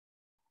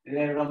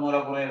இதுல இருக்கிற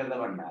மூலக்கூறு எடுத்த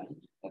பண்ணால்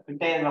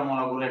கிட்டே இருக்கிற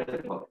மூலக்கூறு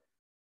எடுத்துப்போம்.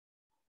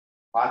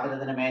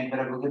 பாத்திரத்தின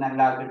மேற்பிறப்புக்கு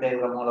நல்லா கிட்டே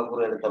இருக்கிற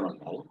மூலக்கூறு எடுத்த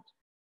பண்ணால்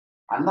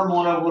அந்த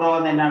மூலக்கூறை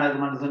வந்து என்ன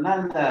நடக்கணும்னு சொன்னா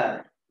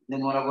இந்த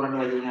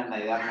மூலக்கூறுன்னு வச்சுங்க,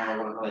 இதான்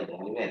மூலக்கூறுன்னு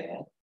வச்சாங்க. அது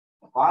வேற.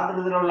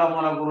 பாத்திரத்தில் உள்ள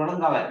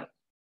மூலக்கூறுகளும் கவர்.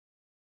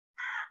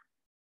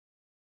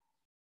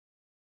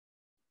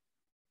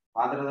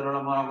 பாத்திரத்தில் உள்ள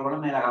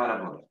மூலக்கூறுகளும் மேல கவர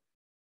போகுது.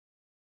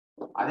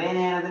 அதே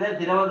நேரத்துல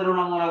திரவத்தில்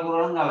உள்ள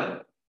மூலக்கூறுகளும்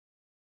கவரும்.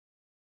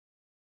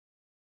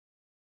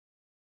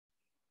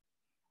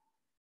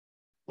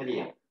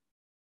 சரியா?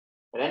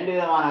 ரெண்டு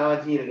விதமான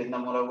கவர்ச்சி இருக்கு. இந்த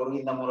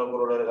மூலக்கூறுக்கு இந்த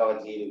மூலக்கூறோட ஒரு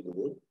கவர்ச்சி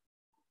இருக்குது.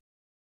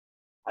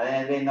 அதே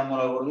நேரத்தில் இந்த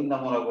மூலக்கூறுக்கு இந்த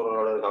மூலக்கூறோட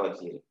ஒரு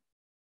கவர்ச்சி இருக்கு.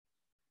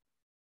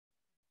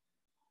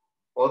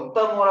 ஒத்த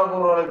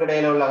மூலக்கூறுகளுக்கு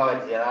இடையில உள்ள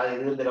கவர்ச்சி, அதாவது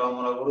இது திரவ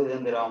மூலக்கூறு, இது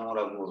திரவ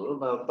மூலக்கூறு.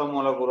 ஒத்த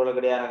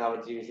மூலக்கூறுகளுக்கு இடையான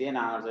கவர்ச்சி விசையை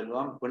நாங்கள்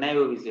சொல்லுவோம்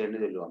பிணைவு விசை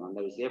என்று சொல்லுவோம். அந்த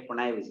விசையை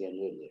பிணைவு விசை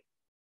என்று சொல்லுவோம்.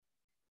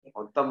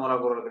 ஒத்த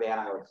மூலக்கூறுகளுக்கு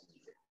இடையான கவர்ச்சி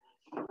விசை.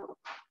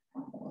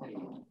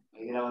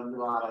 இதுல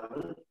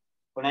வாரது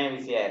பிணைய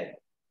விசையா இருக்கு.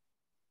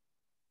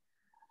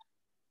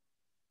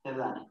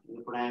 சரிதானே? இது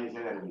பிணைய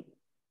விசை கருவி.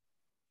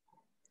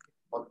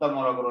 ஒத்த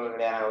மூலக்கூறுகளுக்கு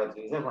இடையான கவர்ச்சி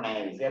விசை பிணைய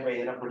விசை. அப்ப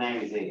இதுல பிணைய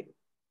விசை.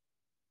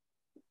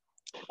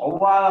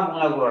 ஒவ்வாத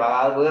மூலக்கூறுகள்,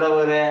 அதாவது வேற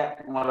வேற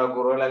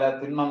மூலக்கூறுகள் அல்ல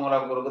திண்ம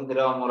மூலக்கூறுக்கும்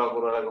திரவ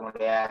மூலக்கூறுகளுக்கும்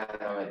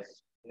இடையான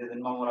இது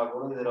திண்ம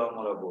மூலக்கூறு, திரவ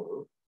மூலக்கூறு.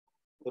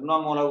 திண்ம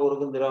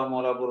மூலக்கூறுக்கும் திரவ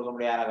மூலக்கூறுக்கும்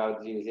இடையான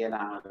கவர்ச்சி விசையை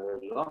நாங்கள்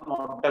சொல்லுவோம்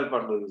மொட்டல்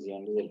பண்பு விசை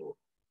என்று சொல்லுவோம்.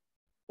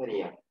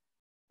 சரியா?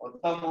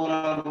 ஒத்த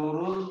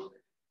மூலக்கூறு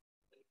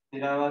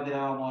திரவ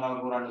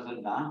மூலக்கூறுன்னு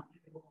சொன்னா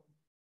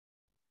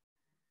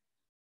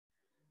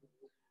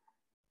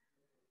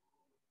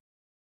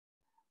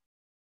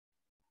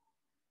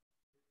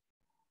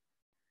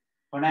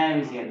பிணைய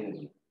விசை என்று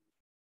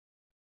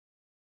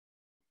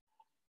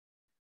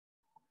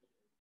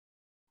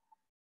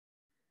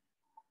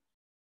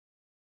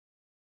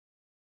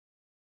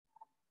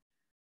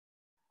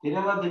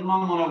திரவ திண்ம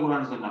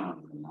மூலக்கூறுன்னு சொன்னா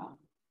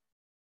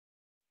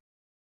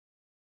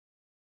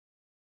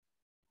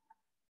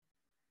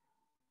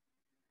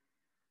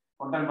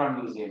ஒட்டல்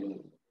பண்பு விசை என்று.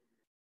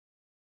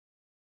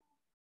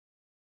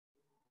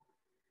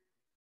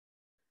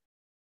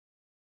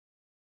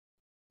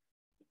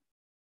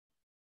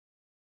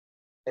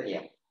 சரியா?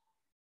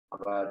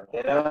 அப்ப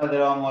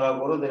திரவ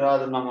மூலக்கூறு திரவ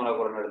திண்ம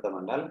மூலக்கூறுன்னு எடுத்தோம்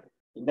என்றால்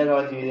இந்த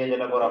கவர்ச்சி விதியை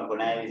சொல்ல போறோம்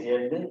பிணைய விசை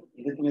என்று,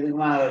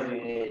 இதுக்குமான கவர்ச்சி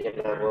விதியை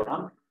சொல்ல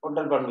போறோம்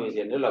ஒட்டல் பண்பு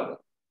விசை என்று சொல்ல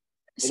போறோம்.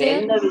 இதுல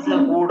எந்த விசை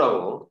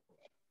கூடவோ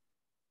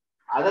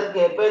அதற்கு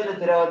எப்ப இந்த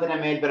திரவத்தின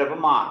மேற்பரப்பு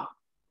மாறும்.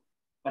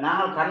 இப்ப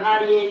நாங்கள்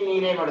கண்ணாடியை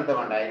நீரே எடுத்த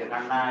வேண்டாம்.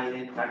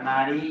 இது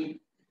கண்ணாடி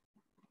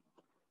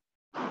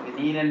இது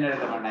நீரன்னு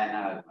எடுத்த வேண்டாம்.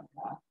 என்ன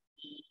எடுத்தா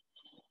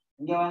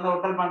இங்க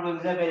ஒட்டல் பண்பு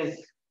விசை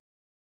பெருசு.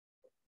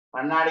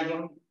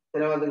 கண்ணாடிக்கும்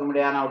திரவத்துக்கு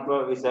முடியான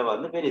ஒட்டல் விசை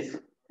பெருசு.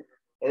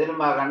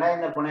 எதிர்பார்க்கண்டா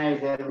இந்த புனைய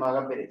விசை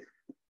எதிர்பார்க்க பெருசு.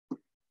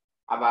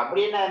 அப்ப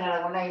அப்படின்னா என்ன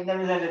நடக்கும்னா இந்த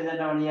விசை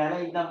பெருசற்ற வழியால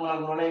இந்த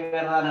மூலக்கூறுகளை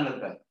வேறுதான்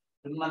இழுக்க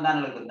திண்மம் தான்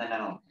இழுக்கும் தன்னை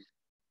நோக்கி.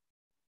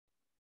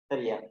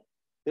 சரியா?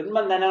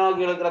 திண்மம் தன்னை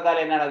நோக்கி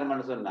இழுக்கிறதால என்ன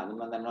நடக்கும்னு சொன்னா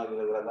திண்மம் தன்னை நோக்கி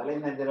இழுக்கிறதால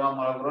இந்த திரவ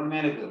மூலக்கூறுகள்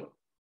மேலுக்கு வரும்.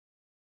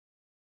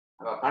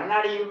 அப்ப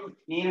கண்ணாடியும்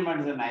நீரும்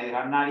சொன்னா இது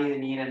கண்ணாடி இது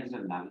நீர்ன்னு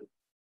சொன்னால்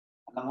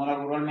அந்த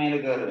மூலக்கூறுகள்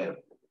மேலுக்கு வருவார்.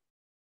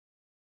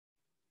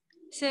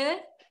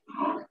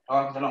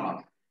 சொல்லுங்க.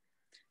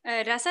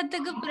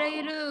 ரசத்துக்கு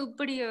பிறகு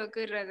இப்படி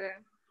வைக்கிறது.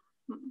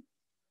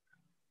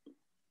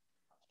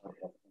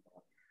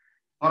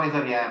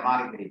 சாரி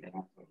மாறி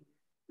பிடிக்கிறேன்.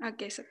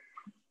 Okay sir.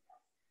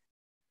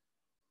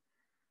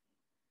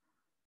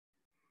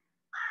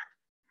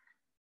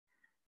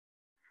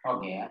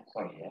 Okay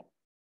sorry.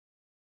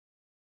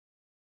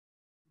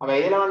 அப்ப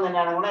இதுல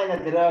என்ன இந்த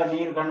திரவ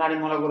நீர் கண்ணாடி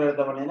மூலக்கூறு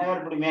எடுத்த பண்ணீங்கன்னா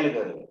இப்படி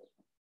மேலுக்கு வருது.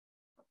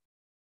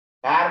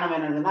 காரணம்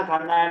என்னன்னா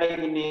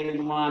கண்ணாடிக்கு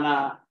நீருக்குமான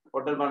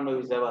ஒட்டல் பண்பு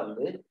விசை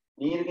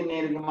நீருக்கு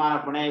நீருக்குமான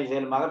புனை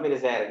விசையமாக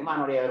பெருசா இருக்கும்.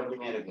 அதனுடைய இப்படி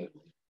மேலுக்கு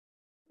இருக்கு.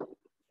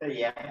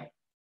 சரியா?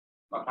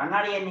 இப்ப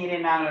கண்ணாடியை நீரை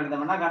நாங்கள்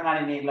எடுத்தோம்னா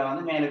கண்ணாடி நீர்ல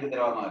மேலுக்கு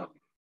திரவமா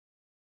இருக்கும்.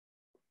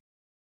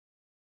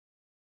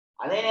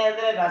 அதே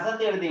நேரத்துல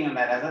ரசத்தை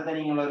எடுத்தீங்கல்ல, ரசத்தை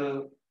நீங்கள் ஒரு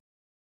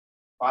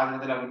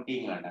பாத்திரத்துல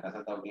விட்டீங்களா,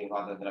 ரசத்தை அப்படியே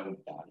பாத்திரத்துல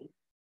விட்டால்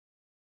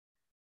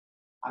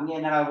அங்க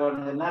என்னடா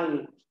போடுறதுனால்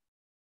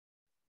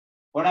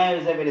புனை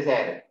விசை பெருசா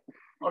இருக்கு,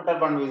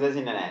 ஒட்டல் பண்பு விசை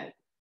சின்னனா இருக்கு.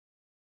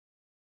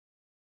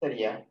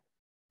 சரியா?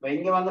 இப்ப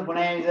இங்க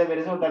புனை விசை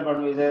பெருசு, ஒட்டல்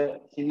பண்பு விசை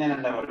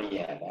சின்ன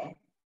வழியாக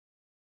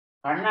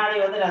கண்ணாடி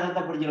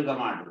ரசத்தை பிடிச்சிருக்க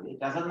மாட்டுது.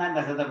 ரசம் தான்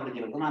ரசத்தை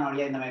பிடிச்சிருக்கும். நான்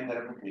வழியா இந்த மாதிரி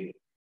பிறப்பு புரியும்.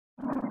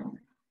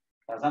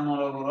 ரச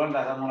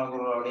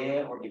மூலக்கூறுகளோடையே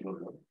ஒட்டி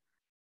கொள்ளும்,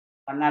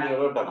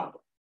 கண்ணாடியோட ஒட்ட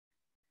மாட்டோம்.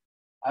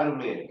 அது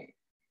புரிய இருக்கு.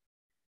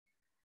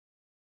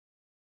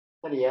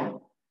 சரியா?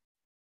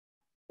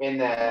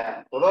 இந்த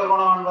தொடர்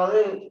குணம் என்பது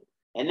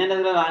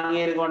என்னென்னதுல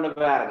வாங்கி கொண்டு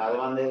போயாருங்க.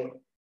 அது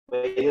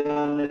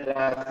இது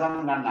ரசம்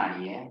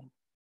கண்ணாடிய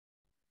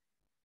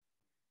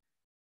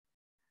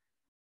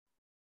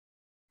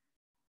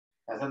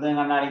ரசத்தையும்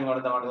கண்ணாடிக்கு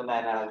கொடுத்த மட்டும்தான்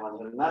என்ன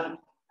நடக்கும்னால்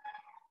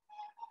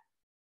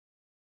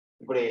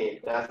இப்படி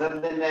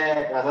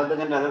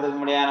ரசத்துக்கு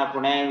முடியான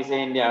புனை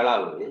விசையின்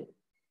அளவு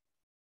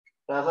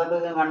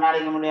ரசத்துக்கும்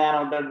கண்ணாடிக்கு முடியான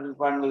ஒட்டல்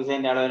பண்பு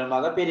விசையின்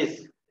அளவிலுமாக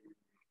பெருசு.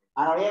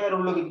 அதனுடைய வேறு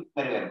உள்ளுக்கு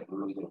வருவார்,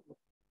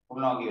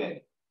 உள்நோக்கி வேறு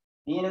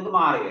நீருக்கு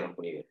மாறி வரும்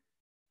புரிய.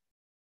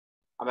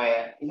 அப்ப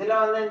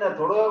இதுல இந்த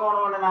தொடுக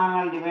கோணம்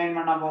நாங்கள் டிஃபைன்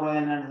பண்ண போறது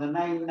என்னன்னு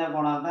சொன்னா இந்த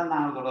கோணத்தை தான்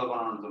நாங்கள் தொடுக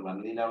கோணம்னு சொல்றோம்.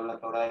 இதுல உள்ள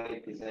தொடரை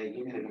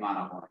திசைக்கும்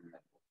இருக்குமான கோணம்.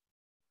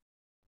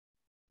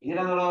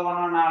 இதுல தொடுக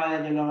கோணம் நாளை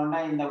சொல்லணும்னா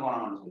இந்த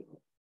கோணம்னு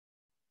சொல்றோம்.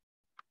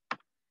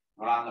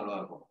 தொடுக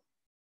கோணம்.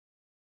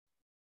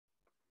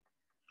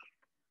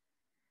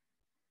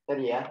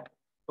 சரியா?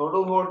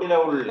 தொடுகோட்டில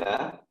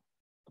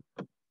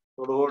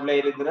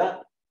இருக்கிற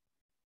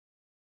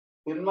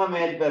திண்ம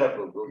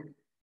மேற்பரப்புக்கும்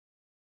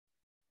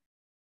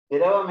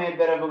திரவ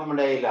மேற்பரப்புக்கும்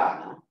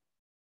இடையிலான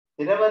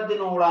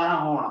திரவத்தின் ஊடான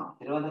கோணம்,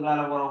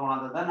 திரவத்துக்கான போற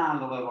கோணத்தை தான்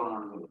நாங்கள் தொகை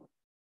கோணம் சொல்றோம்.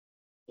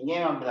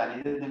 இங்கேயும் அப்படிதான்.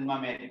 இது திண்ம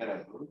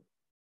மேற்பரப்பு,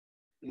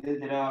 இது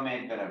திரவ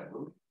மேற்பரப்பு.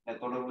 இந்த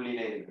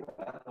தொடுபுள்ளியில இருக்கிற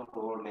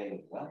தொடுகோட்டில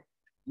இருக்கிற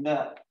இந்த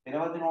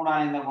திரவத்தின்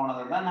ஊடான இந்த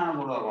கோணத்தை தான் நாங்கள்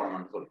தொகை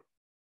கோணம் சொல்றோம்.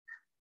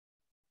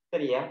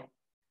 சரியா?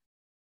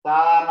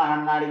 சாதாரண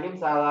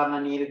கண்ணாடிக்கும் சாதாரண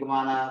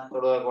நீருக்குமான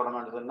தொடுகை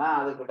கோணம் சொன்னா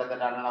அது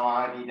கிட்டத்தட்ட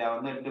அண்ணளவாக நீரை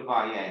 8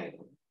 பாகையா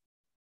இருக்கும்.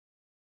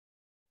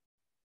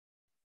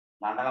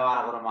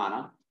 அண்ணளவான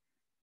பிரமாணம்.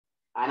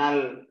 ஆனால்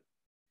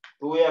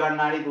தூய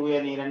கண்ணாடி தூய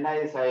நீர்னா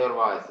இது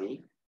சயோர்வாசி.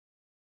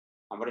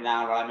 அப்படி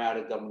நாங்கள் வளமையாக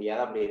எடுக்க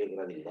முடியாது, அப்படி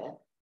இருக்கிறது இல்லை.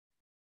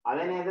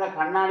 அதே நேரத்தில்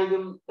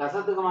கண்ணாடிக்கும்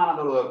ரசத்துக்குமான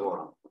தொடுகை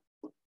கோணம்,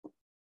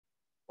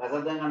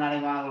 ரசத்துக்கும்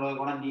கண்ணாடிக்குமான தொடுகை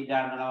கோணம்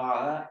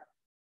நீட்டாண்டளவாக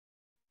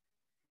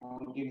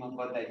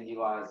 135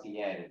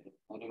 வாசியா இருக்கு,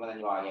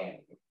 115 வாகையா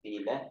இருக்கு.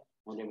 டீல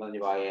 135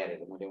 வாகையா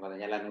இருக்கு,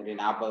 135 எல்லாம்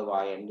 140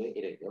 வாகை என்று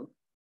இருக்கும்.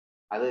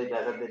 அது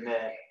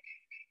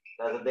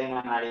ரசத்தையும்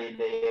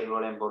கண்ணாடியின்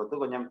இயல்புகளையும் பொறுத்து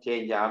கொஞ்சம்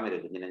சேஞ்ச் ஆகாம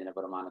இருக்கு, சின்ன சின்ன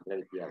பிரமாணத்துல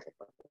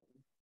வித்தியாசப்பட்டு.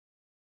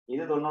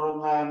 இது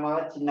 99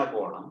 சின்ன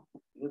கோணம்,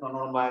 இது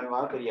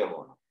 99 பெரிய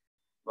கோணம்.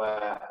 இப்ப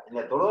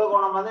இந்த தொடுகை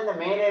கோணம் இந்த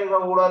மேலே இருக்கிற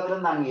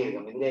ஊடகத்திலும் தங்கி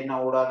இருக்கும். இதுல என்ன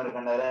ஊடகம்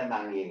இருக்குன்றதுல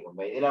தங்கி இருக்கும்.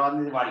 இப்ப இதுல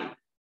இது வழி,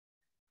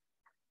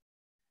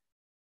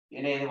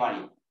 இதுல இது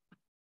வழி.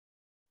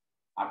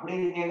 அப்படி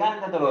இருக்கேதான்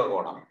இந்த தொடுகை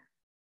கோணம்.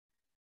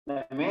 இந்த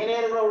மேலே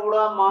இருக்கிற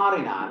ஊடகம்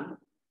மாறினால்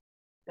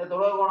இந்த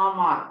தொடுகை கோணம்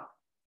மாறும்.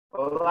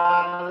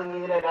 உதாரணத்துக்கு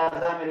இதுல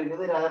ரசம்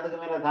இருக்குது, ரசத்துக்கு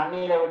மேல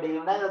தண்ணீரை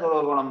விட்டீங்கன்னா இந்த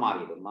தொடுகை கோணம்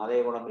மாறிடும். அதே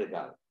குணம்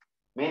இருக்காது.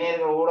 மேலே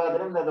இருக்கிற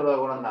ஊடகத்திலும் இந்த தொடுகை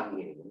கோணம் தங்கி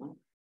இருக்கும்.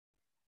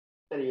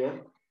 சரியா?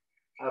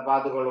 அதை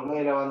பார்த்துக்கொள்ளுங்க.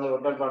 இதுல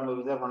ஒட்டல் பண்பு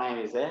விசை, புனைய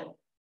விசை,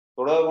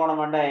 தொடுகை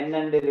கோணம்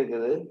என்னென்று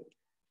இருக்குது.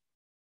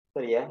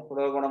 சரியா?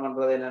 தொடுகை கோணம்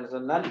பண்றது என்னன்னு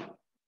சொன்னால்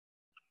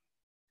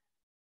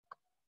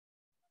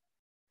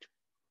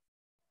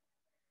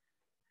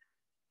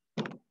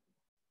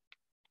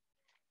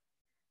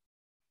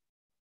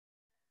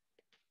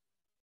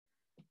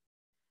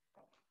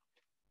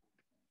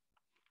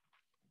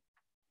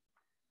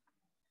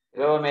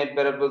திரவ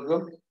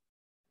மேற்பரப்புக்கும்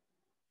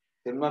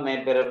திண்ம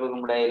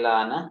மேற்பரப்புக்கும்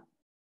இடையிலான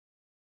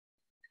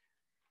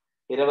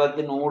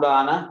திரவத்தின்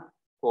ஊடான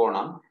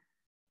கோணம்.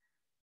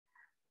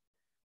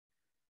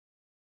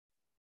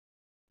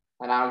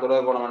 நாங்கள் துருவ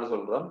கோணம் என்று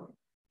சொல்றோம்.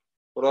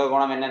 துருவ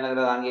கோணம்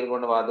என்னென்ன அங்கே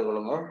கொண்டு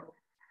பார்த்துக்கொள்ளுங்க.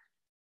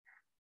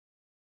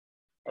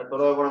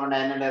 துருவ கோணம்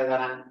என்னென்ன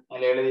இருக்கான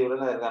எழுதி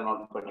விடுங்க, இருக்கான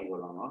நோட்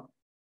பண்ணிக்கொள்ளுங்க.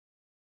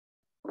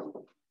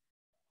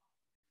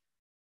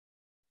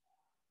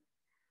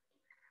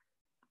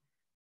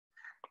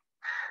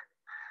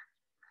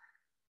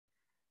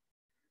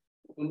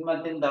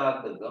 திண்மத்தின்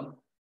தளத்துக்கும்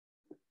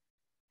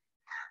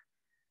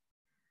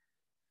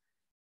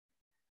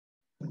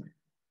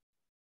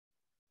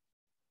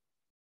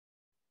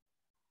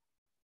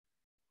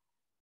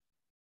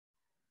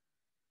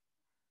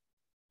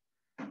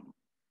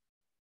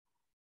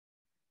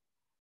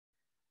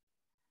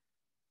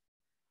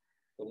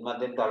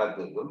திண்மத்தின்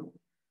தளத்துக்கும்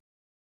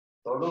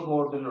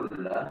தொடுகோட்டில்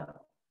உள்ள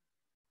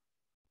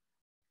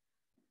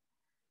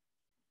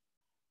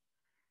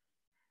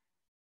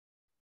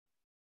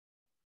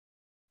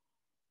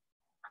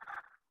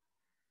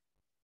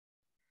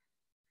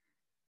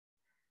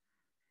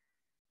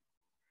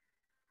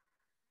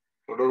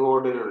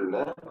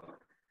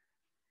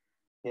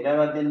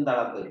திரவத்தின்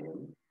தளத்துக்கும்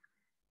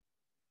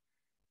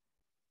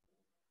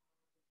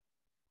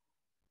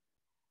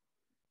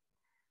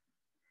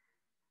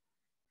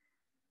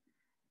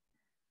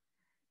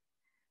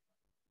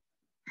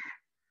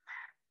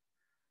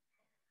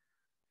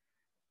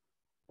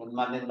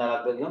திண்மத்தின்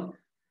தளத்துக்கும்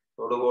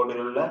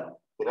தொடுகோட்டில் உள்ள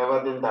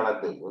திரவத்தின்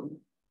தளத்துக்கும்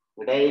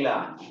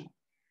இடையிலான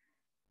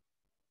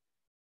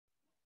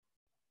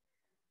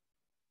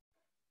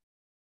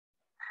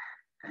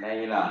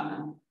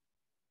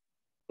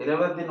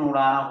திரவத்தின்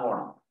ஊடான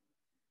கோணம்.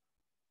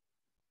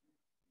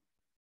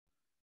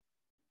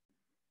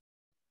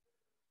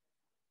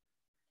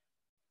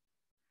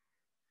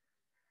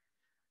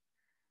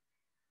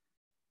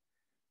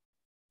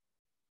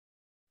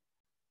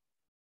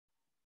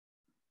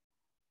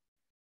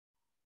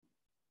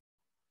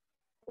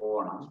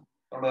 கோணம்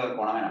தொடுகை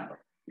கோணம் எனப்படும்.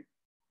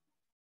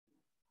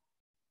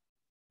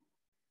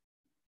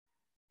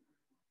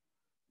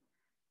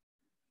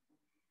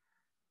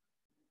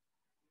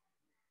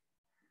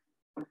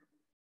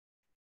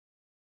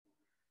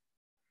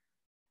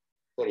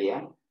 சரியா?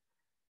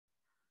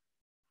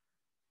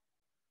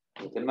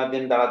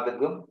 திண்மத்தின்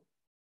தளத்துக்கும்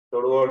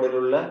தொடுகோட்டில்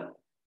உள்ள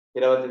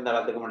திரவத்தின்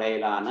தளத்துக்கும்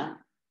இடையிலான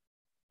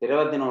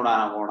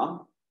திரவத்தினூடான கோணம்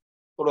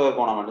தொடுகை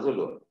கோணம் என்று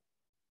சொல்லுவோம்.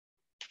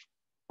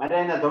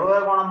 மற்ற இந்த தொடுகை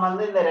கோணம்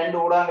இந்த ரெண்டு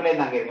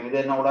ஊடகங்களையும் தாங்க இருக்கும். இது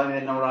என்ன ஊடகம்,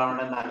 இது என்ன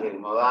ஊடகம் தாங்க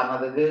இருக்கும்.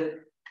 உதாரணத்துக்கு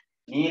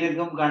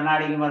நீருக்கும்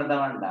கண்ணாடிக்கும் எடுத்த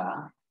வேண்டாம்,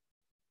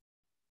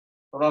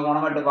 தொடுகை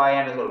கோணம் 8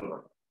 பாகைன்னு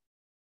சொல்றோம்.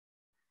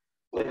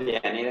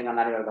 சரியா? நீரும்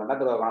கண்ணாடி எடுத்த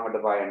வேண்டாம், தொடுகை கோணம்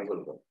 8 பாகைன்னு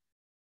சொல்றோம்.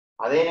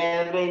 அதே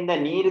நேரத்துல இந்த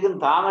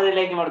நீருக்கும் தாமரை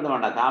இலைக்கும் எடுத்த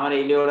வேண்டாம். தாமரை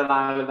இலையோட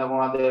நாங்கள் இந்த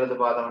கோணத்தை எடுத்து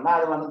பார்த்தோம்னா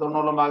அது வந்து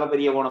 90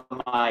 பெரிய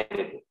கோணமா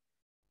இருக்கு.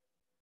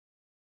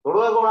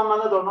 துருவ கோணம்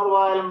வந்து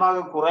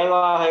 90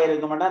 குறைவாக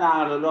இருக்குமெண்டா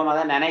நாங்கள் சொல்லுவோம்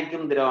அதை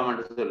நினைக்கும் திரவம்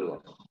என்று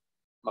சொல்லுவோம்.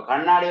 இப்ப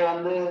கண்ணாடி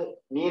வந்து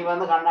நீர்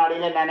வந்து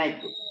கண்ணாடியில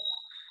நினைக்கும்.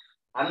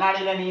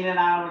 கண்ணாடியில நீரை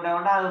நாங்கள்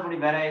விட்டோம்னா அது இப்படி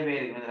விரைவி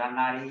போயிருக்கு.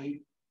 கண்ணாடி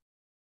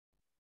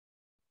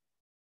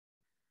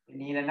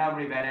நீர் என்ன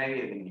அப்படி விரைவி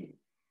இருக்கு. நீர்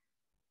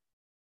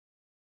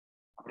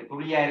அப்படி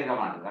துளியா இருக்க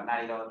மாட்டேங்குது.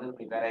 கண்ணாடியில வந்து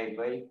இப்படி விரைவி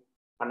போய்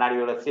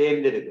கண்ணாடியோட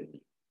சேர்ந்து இருக்கு.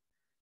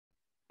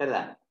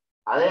 சரிதான்.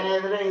 அதே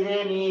நேரத்துல இதே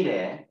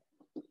நீரை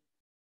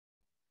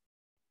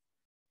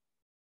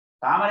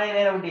தாமரை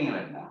நேர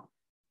விட்டீங்களா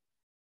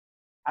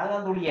அது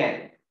வந்து துளியா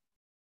இருக்கு.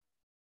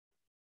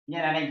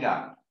 ஏன் நினைக்கா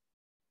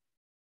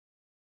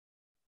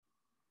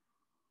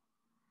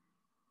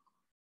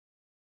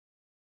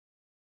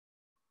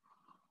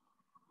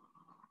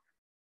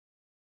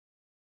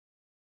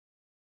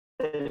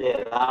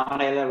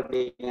தாமரையில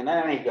விட்டீங்கன்னா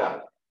நினைக்காது.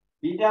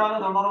 பீட்டா வந்து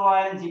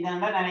 90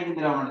 சின்னன்னா நினைக்கும்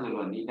திரவம்னு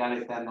சொல்லுவோம். பீட்டா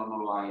லெஸ் தேன்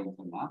 90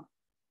 சொன்னா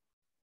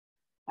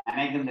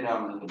நினைக்கும்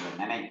திரவம்னு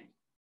சொல்லுவோம். நினைக்கும்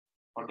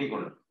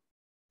ஒட்டிக்கொள்ளும்.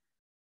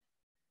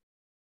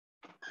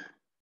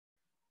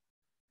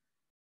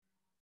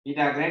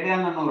 பீட்டா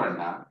கிரேட்டர்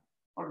 90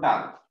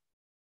 ஒட்டாது.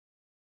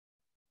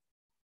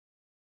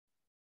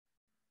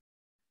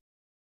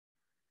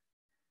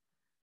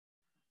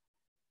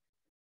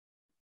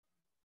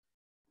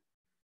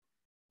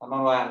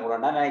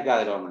 கூடனா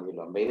நினைக்காது திரவம்னு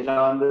சொல்லுவோம். இதுல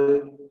வந்து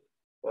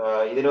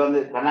இதுல வந்து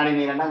கண்ணாடி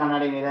நீரன்னா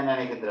கண்ணாடி நீரை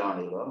நினைக்கும்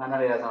திரவம்னு சொல்லுவோம்.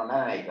 கண்ணாடி ரசம்னா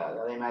நினைக்காது.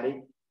 அதே மாதிரி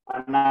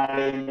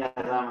கண்ணாடி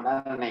ரசம்னா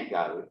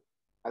நினைக்காது.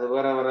 அது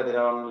வேற வேற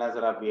திரவங்கள்ல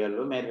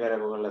சிறப்பியல்பு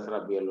மேற்பரப்புகள்ல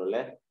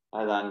சிறப்பியல்புல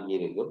அது அங்கி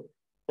இருக்கும்.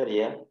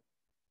 சரியா?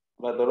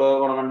 இப்ப துருவ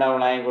குணம்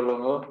விளங்கிக்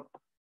கொள்ளுங்க.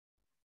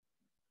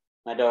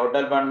 மற்ற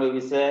ஒட்டல் பண்பு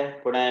விசை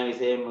புனைய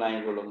விசையும்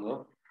விளங்கிக் கொள்ளுங்க.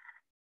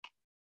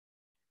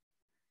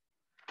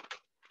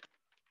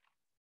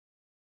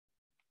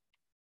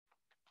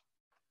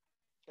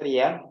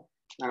 சரியா?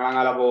 நாங்கள்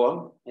அங்கால போவோம்.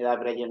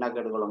 ஏதாவது பிரச்சனை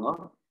கேட்டுக்கொள்ளுங்க.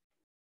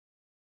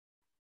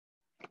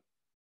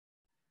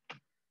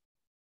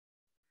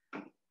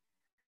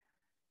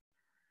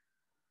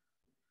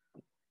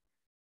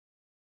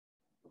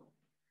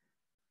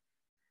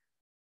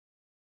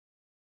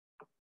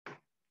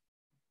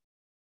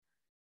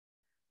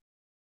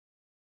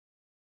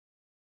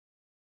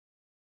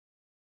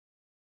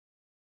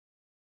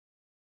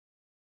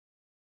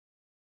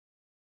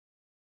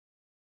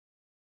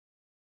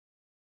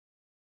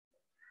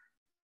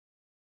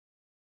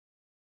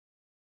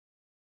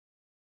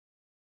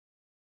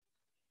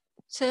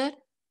 சார்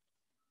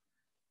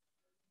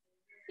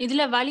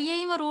இதுல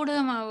வழியையும் ஒரு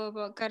ஊடகமா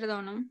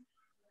கருதணும்.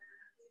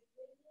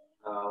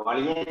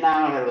 வழியை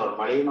நாங்கள் கருதுவோம்.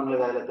 வழியும்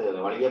எங்களுக்கு அதுல தேவை.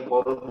 வழியை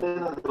பொறுத்து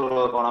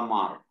துருவ கோணம்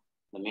மாறும்.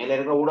 இந்த மேல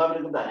இருக்க ஊடகம்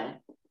இருக்கு தானே,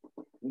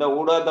 இந்த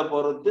ஊடகத்தை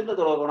பொறுத்து இந்த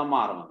துருவ கோணம்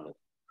மாறும் எங்களுக்கு.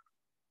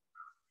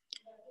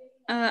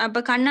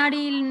 அப்ப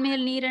கண்ணாடியில்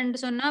மேல் நீர்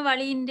என்று சொன்னா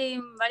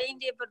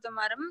வழியின்றைய பொறுத்தும்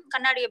மாறும்,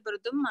 கண்ணாடியை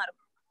பொறுத்தும்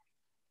மாறும்.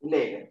 இல்ல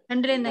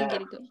ரெண்டுலேயும் தங்கி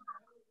இருக்கு.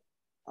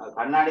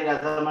 கண்ணாடி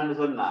ரசம் என்று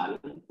சொன்னால்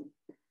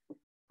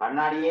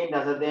கண்ணாடியை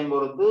ரசத்தையும்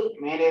பொறுத்து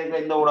மேலே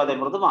இருக்கிற இந்த ஊடகத்தை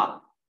பொறுத்து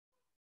மாறும்.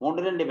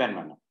 மூன்றிலும் டிபெண்ட்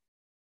பண்ணும்.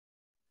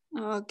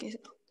 Okay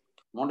sir.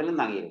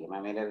 மூன்றிலும் தங்கி இருக்கு.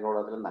 மேலே இருக்கிற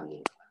ஊடகத்திலும் தங்கி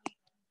இருக்கு.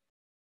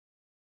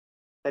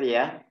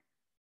 சரியா?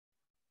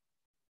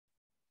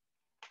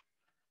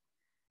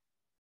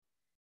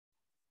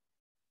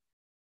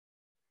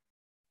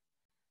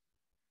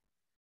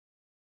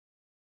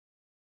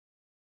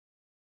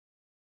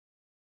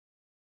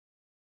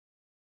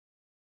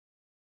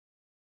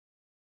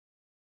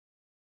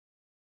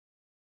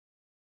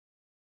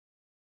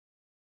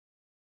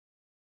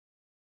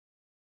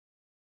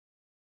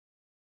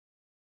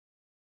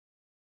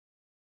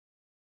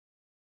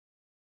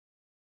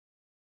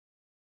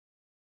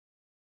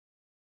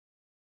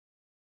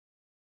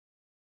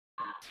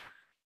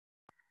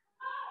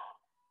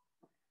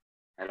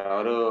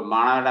 ஒரு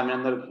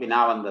மாணவரிடமிருந்து ஒரு வினா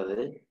வந்தது.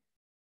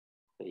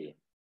 சரியா?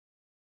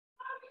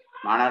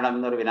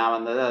 மாணவரிடமிருந்து ஒரு வினா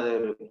வந்தது. அது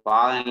ஒரு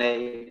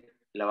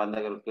பாகநிலையில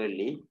வந்த ஒரு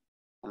கேள்வி.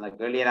 அந்த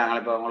கேள்வியை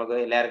நாங்கள் இப்ப உங்களுக்கு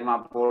எல்லாருக்குமா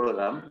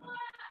போடுறோம்.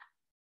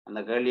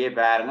 அந்த கேள்வியை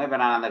பாருங்க.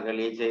 இப்ப நான் அந்த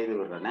கேள்வியை செய்து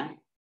விடுறேன்.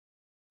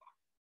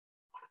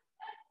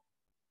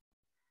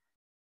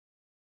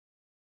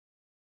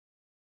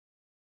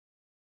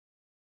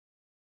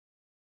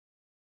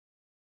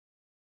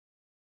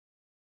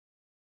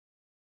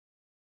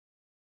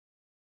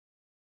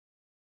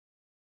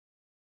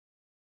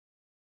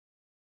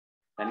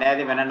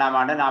 ரெண்டாயிரத்தி 12ஆம்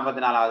ஆண்டு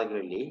 44வது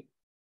கேள்வி.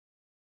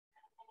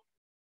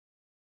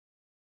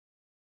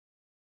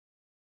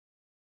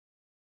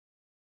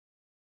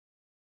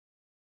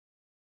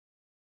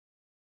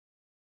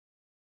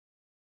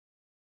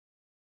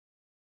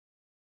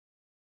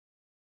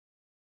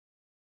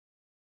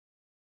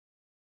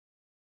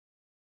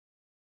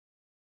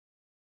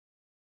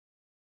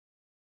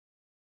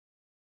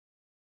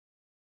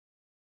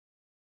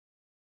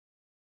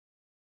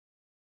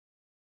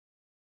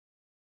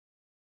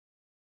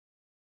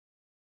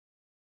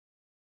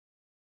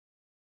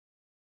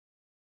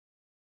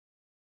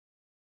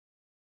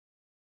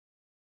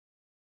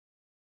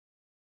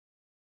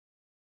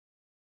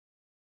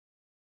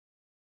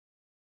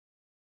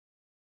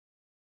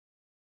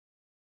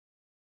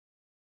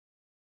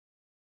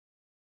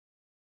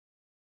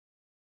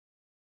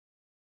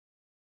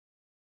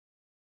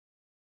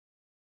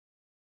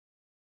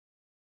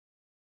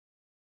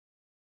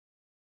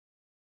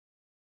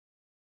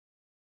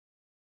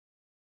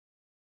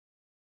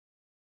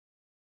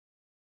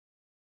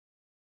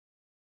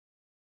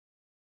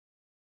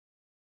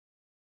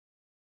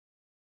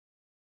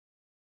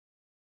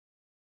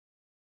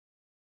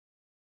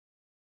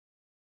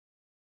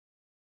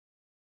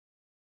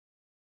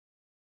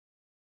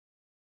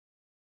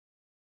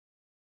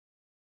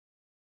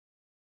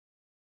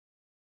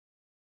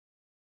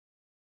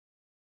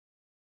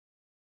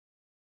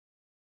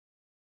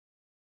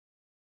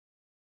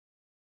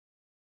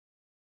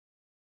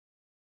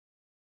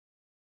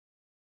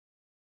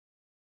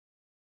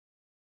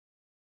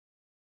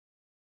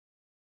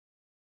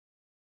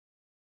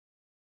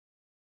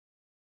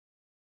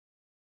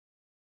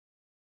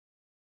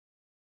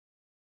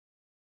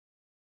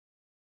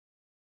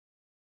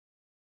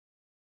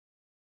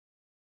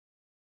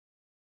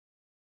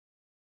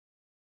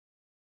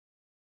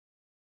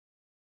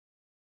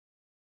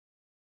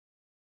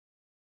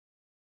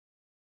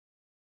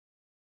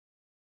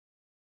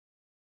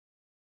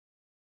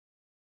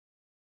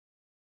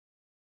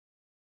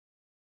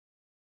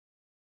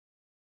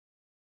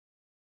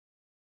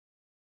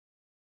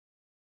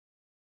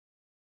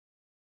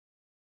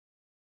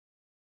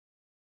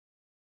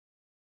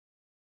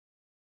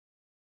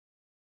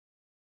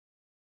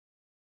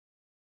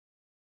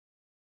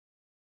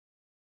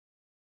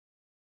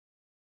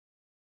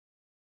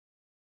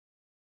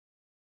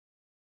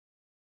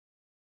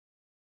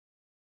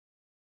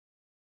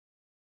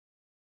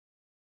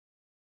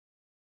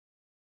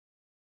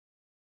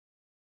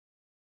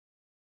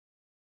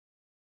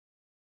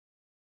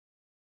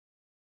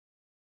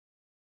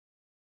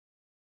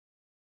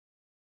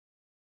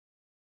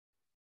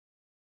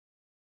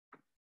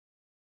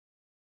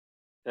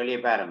 கேள்வியை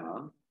பாருங்க.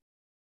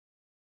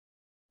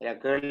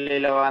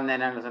 கேள்வியில வந்து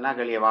என்னன்னு சொன்னா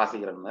கேள்வியை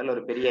வாசிக்கிற முதல்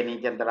ஒரு பெரிய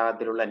நீச்சல்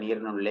தடாகத்தில் உள்ள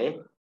நீரினுள்ளே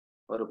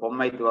ஒரு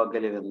பொம்மை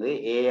துவக்கில் இருந்து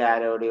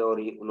ஆரோடைய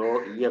ஒரு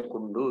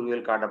ஈயக்குண்டு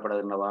உருவில்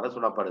காட்டப்படுகின்றவாறு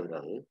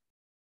சுடப்படுகிறது.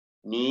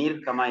 நீர்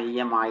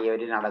ஈயம்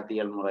ஆகியவற்றின்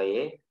நடத்தியல்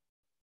முறையே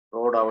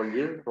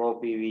ரோடவுள்யூ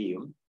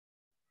ரோபிவியும்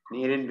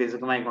நீரின்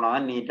பிசுக்குமை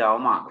குணம்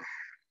நீட்டாவும் ஆகும்.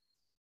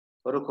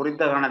 ஒரு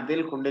குறித்த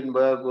கணத்தில் குண்டின்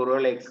வேக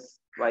கூறுகள் எக்ஸ்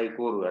y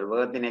கூறுகள்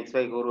வேகத்தின்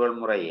xy கூறுகள்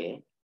முறையே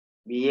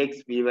bx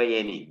by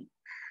எனின்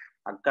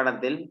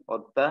அக்கணத்தில்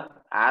ஒத்த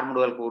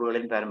ஆர்முடுவல்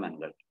கூறுகளின்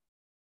பெருமன்கள்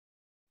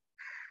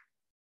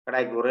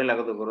கடைக்கூறு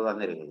இலக்கத்து கூறு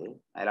வந்து இருக்குது.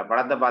 அதுல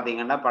படத்தை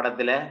பார்த்தீங்கன்னா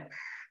படத்துல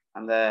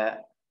அந்த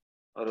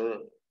ஒரு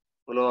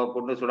உலோக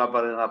குண்டு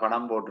சுடப்படுகிற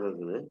படம்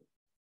போட்டிருக்குது.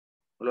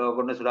 உலோக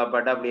குண்டு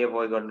சுடப்பட்டு அப்படியே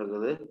போய்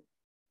கொண்டிருக்குது.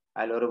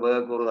 அதுல ஒரு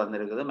வேகக்கூறு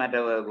தந்திருக்குது, மற்ற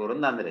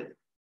வேகக்கூறும் தந்திருக்கு.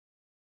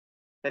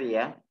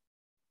 சரியா?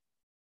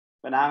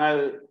 இப்ப நாங்கள்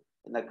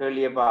இந்த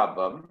கேள்வியை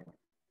பார்ப்போம்.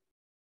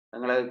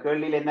 எங்களுக்கு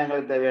கேள்வியில் என்ன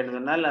எங்களுக்கு தேவைன்னு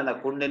சொன்னால் அந்த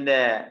குண்டின்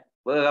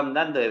வேகம்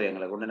தான் தேவை.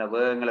 எங்களுக்கு குண்டின்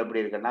வேகங்கள்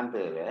எப்படி இருக்குன்னா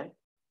தேவை.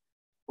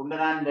 குண்டு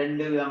நான்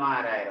 2 விதமா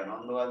ஆராயிரம்.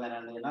 ஒன்று வந்து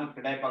என்னன்னா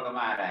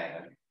கிடைப்பக்கமா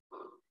ஆராயிரம்.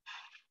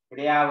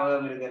 கிடையா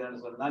வேகம்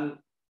இருக்கிறதுன்னு சொன்னால்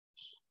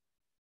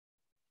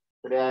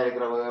கிடையா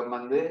இருக்கிற வேகம்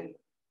வந்து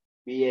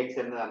bx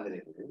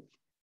தந்திருக்குது.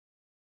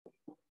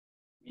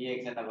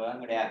 bx என்ற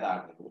வேகம் கிடையாது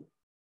ஆகுது.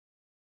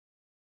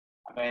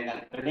 அப்ப இந்த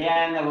கிடையா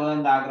இந்த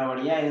வேகம்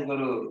தாக்குறபடியா இதுக்கு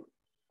ஒரு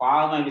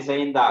பாகமை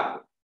விசையும்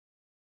தாக்கும்.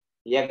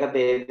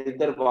 இயக்கத்தை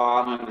எதிர்த்து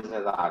பாகமை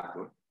விசை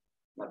தாக்கும்.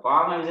 இந்த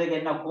பாகமை விசைக்கு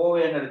என்ன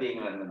கோவைன்னு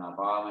எடுத்தீங்கன்னா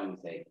பாகமை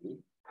விசைக்கு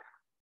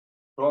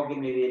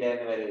ஸ்ட்ரோக்கின் விதியில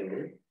இருந்து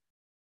வருகிறது.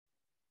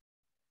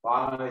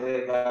 பாகமை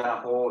விசைக்கான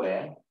கோவை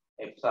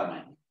F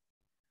சமன்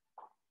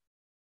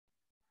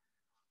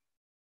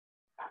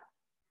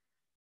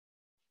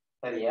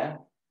சரியா?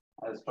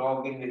 அது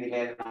ஸ்ட்ரோக்கின்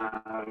விதியில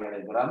இருந்து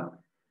எடுக்கிறோம்.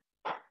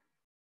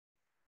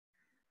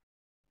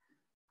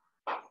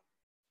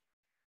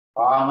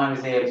 பாகமை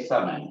விசை F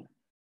சமன்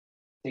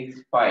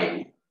 6 π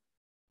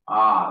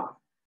r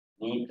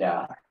நீட்டா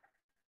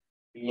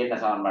p என்ற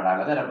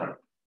சமன்பாடாக தரப்படும்.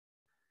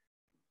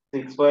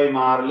 6 π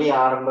மாறிலி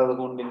r என்பது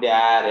குண்டின்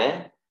ஆறு,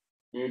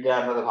 நீட்டா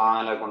என்பது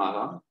காணல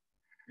குணகம்,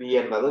 p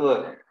என்பது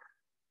வேகம்.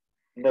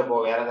 இந்த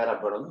வேற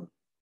தரப்படும்.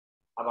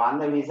 அப்ப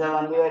அந்த விசை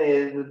வந்து வேற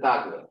எதிர்த்து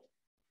தாக்குது.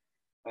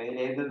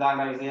 இதுல எதிர்த்து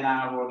தாக்குற விசையை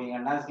நாங்கள்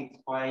போட்டீங்கன்னா 6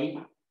 π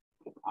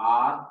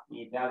r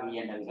நீட்டா p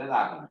என்ற விசை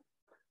தாக்கணும்.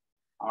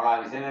 அவ்வளோ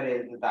விசை வேற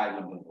எதிர்த்து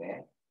தாக்கிட்டு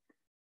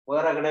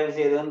வேற கடை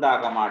விசை எதுவும்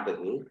தாக்க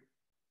மாட்டுது.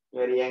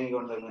 வேறு இயங்கி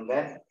கொண்டிருக்கின்ற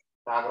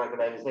தாக்குற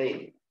கடை விசை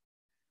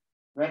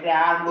வேற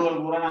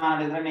ஆர்முடுகள் கூட நான்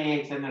எடுக்கிறேன்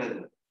AX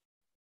எடுக்கிறேன்.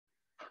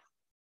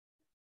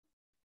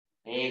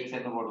 AX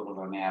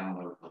போட்டுக்கொள்றேன்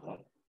ஆர்முடுகள் கூட.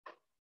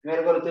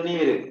 வேறு ஒரு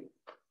துணிவு இருக்கு.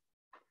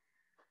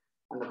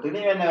 அந்த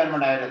துணிவு என்ன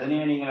வேணுமாடா?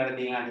 துணிவு நீங்கள்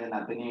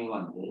எடுத்தீங்கன்னா துணிவு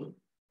வந்து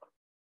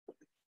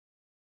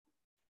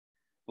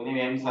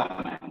துணிவு M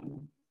சமன்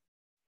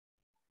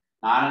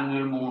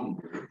 4/3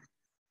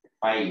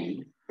 π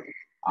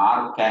r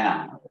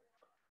கனம்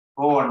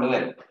ρ ஒன்று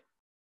வரும்.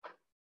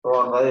 ρ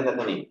என்பது இந்த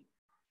துணி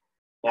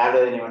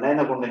யாருடைய துணி வேணா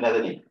இந்த குண்டின்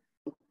துணி.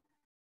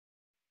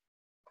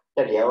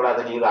 சரி, எவ்வளவு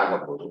துணி ஆக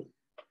போகுது?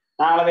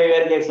 நாங்களே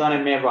வேறு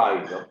எக்ஸானமே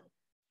பாவிக்கும்.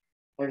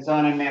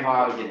 எக்ஸானமே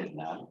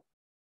பாவிச்சிருந்தால்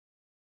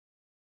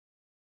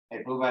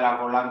எப்போ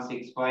கொள்ளலாம்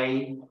 6 π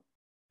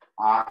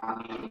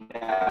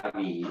r v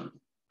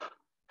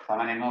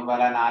சமன் என்ன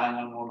போல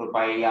 4/3 π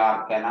r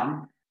கனம்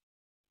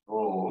ρ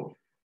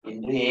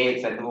இன்று AX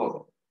என்று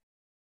போகும்.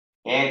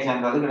 AX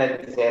என்பது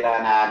கிடைத்து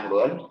சேரான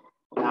ஆர்முடுகள்.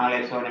 நாங்கள்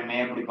எக்ஸானமே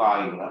எப்படி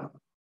பாவிக்கிறோம்?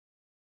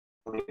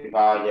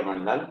 பாவிக்க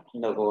பண்ணால்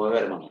இந்த கோவை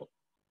வரும்.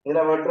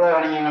 இதுல வெட்டுற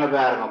கணியங்களை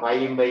பாருங்க.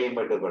 பையும்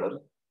வெட்டுப்படும்.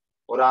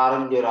 ஒரு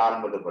ஆரஞ்சு ஒரு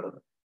ஆரம் வெட்டுப்படும்.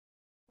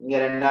 இங்க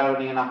 2 ஆள்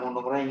வெட்டிங்கன்னா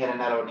 3 முறை, இங்க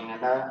 2 ஆள்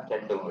வெட்டிங்கன்னா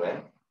 2 முறை.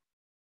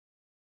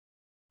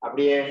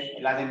 அப்படியே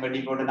எல்லாத்தையும்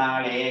வெட்டி போட்டு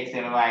நாங்கள் AX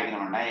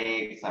வாங்கிக்கணும்னா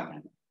AX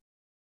சமன்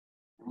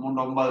 3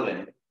 9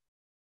 வரும்.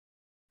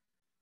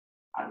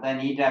 அடுத்த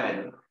நீட்டா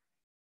வரும்.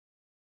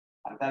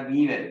 அடுத்த V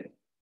வரும்.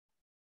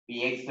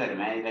 VX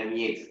வரும். இதுல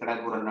VX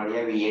கிடக்குடனுடைய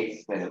VX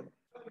வரும்.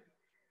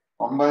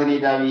 9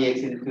 நீட்டா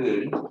VX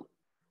கீழ்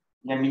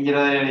இந்த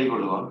மிஞ்சிறதை எழுதி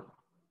கொள்வோம்.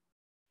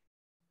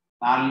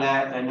 4ல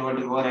 2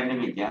 வட்டி போக 2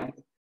 மிச்சம்.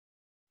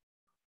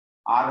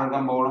 6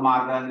 வர்க்கம் போடும்.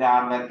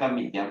 6 வர்க்கம்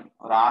மிச்சம்.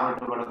 ஒரு 6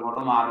 வட்டு படுத்து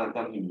போடும். 6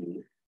 வர்க்கம்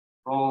மிஞ்சுது.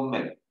 ரோவும்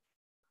வரும்.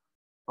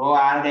 ரோ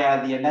ஆருடைய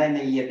அடர்த்தி என்ன?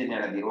 இந்த ஈயத்தின்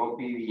அடர்த்தி ரோ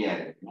PVயா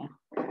இருக்கு.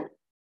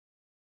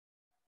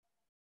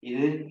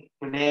 இது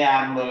கிடையே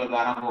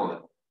ஆர்முடுகளுக்கான கோவை.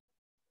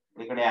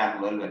 இது கிடையே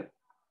ஆர்முடுகள் வரும்.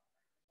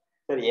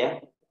 சரியா?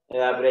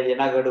 அப்புறம்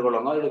என்ன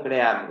கேட்டுக்கொள்ளுங்க. இது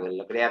கிடையே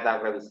ஆர்முடுகள் கிடையா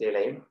தாக்குற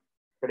விசைகளையும்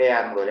கிடையே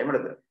ஆர்முடுகளையும்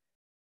எடுத்து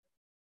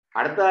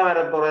அடுத்த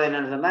வரப்போறது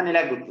என்னன்னு சொன்னா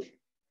நிலைக்குத்து.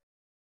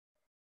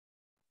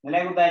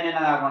 நிலைக்குத்தா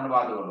என்னென்ன கொண்டு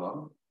பார்த்து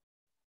கொள்வோம்.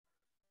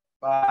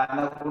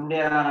 அந்த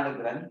குண்டியை நான்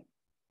எடுக்கிறேன்.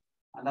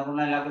 அந்த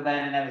குண்டை நிலைக்குத்தா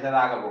என்னென்ன விசை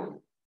தாக்க போகுது?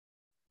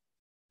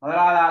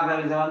 முதலாவது ஆக்குற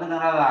விசை வந்து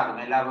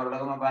நிறதாகும். எல்லா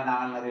பொருளுக்கும் இப்ப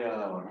நாங்கள் நிறைய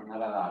எழுத போகணும்.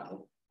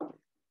 நிறதாகும்.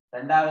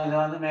 2வது விசை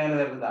வந்து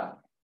மேலுதற்கு தாகும்.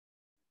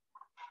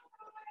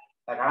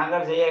 இந்த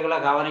கணக்கல் செய்யக்குள்ள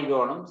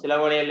கவனிக்கணும். சில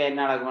வழியில் என்ன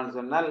நடக்கும்னு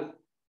சொன்னால்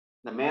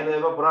இந்த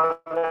மேலதிக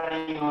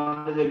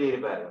புறக்கணிங்கன்னு சொல்லி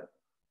இருப்பாரு.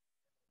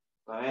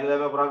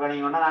 மேலதிக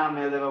புறக்கணிங்கன்னா நாங்கள்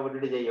மேலதிக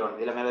விட்டுட்டு செய்யணும்.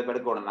 இதுல மேலதிக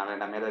எடுக்கணும்.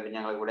 நாங்கள் மேலதிக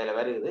எங்களுக்கு இடையில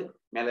வருது,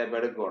 மேலதிக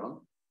எடுக்கணும்.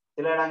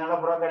 சில இடங்கள்ல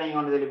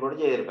புறக்கணிங்கன்னு சொல்லி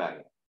போட்டு செய்திருப்பாரு.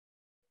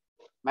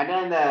 மற்ற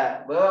இந்த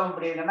வேகம்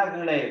இப்படி இருக்குன்னா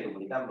கீழே இருக்கு,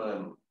 இப்படிதான்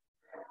வேகம்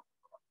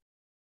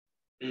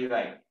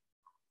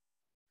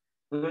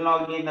கீழ்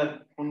நோக்கி இந்த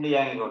குண்டு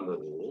இயங்கி கொண்டு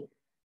வருது.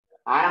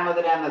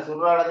 ஆரம்பத்துல அந்த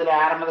சுற்றுலாடத்துல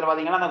ஆரம்பத்துல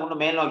பாத்தீங்கன்னா அந்த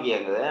குண்டு மேல் நோக்கி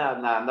இயங்குது.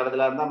 அந்த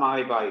இடத்துல இருந்தா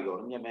மாவை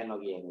பாவிக்கணும். இங்க மேல்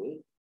நோக்கி இயங்குது,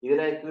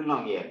 இதுல கீழ்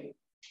நோக்கி இயங்குது.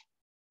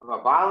 அப்ப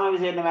பாவம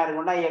விஷயம் என்ன மாதிரி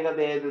கொண்டா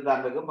இயக்கத்தை எதிர்த்து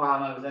தான் இருக்கும்.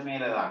 பாவம விஷயம்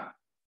மேலதான்.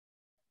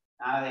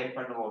 நான் அதை எப்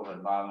பண்ணு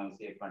போடுறேன். பாவம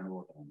விஷயம் எப் பண்ணு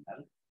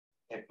போட்டுருந்தால்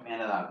எப்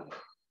மேலதான் இருக்கு.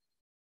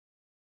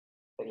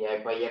 சரியா?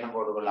 பையனும்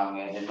போட்டுக்கொள்ளாங்க.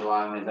 ரெண்டு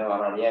பாவம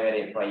விஷயம் வரையா வேற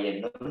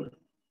பையன்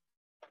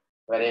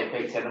வேற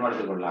எஃபெக்ஷனும்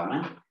எடுத்துக்கொள்ளாம.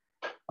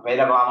 அப்ப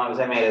இதுல பாவம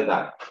விஷயம்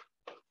மேலதான்.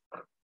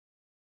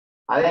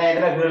 அதே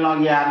நேரத்தில் கீழ்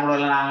நோக்கி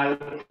ஆரம்புல நாங்கள்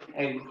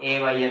ஏ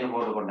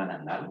போட்டு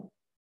கொண்டால்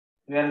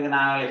இவருக்கு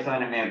நாங்கள்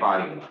எக்ஸவனமே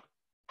பாவிக்கலாம்.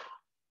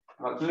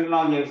 அப்ப கீழ்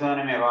நோக்கி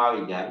எக்ஸவனமே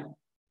பாவிச்சால்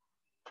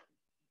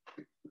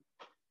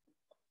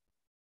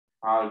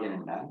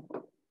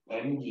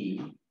mg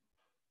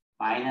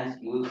minus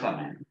u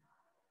சமன்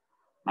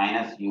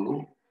minus u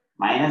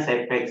minus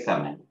fx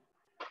சமன்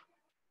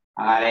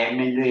m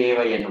into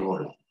ay என்று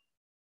போடலாம்.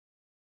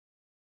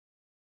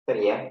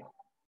 சரியா?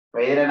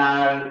 இதில்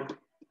நாங்கள்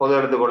பொது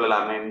எடுத்துக்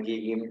கொள்ளலாம்.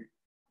 mgக்கும்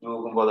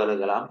uக்கும் பொது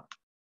எடுக்கலாம்.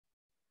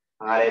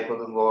 அங்கே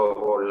புதும்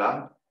போடலாம்,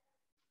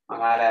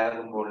 அங்கே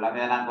அதுக்கும் போடலாம்.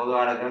 இதை நான்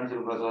பொதுவாக எடுக்கிறேன்.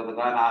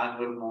 சுருக்கத்துக்காக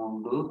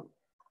 4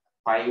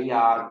 பை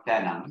ஆர்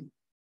கனம்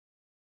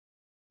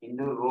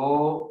into rho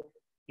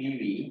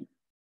pv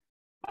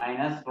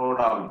minus rho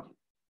down.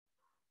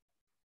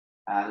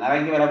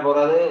 நிறைக்கு வர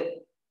போறது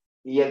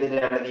ஈயத்தில்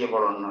இடத்திய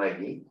போடணும்.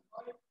 நிறைக்கு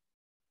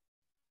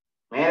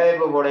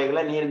மேலவைப்பு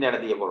போடைகளை நீரின்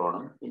இடத்திய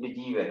போடணும். இது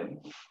ஜி வரும்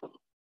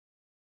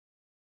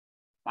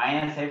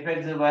மைனஸ்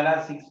எஃப்எக்ஸ் பதிலா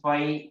 6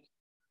 பை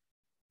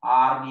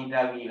ஆர்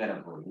மீட்டா வி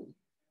வரப்போகுது.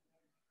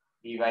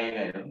 வி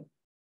வரும்.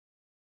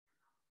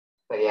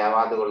 சரியா?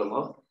 பார்த்து கொள்ளுங்க.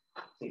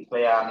 6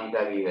 பை ஆர்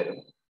மீட்டா வி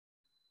வரும்.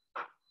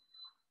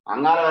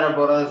 அங்கால வர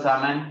போறது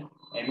சமன்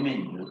எம்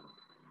இன்டு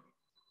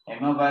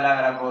எம் பதிலா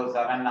வர போறது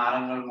சமன்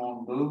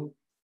 4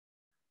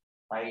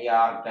 பை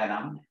ஆர்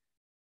கனம்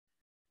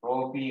ரோ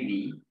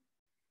பிவி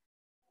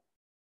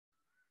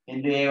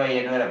இன்டு ஏஒய்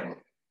என்று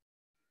வரப்போகுது.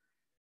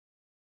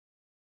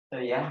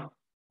 சரியா?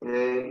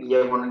 இது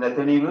இந்த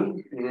துணிவு,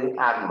 இது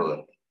ஆர்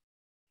முடுகல்.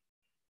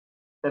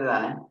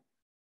 சரிதானே?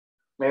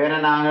 வேற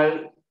நாங்கள்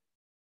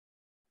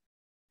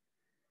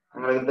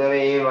உங்களுக்கு தேவை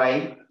ஏஒய்,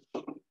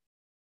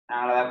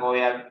 நாங்கள் அதை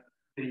போய்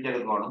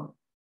பிரிச்செடுக்கணும்.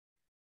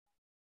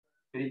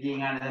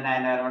 பிரிச்சிங்கன்னு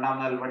என்ன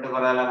முதல்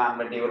வெட்டுப்படுறதுல நான்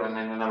வெட்டி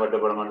விடுறேன். என்னென்ன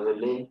வெட்டுப்படும்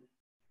சொல்லி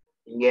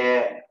இங்க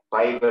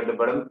பை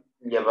வெட்டுப்படும்,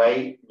 இங்க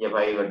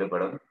பை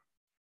வெட்டுப்படும்,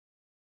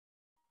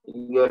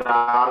 இங்க ஒரு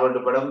ஆர்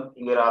வெட்டுப்படும்,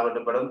 இங்க ஒரு ஆர்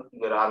வெட்டுப்படும்,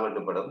 இங்க ஒரு ஆர்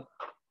வெட்டுப்படும்.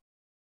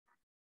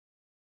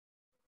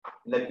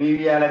 இந்த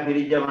பிவியால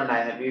பிரிச்ச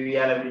வேண்டாம். இந்த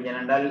பிவியால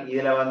பிரிச்சென்றால்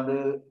இதுல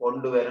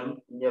ஒன்று வரும்,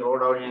 இங்க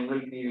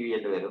ரோடோனியங்கள் பிவி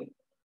என்று வரும்.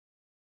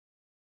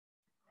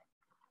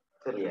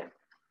 சரியா?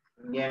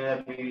 இங்க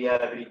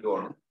பிவியால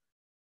பிரிக்கணும்.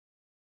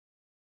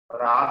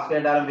 ஒரு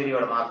ஆஸ்கேட்டாலும்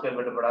பிரிக்கணும். ஆஸ்கேட்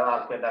வெட்டுப்படாத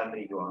ஆஸ்கேட்டாலும்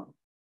பிரிக்கணும்.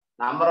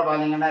 நம்பரை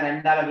பாத்தீங்கன்னா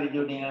 2ஆல பிரிச்சு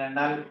விட்டீங்க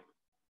என்றால்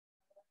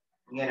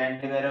இங்க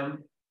 2 வரும்,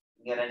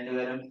 இங்க 2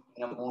 வரும்,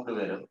 இங்க 3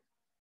 வரும்.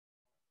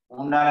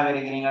 3ஆல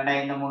பிரிக்கிறீங்கன்னா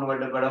இந்த 3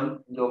 வெட்டுப்படும்,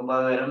 இங்க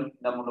 9 வரும்,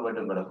 இந்த 3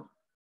 வெட்டுப்படும்.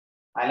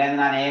 அதுல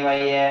இருந்து நான்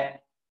ஏவைய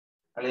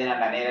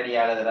எழுதினா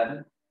நேரடியாக எழுதுறேன்.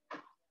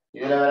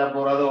 இதுல வர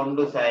போறது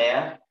 1 சய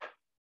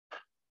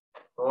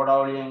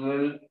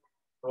ரோடோனியங்கள்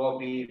ரோ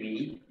பிவி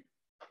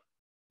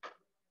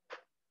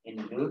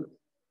இன்டு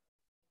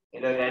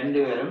இதுல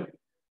 2 வரும்.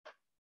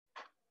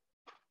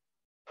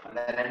 அந்த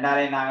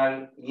 2ஆலே நாங்கள்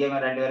இஎம்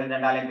 2 வரும்,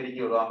 2ஆலையும்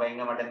பிரிச்சு விடுவோம். அப்ப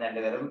இங்க மட்டும்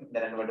 2 வரும், இந்த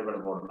 2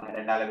 வெட்டுப்படும் போடணும்.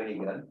 2ஆல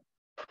பிரிக்கிறேன்.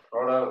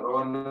 ரோடு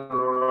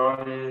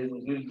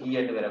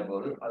வர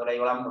போகுது. அதோட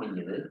இவ்வளவு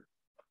முடிஞ்சது.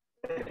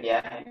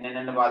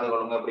 என்னென்னு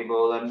பார்த்துக்கொள்ளுங்க எப்படி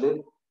போகுதுன்னு.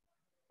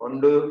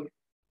 1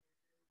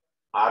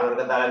 6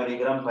 வர்க்கத்தால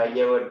பிரிக்கிறோம்,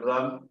 5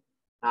 வெட்டுறோம்,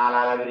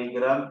 4ஆல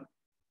பிரிக்கிறோம்,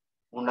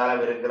 3ஆல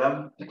பிரிக்கிறோம்,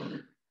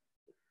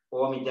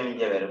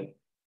 மிச்சம் வரும்.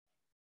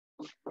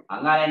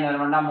 அங்கால என்ன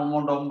வரும்னா 3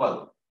 9,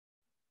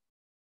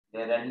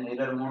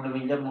 இது 3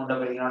 மிச்சம் 3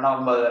 பிரிக்கணும்னா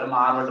 9 வரும்.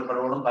 6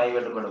 வெட்டுப்படும், 5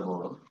 வெட்டுப்படும்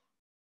போடும்.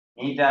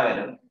 நீட்டா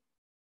வரும்.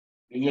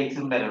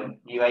 விஎக்ஸும் வரும்,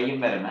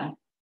 விவையும் வரும்.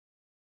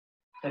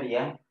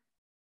 சரியா?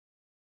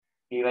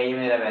 விவையும்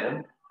இதில் வரும்.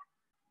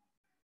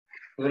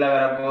 கீழே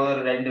வரப்போது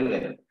ஒரு 2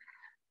 வரும்.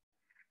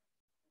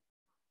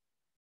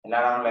 எல்லா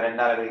இடமும்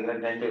 2ஆல பிரிக்கிற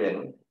 2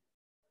 வரும்.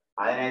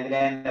 அதே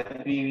நேரத்தில் இந்த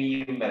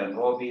பிவியும் வரும்,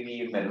 ரோ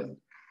பிவியும் வரும்.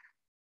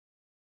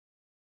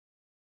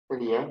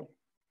 சரியா?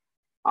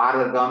 6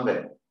 வர்க்கம்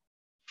வரும்.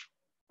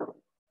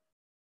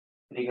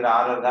 பிரிக்கிற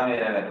 6 வர்க்கம்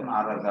இதில் வரும்,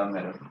 6 வர்க்கம்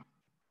வரும்.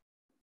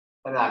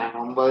 சரிதானே?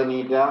 9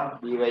 நீட்டா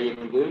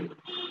பிவைக்கு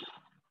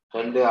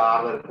 2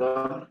 6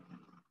 வர்க்கம்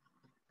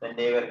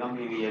 2 வர்க்கம்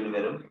பிவி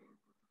வரும்.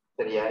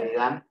 சரியா?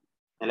 இதுதான்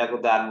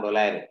நிலக்குத்து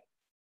ஆரம்புகளா இருக்கு.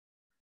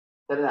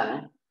 சரிதானே?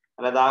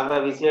 அல்லது ஆகிற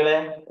விஷயங்களை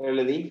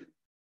எழுதி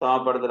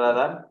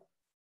சமப்படுத்துறதான்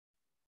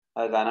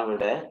அதுக்கான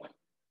விட.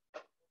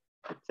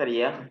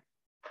 சரியா?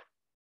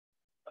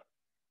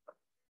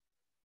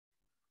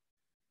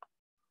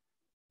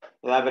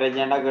 ஏதாவது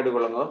பிரச்சனைனா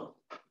கேட்டுக்கொள்ளுங்க.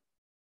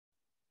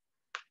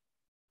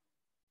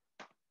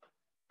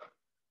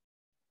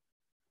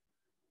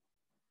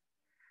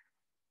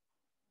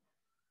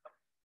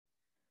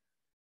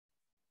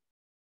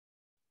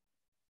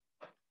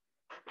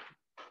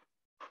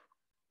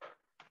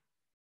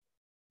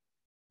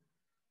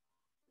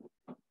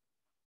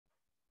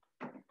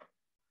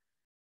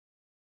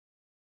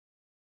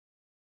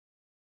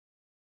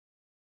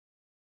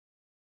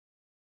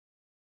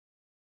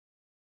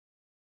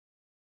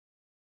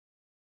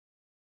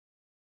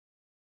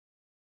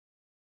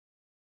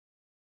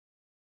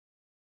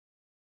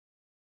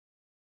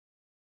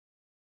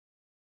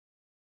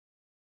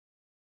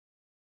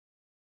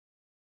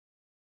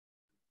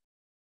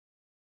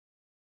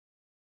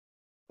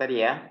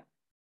 சரியா?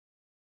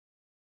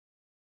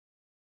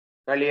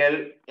 கேள்விகள்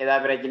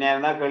ஏதாவது பிரச்சனையா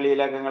இருந்தா கேள்வி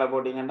இலக்கங்களை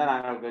போட்டீங்கன்னா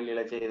நாங்கள்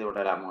கேள்விகளை செய்து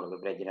விடலாம்.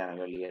 உங்களுக்கு பிரச்சனையான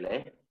கேள்விகளை.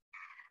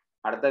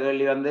 அடுத்த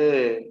கேள்வி வந்து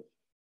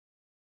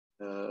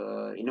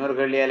இன்னொரு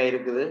கேள்வியால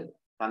இருக்குது.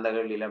 அந்த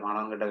கேள்வியில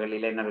மாணவன்கிட்ட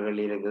கேள்வியில இன்னொரு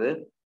கேள்வி இருக்குது.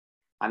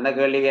 அந்த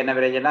கேள்விக்கு என்ன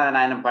பிரச்சனை, அதை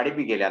நான் இன்னும்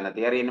படிப்பிக்கல. அந்த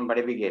தியரி இன்னும்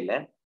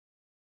படிப்பிக்கல.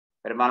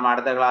 பெரும்பாலும்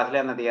அடுத்த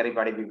கிளாஸ்ல அந்த தியரி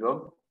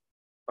படிப்பிக்கும்.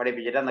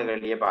 படிப்பிச்சுட்டு அந்த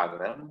கேள்வியை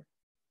பார்க்குறேன்.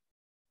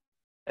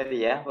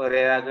 சரியா? ஒரு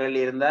ஏதாவது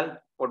கேள்வி இருந்தால்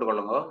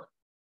போட்டுக்கொள்ளுங்க.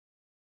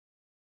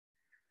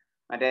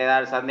 மற்ற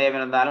ஏதாவது சந்தேகம்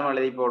இருந்தாலும்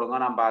எழுதி போடுங்க,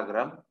 நான்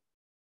பார்க்குறேன்.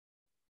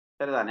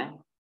 சரிதானே?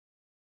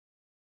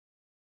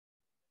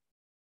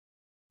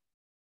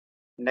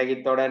 இன்றைக்கு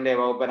தொடர்ந்து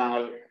வகுப்பை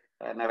நாங்கள்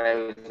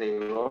நிறைவு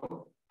செய்வோம்.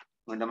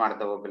 மீண்டும்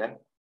அடுத்த வகுப்புல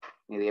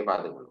இதையே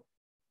பார்த்துக்கொள்வோம்.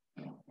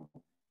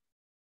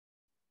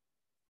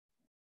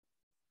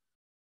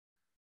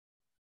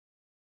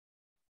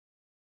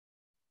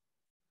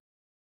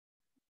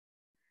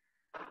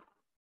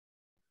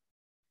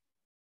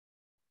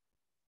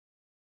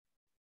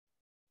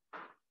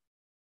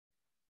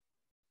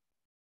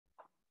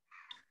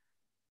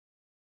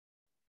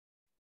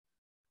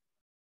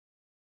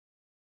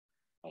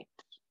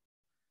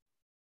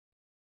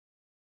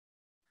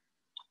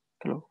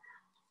 ஹலோ.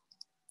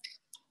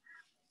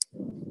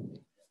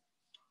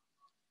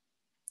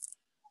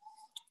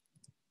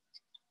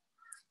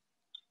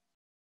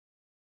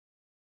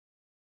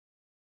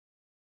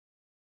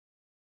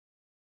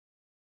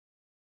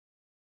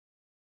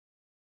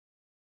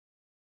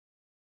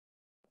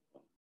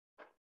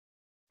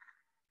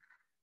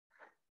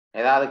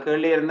 ஏதாவது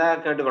கேள்வி இருந்தா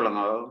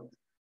கேட்டுக்கொள்ளுங்க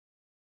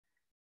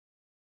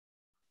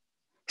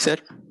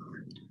சார்.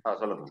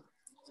 சொல்லுங்க.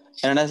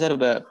 என்னடா சார்,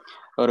 இப்ப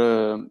ஒரு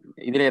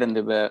இதுல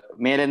இருந்து இப்ப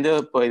மேல இருந்து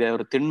இப்போ இத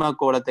ஒரு திண்ம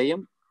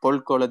கோலத்தையும்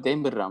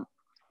பொல்கோலத்தையும் பெறுறான்.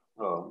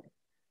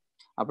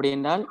 அப்படி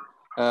என்றால்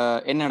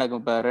என்ன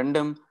நடக்கும்? இப்ப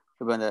ரெண்டும்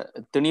இப்ப இந்த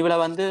துணிவுல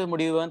வந்து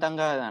முடிவு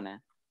தங்காதானே?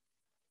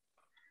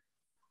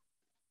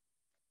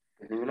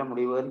 துணிவுல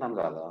முடிவு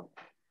தங்காதா?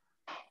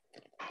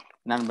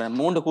 நான்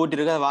 3 கூட்டி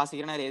இருக்கு, அதை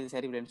வாசிக்கிறேன்னா எது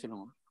சரி இல்லைன்னு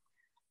சொல்லுவோம்.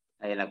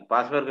 எனக்கு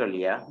பாஸ்வேர்டு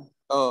இல்லையா?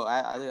 ஓ,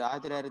 அது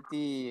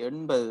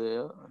 1980.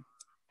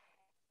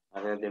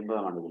 1980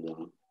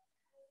 ஆண்டு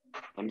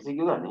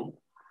எம்சிக்யூ தானே?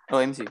 ஓ,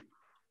 எம்சி.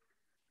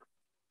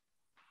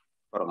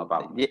 பாருங்க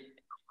பாப்போம்.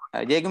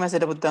 ஜேக்கு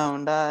மேசேட்ட புத்தகம்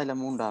உண்டா இல்ல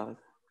 3வது?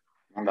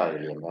 3வது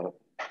இல்லையா?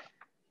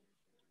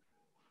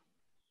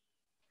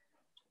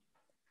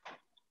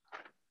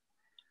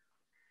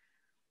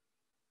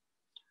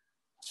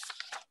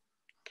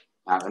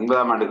 நான்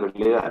 80ஆம் ஆண்டு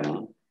கல்வியே தானே.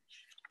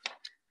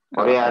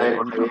 ஒரே அறை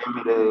கொண்டு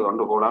இது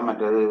ஒன்று போலாம்,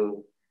 மற்றது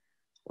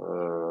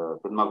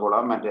திண்ம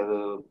கோலம், மற்றது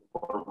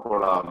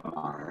கோலம்.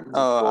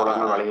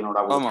 கோலங்கள் வழியினோட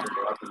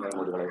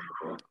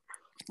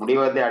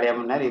முடிவத்தை அடைய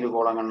முன்னர் இரு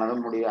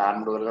கோலங்கள்னதும் முடிவு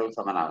ஆண்முதல்கள்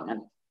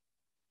சமனாகும்.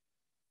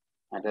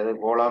 மற்றது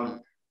கோலம்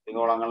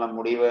கோலங்கள்ல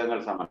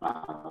முடிவகங்கள்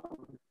சமனாகும்.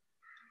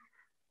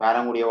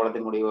 பாரமுடிய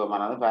கோலத்தின்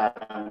முடிவகமானது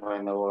பாரம்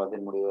குறைந்த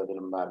கோலத்தின்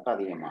முடிவகத்திலும் பார்க்க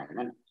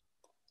அதிகமாகும்.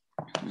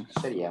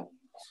 சரியா?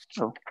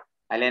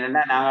 அதுல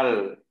என்னன்னா நாங்கள்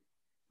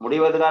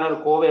முடிவதற்கான ஒரு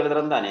கோவை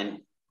எழுதுறது தானே.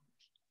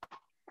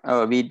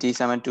 VT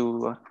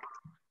 72.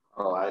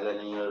 அதுல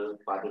நீங்கள்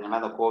பாத்தீங்கன்னா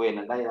அந்த கோவை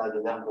என்னன்னா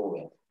அதுதான்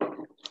கோவை.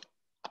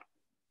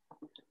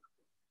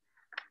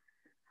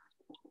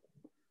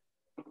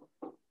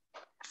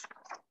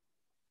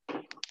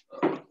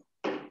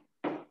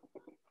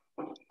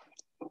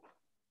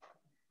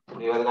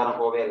 முடிவதற்கான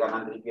கோவையை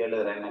நான் திருப்பி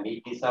எழுதுறேன்.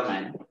 VT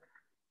சமன்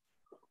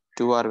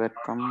 2R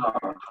வர்க்கம்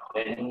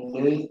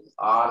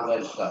 2R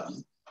வர்க்கம்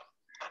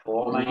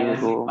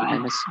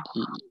 -minus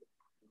D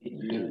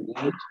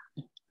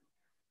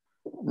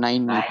 9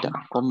 மீட்டர்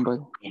 9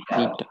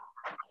 மீட்டர்.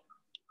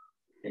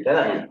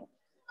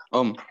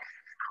 ஓம்.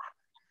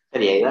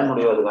 சரி, இதுதான்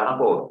முடிவதற்கான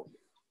கோவை.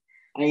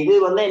 இது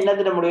வந்து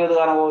என்னத்துல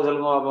முடிவதற்கான கோவை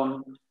சொல்லுங்க பாப்போம்.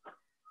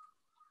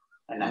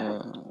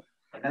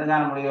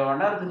 என்னதுக்கான முடிவு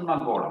வேண்டாம், திண்ம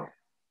கோலம்.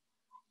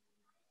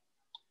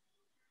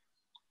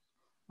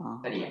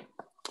 சரியா?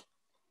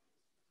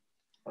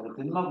 ஒரு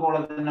திண்ம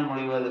கோலத்தின்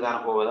முடிவதற்கான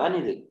கோவை தான்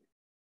இது.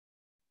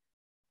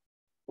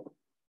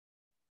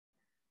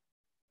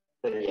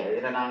 சரியா?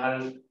 இதுல நாங்கள்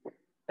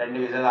 2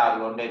 விசை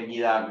ஆகுது, 1 mg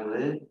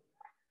ஆகுது,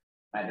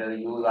 மற்றது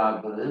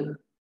யூதாக்குது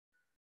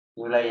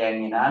இவ்வளவு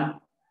இயங்கினால்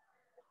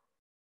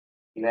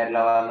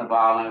இவரில் வந்து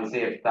பாவம்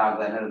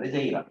விசேஷத்தாக்குறது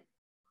செய்யலாம்.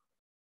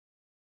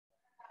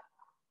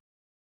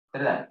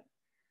 சரிதா?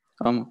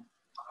 ஆமா.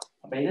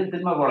 அப்ப இது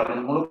திண்ம கோலம்,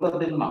 இது முழுக்க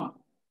திண்மம்.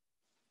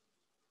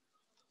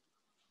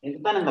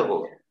 இதுதான் இந்த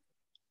கோவில்.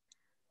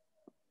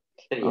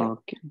 சரியா?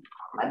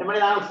 மற்றபடி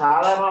நான்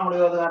சாதாரண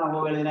முடிவதற்கான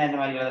கோவில்னா என்ன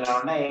மாதிரி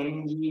எழுதலாம்னா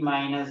Ng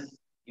மைனஸ்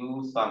U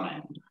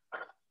சமன்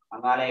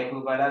அங்கால F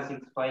பல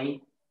 6π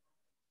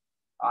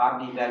R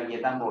நீட்டாவியை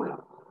தான்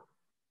போடலாம்.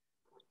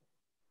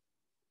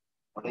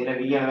 இதில்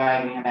வியல்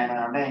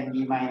என்னன்னா Ng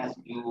மைனஸ்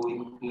U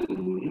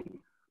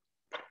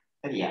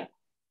சரியா?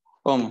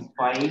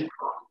 6π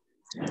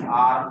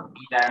R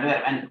நீட்டான்னு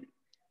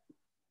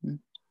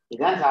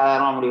இதுதான்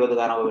சாதாரண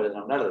முடிவதற்கான கோவில்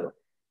எழுதுவோம்.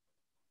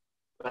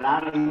 இப்ப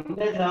நான்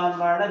இந்த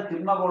சமன்பாட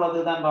திண்ம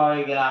கோலத்துக்கு தான்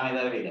பாவிக்கலாமே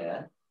தவிர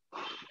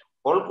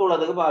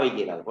பொல்கோளத்துக்கு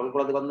பாவிக்கிறார்.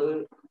 பொல்கோளத்துக்கு வந்து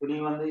துணி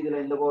வந்து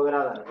இதுல இந்த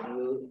கோவிலாதான்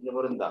இந்த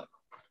பொருந்தா.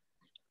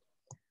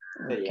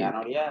 சரி,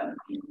 என்னுடைய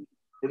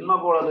திண்ம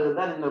கோலத்துக்கு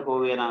தான் இந்த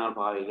கோவையை நாங்கள்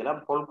பாவிக்கலாம்,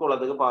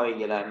 பொல்கோளத்துக்கு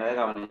பாவிக்கலாம் என்பதை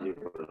கவனிச்சு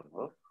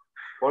கொள்ளுங்க.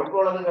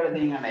 பொல்கோளத்துக்கு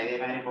எடுத்தீங்கன்னா இதே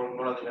மாதிரி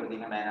பொல்கோளத்துக்கு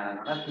எடுத்தீங்கன்னா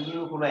என்ன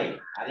திணிவு குறை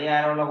அதே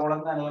யாரோட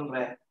கோலம் தான்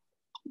சொல்றேன்,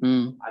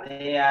 அதே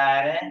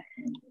யாரு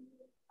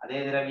அதே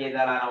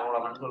திரவியத்தாலான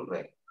கோலம்னு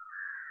சொல்றேன்.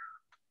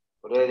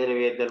 ஒரே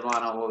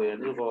திரவியத்தல்மான கோவை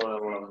என்று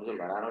கோலம்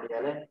சொல்றாரு. அதனுடைய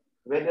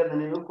வேற்ற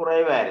திணிவு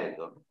குறைவா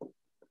இருக்கும்.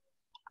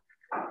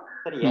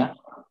 சரியா?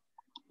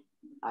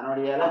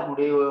 அதனுடைய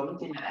முடிவும்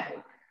சின்ன.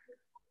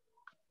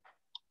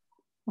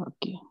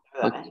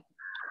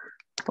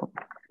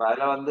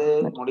 அதுல வந்து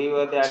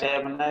முடிவத்தை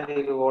அடையணும்னா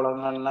இது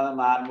கோலங்கள்னா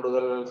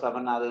மான்முடுதல்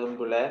சமன் அதுவும்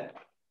பிள்ளை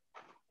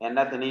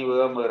என்ன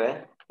திணிவுகம் வேற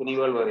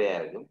திணிவுகள் வேறையா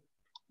இருக்கும்.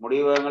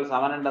 முடிவுகள்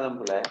சமன்ன்றதும்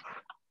பிள்ளை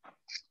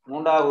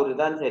மூன்றாவது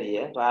தான் சரிய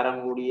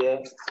பாரம் கூடிய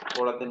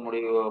கோலத்தின்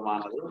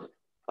முடிவுகமானது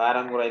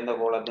பாரம் குறைந்த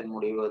கோலத்தின்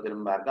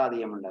முடிவுகத்திலும் பார்க்க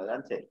அதிகம்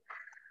என்றதுதான் சரி.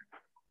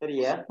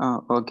 சரியா?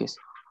 Okay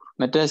sir.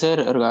 மற்ற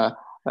சார்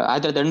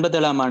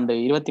 1987 ஆண்டு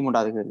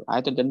 23வது கேள்வி.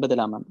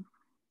 1987 ஆண்டு.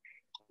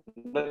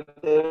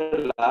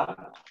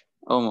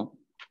 ஆமா.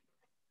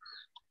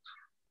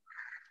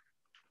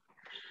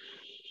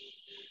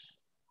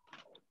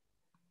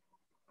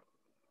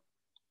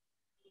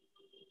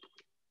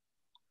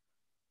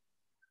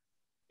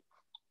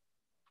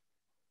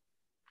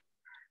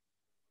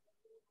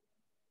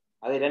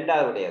 அது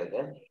இரண்டாவது விடையாது.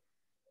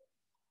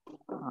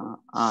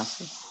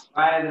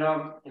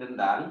 திரவம்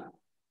இருந்தால்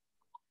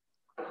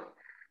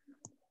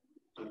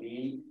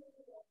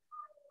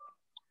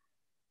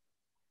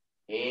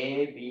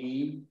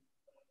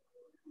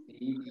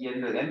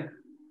என்றது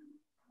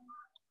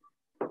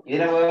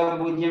இரவகம்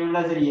பூஜ்ஜியம்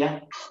தான். சரியா?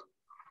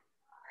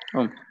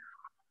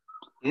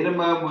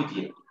 இருமகம்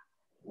பூஜ்ஜியம்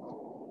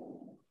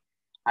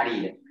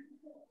அடியில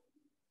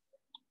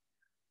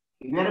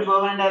இவரு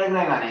போக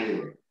இருக்கிறாங்க. இது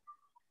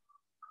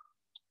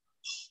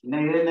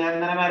இன்னும் இது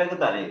நிரந்தரமா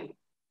இருக்குதானே. இது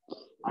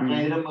அந்த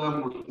இரும்பகம்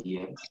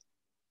பூஜ்ஜியம்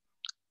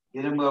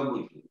இரும்பகம்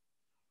பூஜ்ஜியம்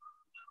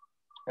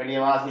பெரிய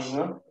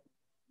வாசிங்க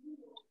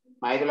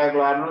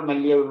மைதலாக்குள்ளாரும்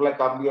மெல்லிய உள்ள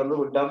கம்பி வந்து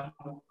விட்டம்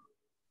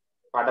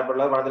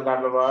காட்டப்பட்டுள்ளது. படத்தில்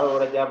காட்டப்பட்டுள்ளது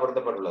உடைச்சா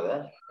பொருத்தப்பட்டுள்ளது.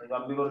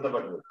 கம்பி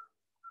பொருத்தப்பட்டுள்ளது.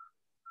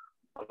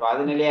 அப்ப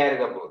அது நிலையா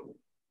இருக்க போகுது.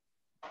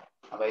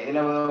 அப்ப இதுல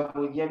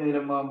பூஜ்ஜியம்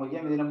இதுல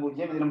பூஜ்ஜியம் இதுல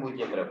பூஜ்ஜியம் இதுல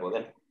பூஜ்ஜியம் பெற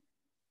போகுது.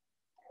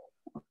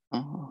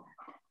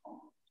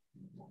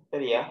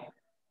 சரியா?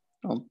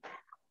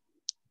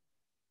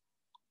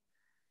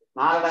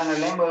 4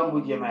 இடங்கள்லயும் வேகம்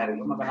பூஜ்ஜியமா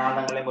இருக்கும். அப்ப 4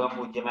 இடங்கள்லயும் வேகம்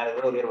பூஜ்ஜியமா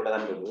இருக்கிற ஒரே விட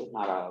தான் இருக்குது.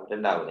 4வது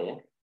 2வது.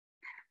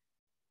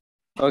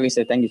 Okay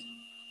sir, thank you.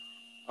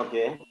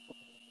 Okay,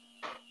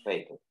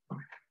 right.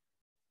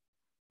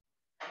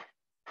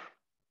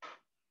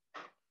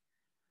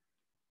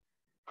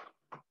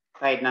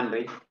 Right,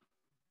 நன்றி.